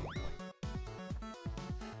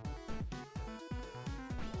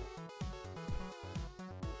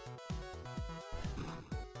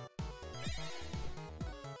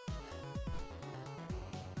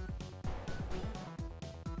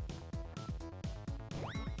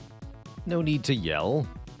 No need to yell.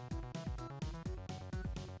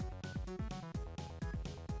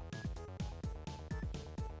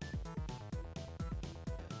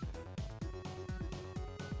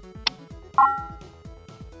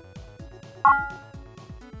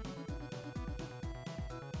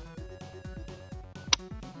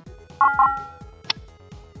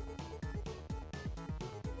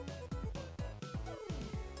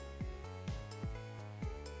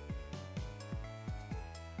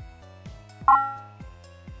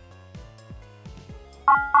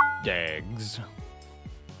 Dags.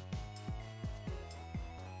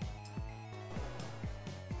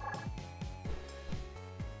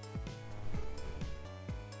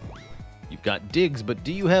 You've got digs, but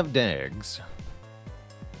do you have dags?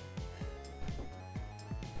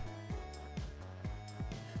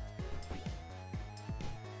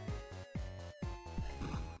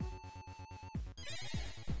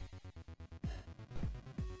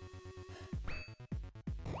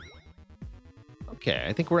 Okay,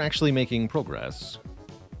 I think we're actually making progress.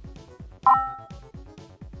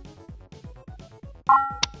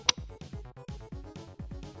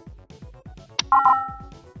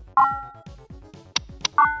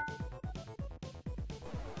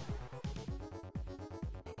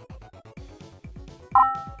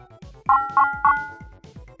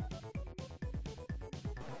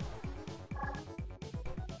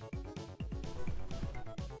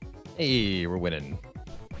 Hey, we're winning.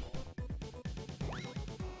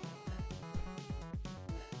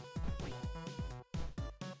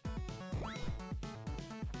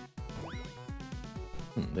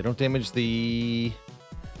 They don't damage the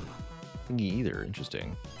thingy either.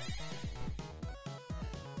 Interesting.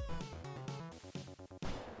 Is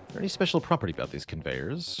there any special property about these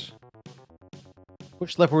conveyors?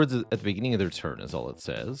 Push leftwards at the beginning of their turn is all it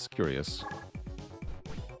says. Curious.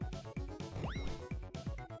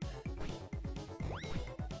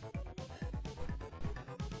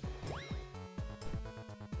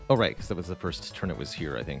 Oh, right, because that was the first turn it was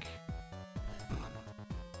here, I think.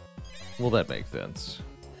 Well, that makes sense.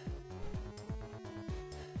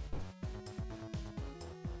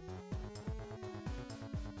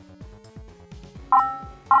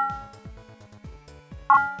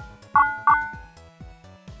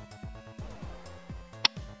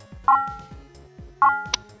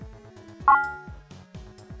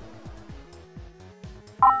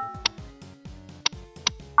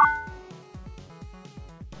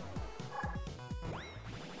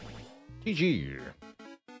 GG.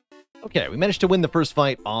 Okay, we managed to win the first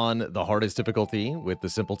fight on the hardest difficulty with the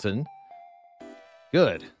Simpleton.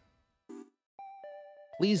 Good.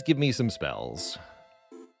 Please give me some spells.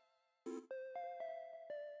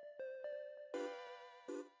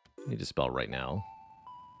 I need a spell right now.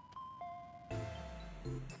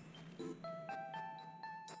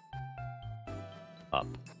 Up.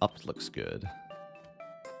 Up looks good.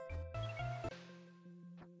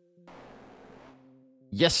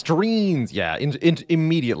 Yestrines! Yeah,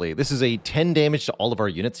 immediately. This is a 10 damage to all of our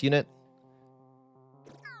units unit.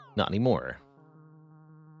 Not anymore.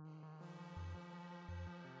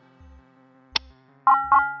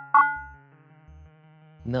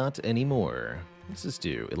 Not anymore. What's this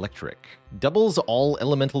do? Electric. Doubles all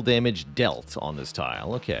elemental damage dealt on this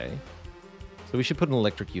tile. Okay. So we should put an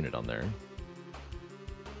electric unit on there.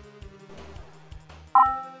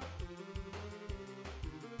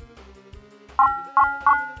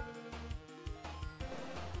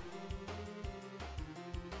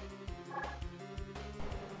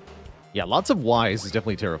 Yeah, lots of Ys is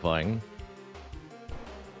definitely terrifying.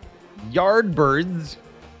 Yardbirds?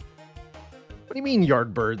 What do you mean,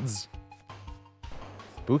 Yardbirds?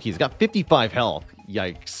 Spooky, he's got 55 health.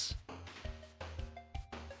 Yikes.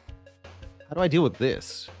 How do I deal with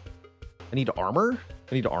this? I need armor?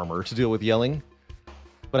 I need armor to deal with yelling.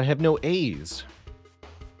 But I have no A's.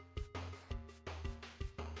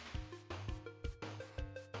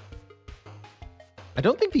 I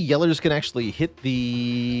don't think the yellers can actually hit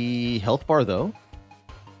the health bar, though.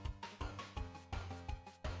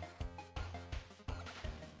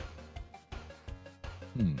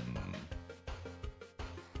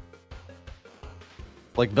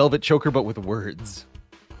 Like Velvet Choker, but with words.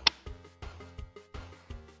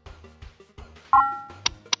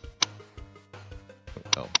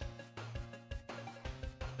 Oh.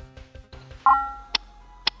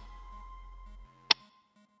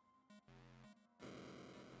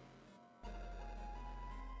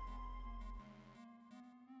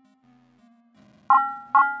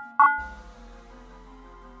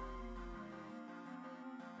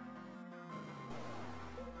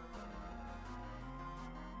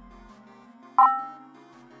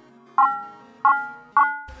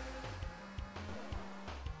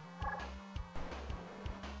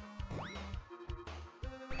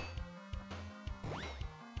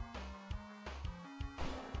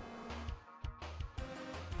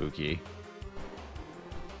 Spooky.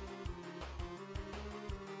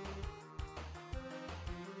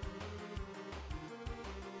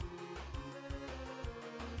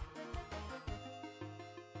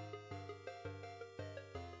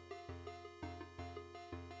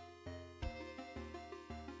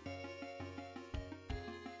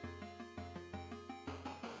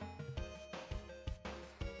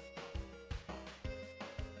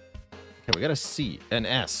 Okay, we got a C, an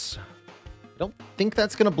S. I don't think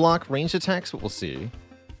that's going to block ranged attacks, but we'll see.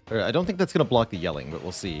 Or, I don't think that's going to block the yelling, but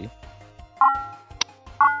we'll see.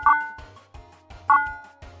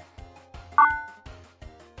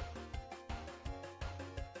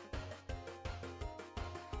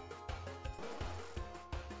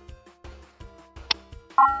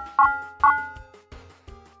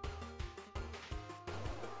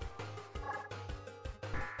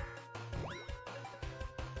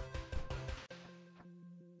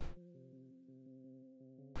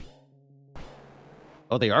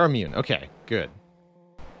 Oh, they are immune. Okay, good.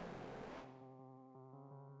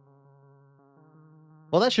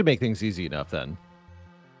 Well, that should make things easy enough then.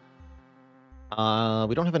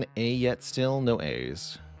 We don't have an A yet still. No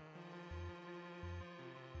A's.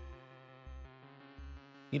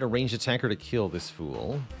 Need a ranged attacker to kill this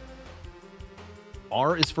fool.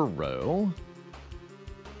 R is for row.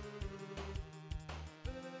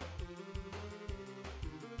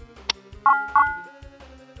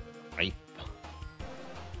 Right.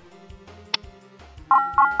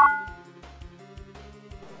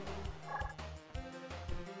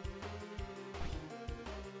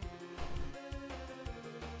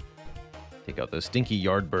 Take out those stinky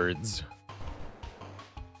yard birds.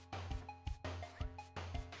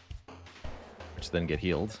 Which then get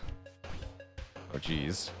healed. Oh,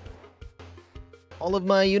 geez. All of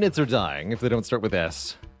my units are dying if they don't start with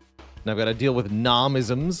S. Now I've got to deal with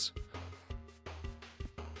nomisms.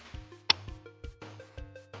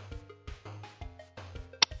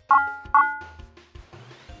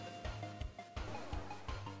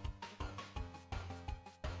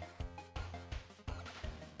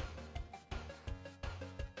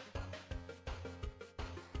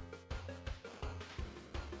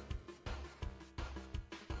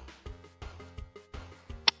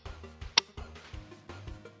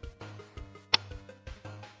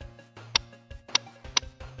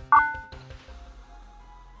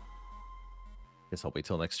 Guess I'll wait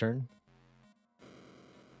till next turn.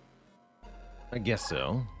 I guess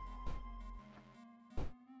so.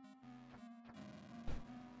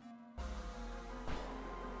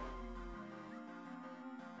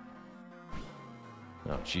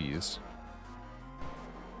 Oh, jeez.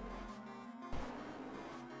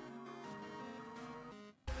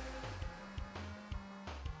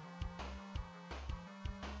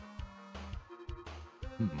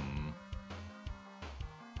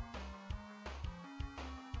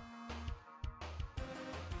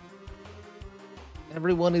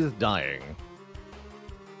 Everyone is dying.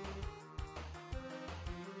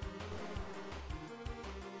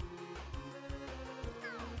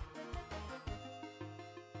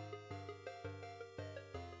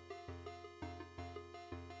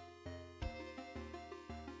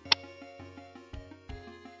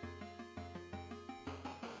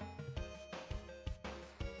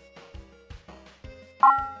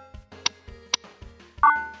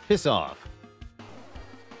 Piss off.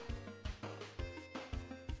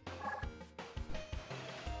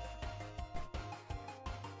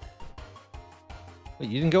 Wait,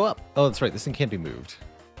 you didn't go up? Oh, that's right. This thing can't be moved.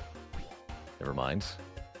 Never mind.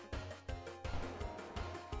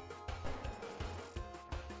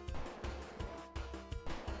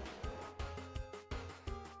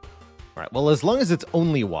 All right. Well, as long as it's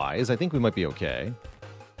only wise, I think we might be okay.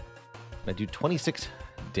 I do 26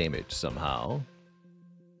 damage somehow.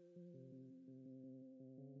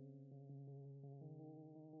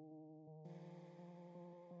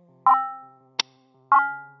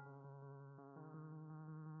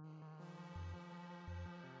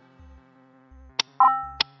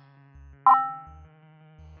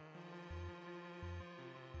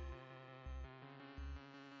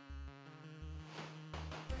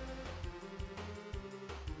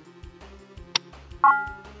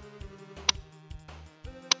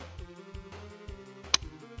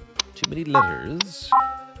 Too many letters.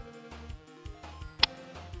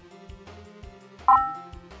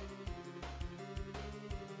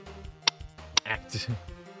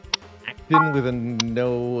 Actin with a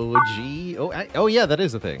no G. Oh yeah, that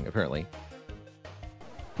is a thing, apparently.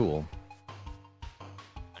 Cool.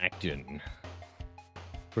 Actin.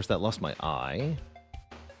 Of course, that lost my I.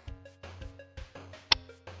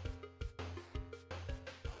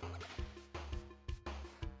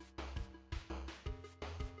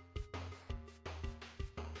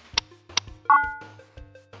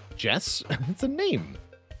 Jess? It's a name.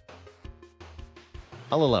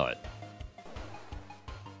 I'll allow it.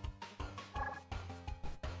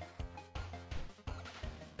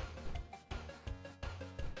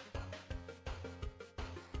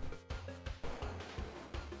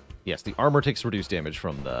 Yes, the armor takes reduced damage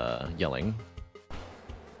from the yelling.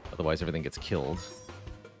 Otherwise, everything gets killed.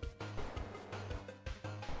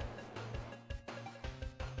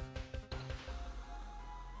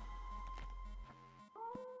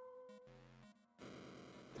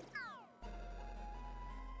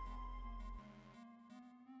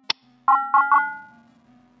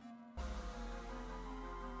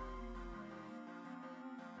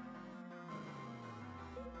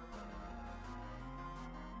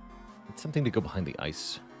 It's something to go behind the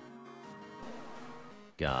ice.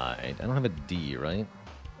 Guide. I don't have a D, right?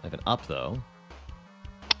 I have an up, though.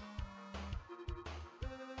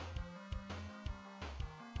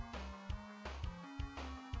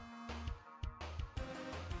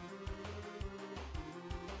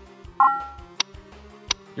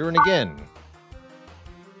 You're in again.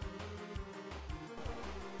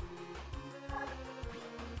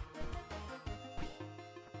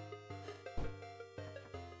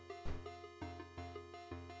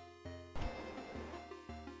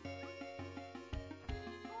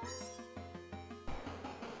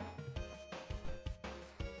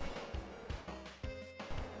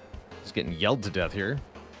 Just getting yelled to death here.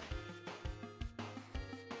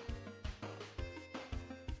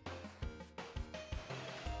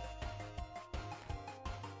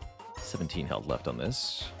 $17 health left on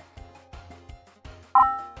this.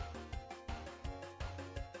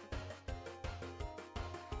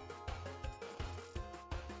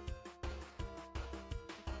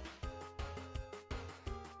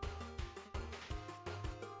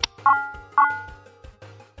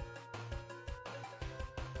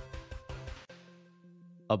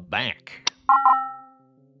 A back.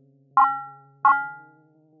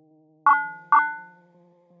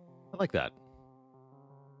 I like that.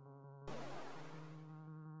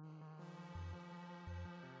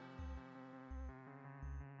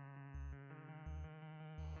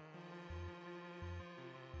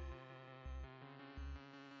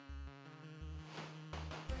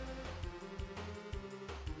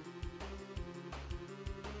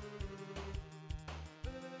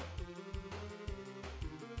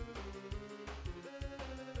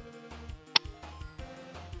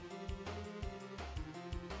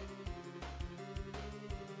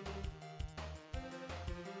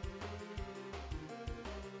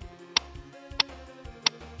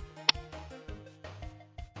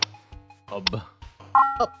 Up.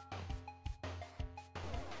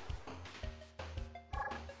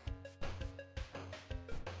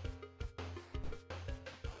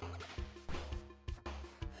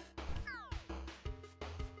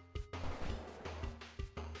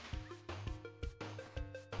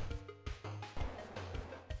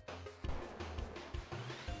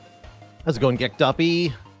 How's it going,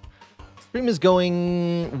 Gekdoppy? Stream is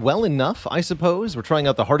going well enough, I suppose. We're trying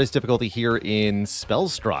out the hardest difficulty here in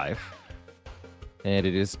Spellstrife. And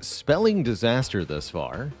it is spelling disaster thus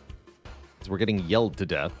far, as we're getting yelled to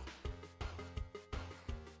death.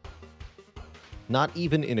 Not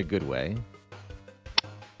even in a good way.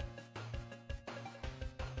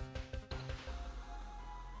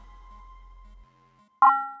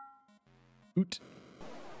 Oot.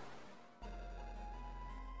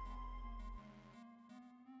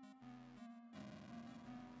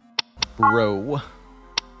 Bro.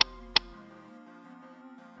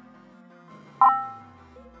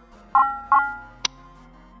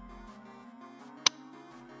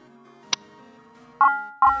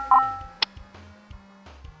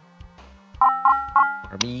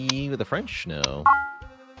 Army with the French? No.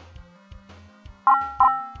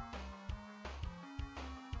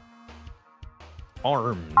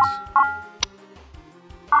 Armed.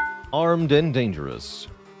 Armed and dangerous.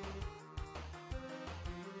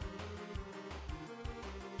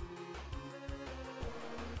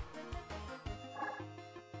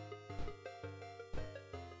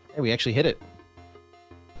 Hey, we actually hit it.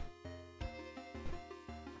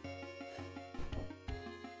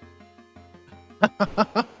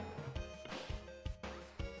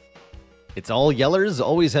 It's all yellers,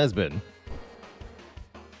 always has been.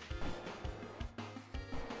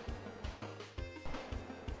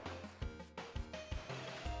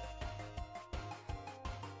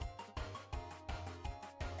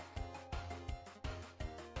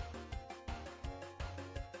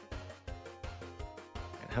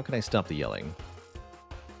 How can I stop the yelling?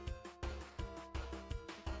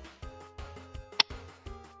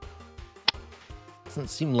 Doesn't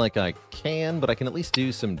seem like I can, but I can at least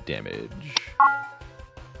do some damage.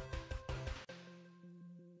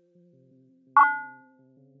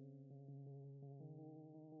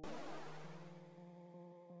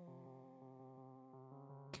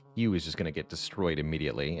 Q is just going to get destroyed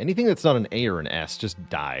immediately. Anything that's not an A or an S just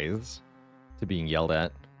dies to being yelled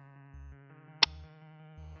at.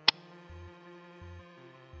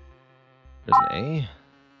 Okay.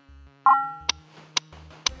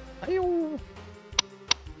 Ayo.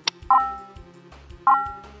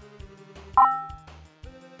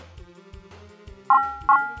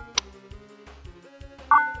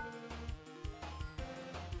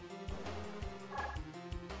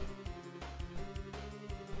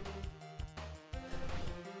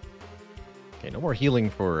 Okay, no more healing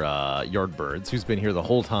for Yardbirds, who's been here the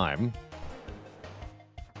whole time.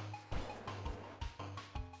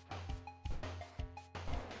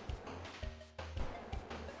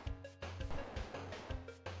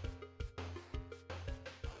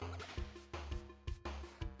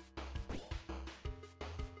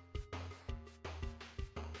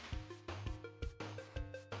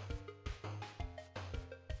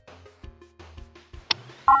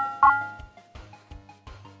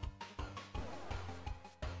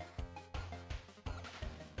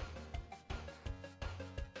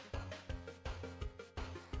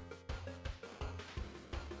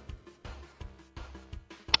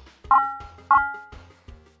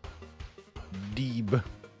 Deeb.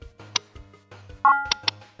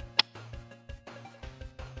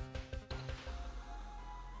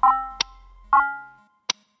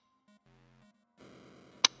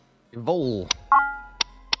 Vol.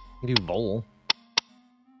 You do Vol.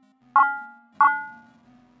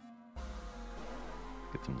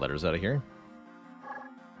 Get some letters out of here.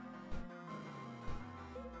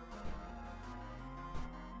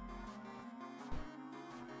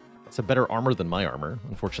 That's a better armor than my armor,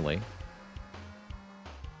 unfortunately.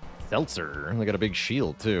 Seltzer. They got a big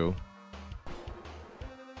shield, too.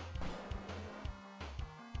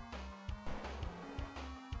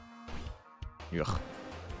 Ugh.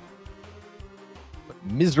 But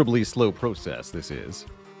miserably slow process this is.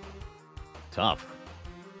 Tough.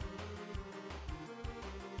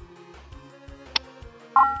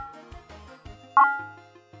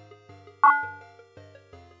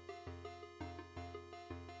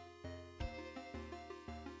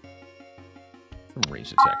 Some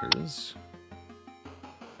ranged attackers.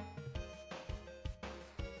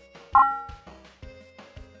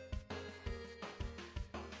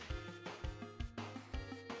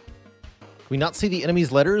 Can we not see the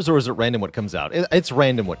enemy's letters, or is it random what comes out? It's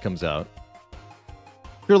random what comes out.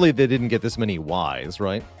 Surely they didn't get this many Ys,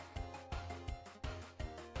 right?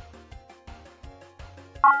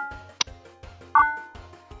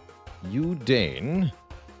 Udane.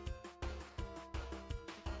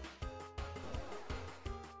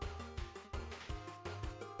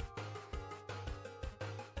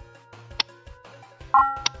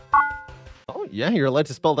 Oh, yeah, you're allowed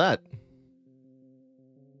to spell that.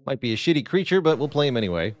 Might be a shitty creature, but we'll play him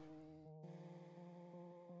anyway.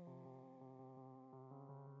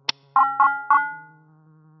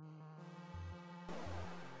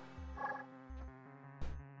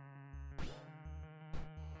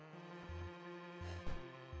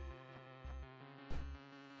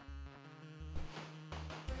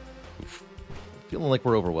 Oof. Feeling like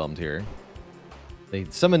we're overwhelmed here. They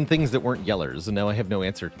summoned things that weren't yellers, and now I have no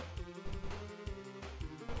answer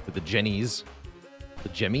to the Jennies. The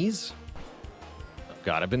Jemmies? Oh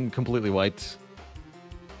god, I've been completely wiped.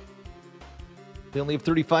 They only have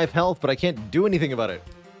 35 health, but I can't do anything about it.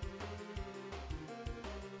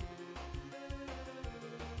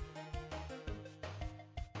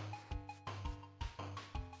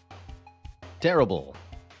 Terrible.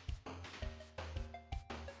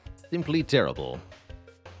 Simply terrible.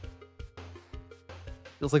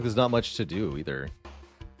 Feels like there's not much to do either.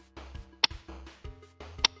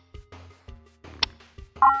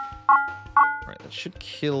 Alright, that should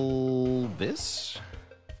kill this.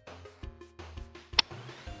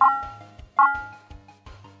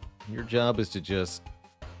 Your job is to just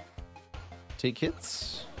take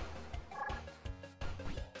hits.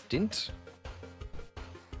 Stint.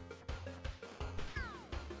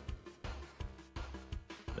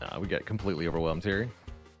 Nah, we got completely overwhelmed here.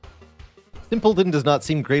 Simpleton does not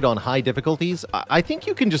seem great on high difficulties. I think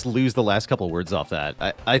you can just lose the last couple words off that.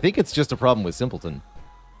 I think it's just a problem with Simpleton.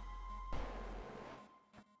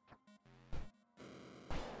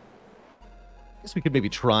 Guess we could maybe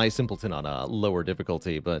try Simpleton on a lower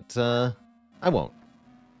difficulty, but I won't.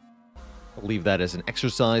 I'll leave that as an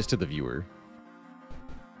exercise to the viewer.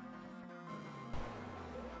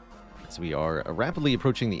 So we are rapidly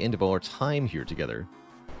approaching the end of our time here together.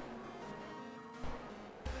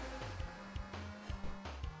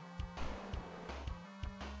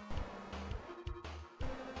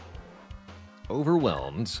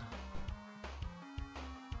 Overwhelmed.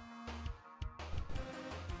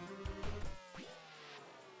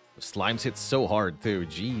 Slimes hit so hard, too.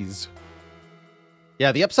 Jeez.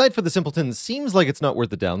 Yeah, the upside for the Simpleton seems like it's not worth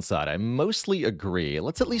the downside. I mostly agree.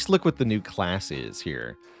 Let's at least look what the new class is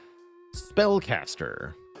here.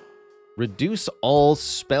 Spellcaster. Reduce all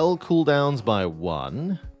spell cooldowns by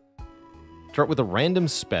 1. Start with a random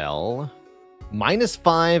spell.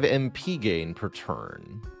 -5 MP gain per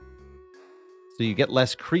turn. So you get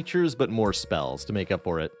less creatures, but more spells to make up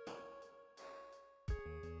for it.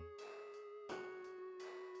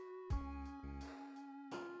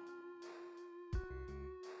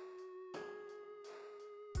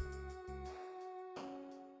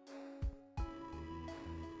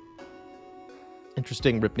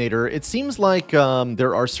 Interesting, Ripnator. It seems like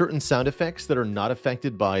there are certain sound effects that are not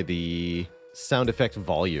affected by the sound effect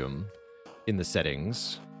volume in the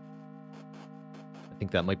settings. I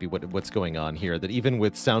think that might be what's going on here, that even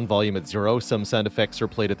with sound volume at 0, some sound effects are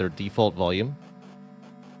played at their default volume.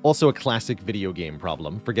 Also a classic video game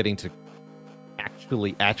problem, forgetting to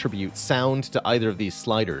actually attribute sound to either of these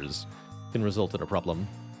sliders can result in a problem.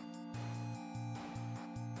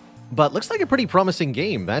 But looks like a pretty promising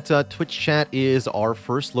game. That Twitch chat is our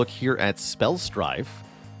first look here at Spellstrife.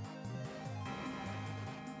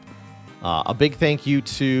 A big thank you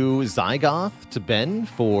to Zygoth, to Ben,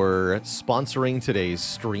 for sponsoring today's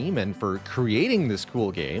stream and for creating this cool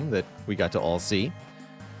game that we got to all see.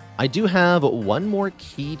 I do have one more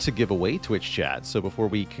key to give away, Twitch chat, so before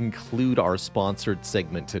we conclude our sponsored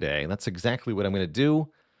segment today, that's exactly what I'm going to do.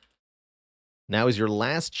 Now is your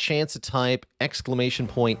last chance to type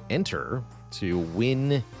 !enter to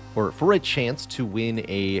win, or for a chance to win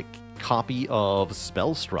a copy of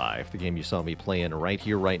Spellstrife, the game you saw me playing right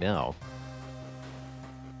here, right now.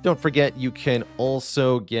 Don't forget, you can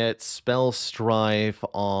also get Spellstrife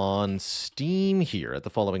on Steam here at the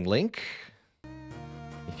following link.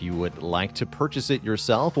 If you would like to purchase it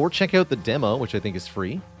yourself, or check out the demo, which I think is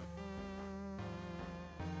free.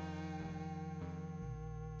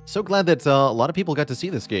 So glad that a lot of people got to see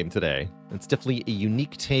this game today. It's definitely a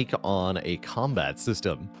unique take on a combat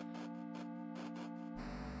system.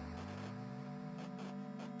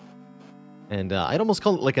 And I'd almost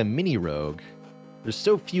call it like a mini rogue. There's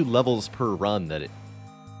so few levels per run that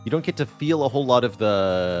you don't get to feel a whole lot of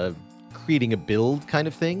the creating a build kind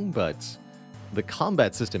of thing, but the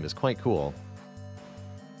combat system is quite cool.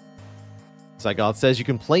 Zygoth says you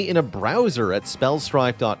can play in a browser at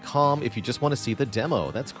spellstrife.com if you just want to see the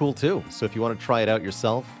demo. That's cool too. So if you want to try it out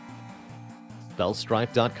yourself,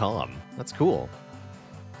 spellstrife.com. That's cool.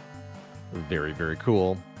 Very, very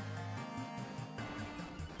cool.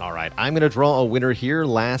 All right, I'm going to draw a winner here.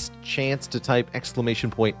 Last chance to type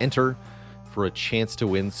 !enter for a chance to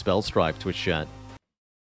win Spellstrife Twitch chat.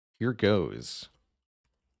 Here goes.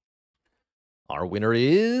 Our winner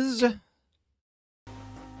is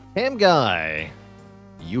Ham Guy.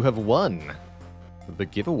 You have won the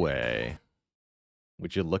giveaway.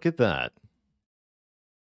 Would you look at that?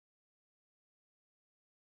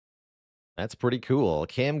 That's pretty cool.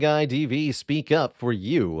 Cam Guy DV, speak up, for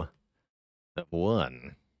you have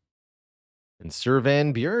won. And Sir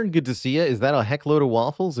Van Buren, good to see you. Is that a heck load of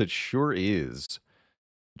waffles? It sure is.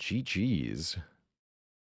 GG's.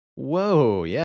 Whoa, yeah.